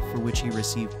 1995, for which he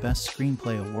received Best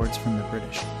Screenplay awards from the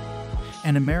British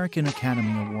and American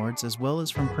Academy Awards, as well as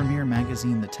from Premiere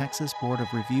Magazine, the Texas Board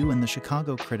of Review, and the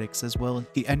Chicago Critics, as well as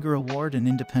the Edgar Award and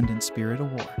Independent Spirit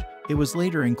Award. It was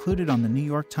later included on the New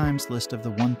York Times list of the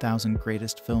 1,000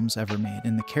 greatest films ever made,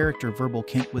 and the character Verbal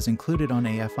Kint was included on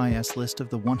AFI's list of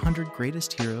the 100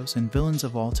 greatest heroes and villains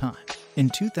of all time. In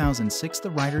 2006,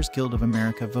 the Writers Guild of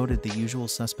America voted The Usual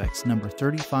Suspects number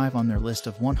 35 on their list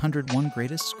of 101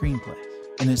 greatest screenplays.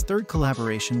 In his third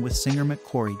collaboration with Singer,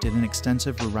 McQuarrie did an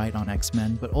extensive rewrite on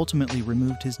X-Men, but ultimately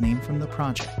removed his name from the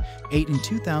project. 8 In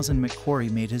 2000,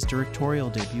 McQuarrie made his directorial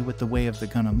debut with The Way of the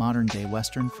Gun, a modern-day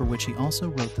Western for which he also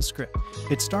wrote the script.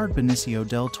 It starred Benicio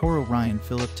del Toro, Ryan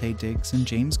Phillippe, Taye Diggs, and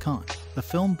James Caan. The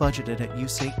film, budgeted at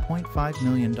US $8.5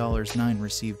 million, 9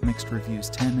 received mixed reviews,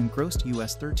 10 and grossed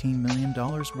US $13 million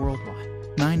worldwide.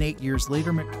 8 years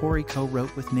later, McQuarrie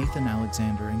co-wrote with Nathan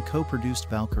Alexander and co-produced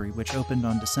Valkyrie, which opened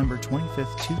on December 25,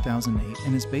 2008,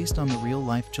 and is based on the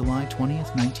real-life July 20,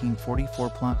 1944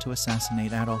 plot to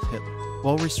assassinate Adolf Hitler.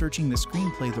 While researching the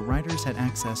screenplay, the writers had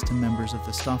access to members of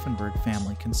the Stauffenberg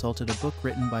family, consulted a book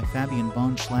written by Fabian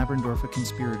von Schlabrendorf, a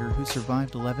conspirator who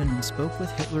survived 11, and spoke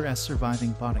with Hitler's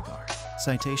surviving bodyguard.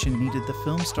 Citation needed. The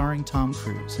film, starring Tom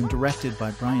Cruise and directed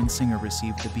by Bryan Singer,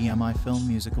 received the BMI Film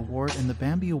Music Award and the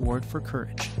Bambi Award for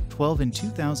Courage. 12 In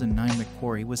 2009,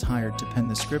 McQuarrie was hired to pen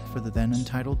the script for the then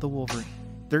untitled The Wolverine.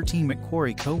 13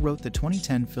 McQuarrie co-wrote the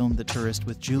 2010 film The Tourist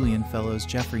with Julian Fellowes,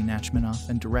 Jeffrey Nachmanoff,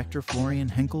 and director Florian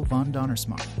Henkel von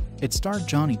Donnersmarck. It starred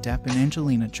Johnny Depp and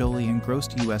Angelina Jolie and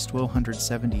grossed US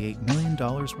 $278 million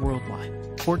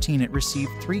worldwide. 14 It received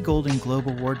 3 Golden Globe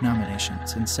Award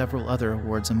nominations and several other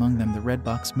awards, among them the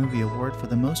Redbox Movie Award for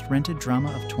the Most Rented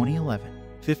Drama of 2011.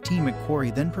 15.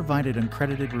 McQuarrie then provided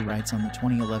uncredited rewrites on the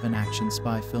 2011 action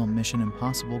spy film Mission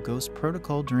Impossible Ghost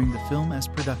Protocol during the film's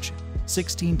production.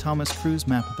 16. Thomas Cruise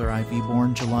Mapother IV,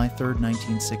 born July 3,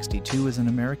 1962, is an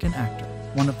American actor,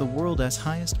 one of the world's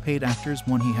highest-paid actors.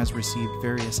 He has received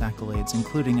various accolades,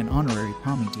 including an honorary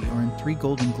Palme d'Or and 3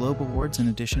 Golden Globe Awards in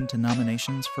addition to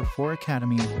nominations for 4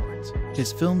 Academy Awards.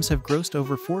 His films have grossed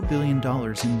over $4 billion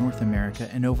in North America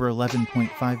and over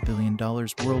 $11.5 billion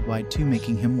worldwide, too,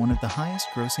 making him one of the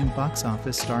highest-grossing box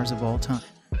office stars of all time.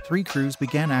 3. Cruise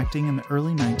began acting in the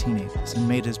early 1980s and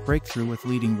made his breakthrough with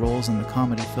leading roles in the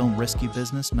comedy film Risky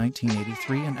Business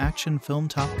 1983 and action film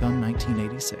Top Gun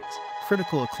 1986.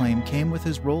 Critical acclaim came with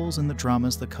his roles in the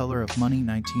dramas The Color of Money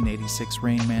 1986,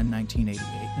 Rain Man 1988,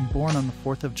 and Born on the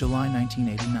 4th of July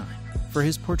 1989. For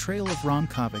his portrayal of Ron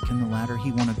Kovic in the latter,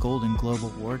 he won a Golden Globe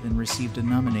Award and received a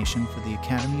nomination for the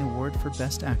Academy Award for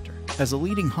Best Actor. As a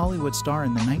leading Hollywood star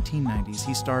in the 1990s,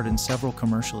 he starred in several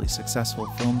commercially successful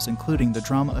films, including the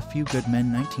drama A Few Good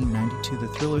Men 1992, the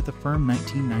thriller The Firm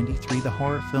 1993, the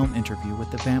horror film Interview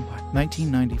with the Vampire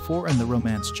 1994, and the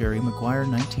romance Jerry Maguire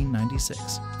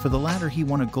 1996. For the latter, he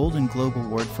won a Golden Globe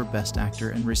Award for Best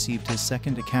Actor and received his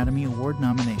second Academy Award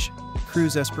nomination.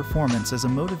 Cruise's performance as a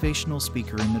motivational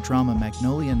speaker in the drama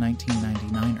Magnolia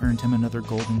 1999 earned him another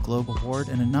Golden Globe Award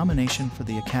and a nomination for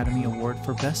the Academy Award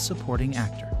for Best Supporting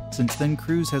Actor. Since then,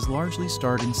 Cruise has largely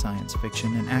starred in science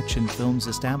fiction and action films,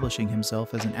 establishing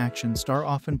himself as an action star,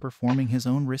 often performing his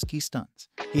own risky stunts.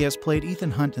 He has played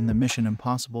Ethan Hunt in the Mission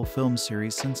Impossible film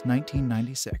series since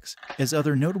 1996. His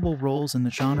other notable roles in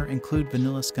the genre include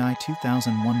Vanilla Sky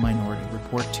 2001, Minority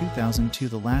Report 2002,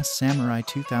 The Last Samurai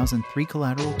 2003,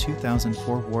 Collateral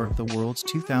 2004, War of the Worlds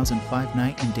 2005,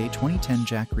 Night and Day 2010,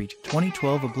 Jack Reacher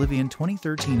 2012, Oblivion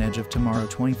 2013, Edge of Tomorrow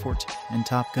 2014, and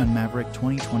Top Gun Maverick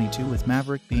 2022, with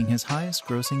Maverick being his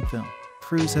highest-grossing film.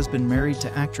 Cruise has been married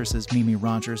to actresses Mimi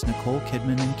Rogers, Nicole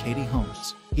Kidman, and Katie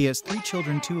Holmes. He has 3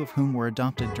 children, 2 of whom were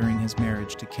adopted during his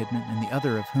marriage to Kidman, and the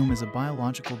other of whom is a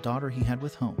biological daughter he had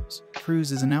with Holmes.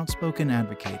 Cruise is an outspoken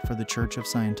advocate for the Church of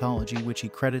Scientology, which he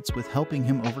credits with helping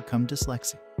him overcome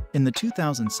dyslexia. In the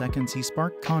 2000s, he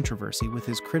sparked controversy with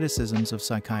his criticisms of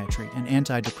psychiatry and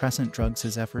antidepressant drugs,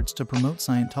 his efforts to promote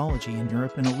Scientology in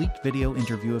Europe, and a leaked video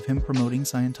interview of him promoting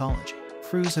Scientology.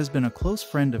 Cruise has been a close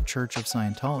friend of Church of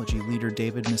Scientology leader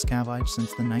David Miscavige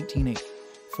since the 1980s.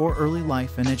 For early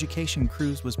life and education,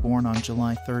 Cruise was born on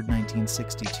July 3,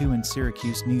 1962 in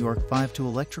Syracuse, New York. 5 to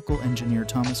electrical engineer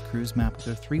Thomas Cruise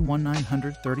Mapother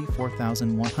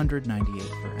 31934,198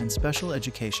 for, and special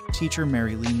education teacher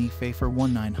Mary Lee Neefafer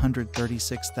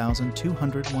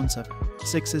 1936217.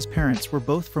 6. His parents were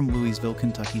both from Louisville,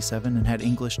 Kentucky. 7. And had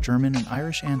English, German, and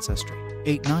Irish ancestry.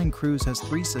 8. 9. Cruise has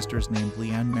 3 sisters named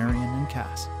Leanne, Marion, and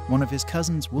Cass. One of his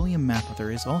cousins, William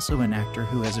Mapother, is also an actor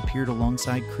who has appeared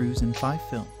alongside Cruise in 5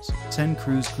 films. 10.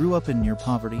 Cruise grew up in near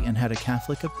poverty and had a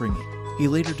Catholic upbringing. He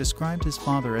later described his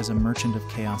father as a merchant of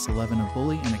chaos. 11. A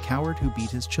bully and a coward who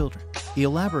beat his children. He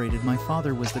elaborated, "My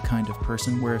father was the kind of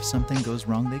person where if something goes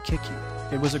wrong they kick you.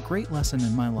 It was a great lesson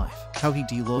in my life, how he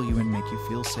de-lull you and make you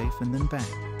feel safe and then bang.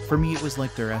 For me it was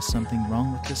like there's something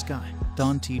wrong with this guy.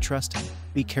 Don't trust him.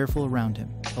 Be careful around him."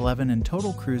 11. In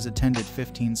total, Cruise attended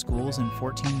 15 schools in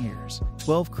 14 years.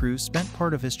 12. Cruise spent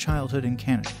part of his childhood in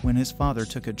Canada. When his father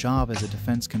took a job as a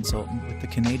defense consultant with the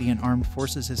Canadian Armed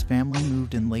Forces, his family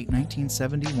moved in late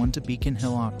 1971 to Beacon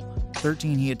Hill, Ottawa.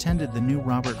 13. He attended the new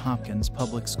Robert Hopkins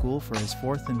Public School for his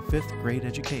 4th and 5th grade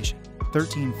education.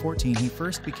 13-14. He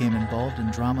first became involved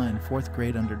in drama in 4th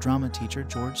grade under drama teacher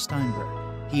George Steinberg.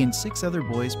 He and 6 other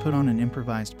boys put on an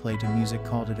improvised play to music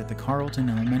called it at the Carleton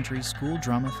Elementary School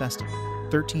Drama Festival.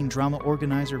 13. Drama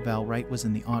organizer Val Wright was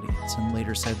in the audience and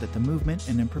later said that the movement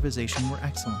and improvisation were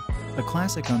excellent. A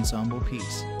classic ensemble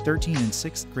piece. 13. In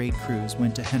 6th grade, Cruise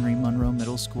went to Henry Munro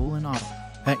Middle School in Ottawa.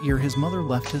 That year his mother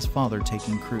left his father,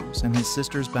 taking Cruise and his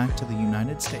sisters back to the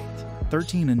United States.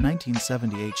 13. In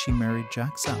 1978 she married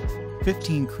Jack South.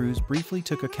 15. Cruise briefly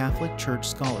took a Catholic Church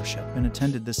scholarship and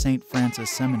attended the St.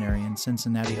 Francis Seminary in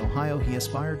Cincinnati, Ohio. He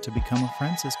aspired to become a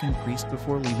Franciscan priest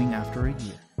before leaving after a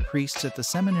year. Priests at the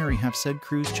seminary have said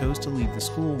Cruise chose to leave the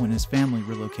school when his family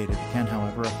relocated again.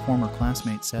 However, a former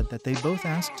classmate said that they both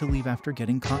asked to leave after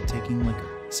getting caught taking liquor.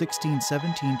 16,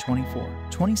 17, 24.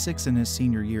 26. In his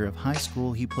senior year of high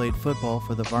school, he played football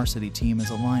for the varsity team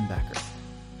as a linebacker,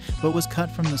 but was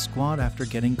cut from the squad after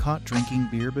getting caught drinking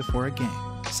beer before a game.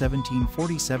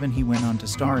 1747. He went on to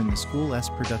star in the school's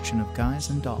production of Guys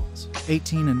and Dolls.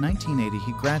 18. In 1980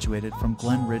 he graduated from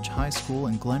Glen Ridge High School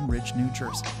in Glen Ridge, New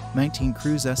Jersey. 19.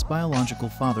 Cruise's biological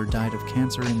father died of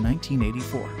cancer in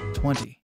 1984. 20.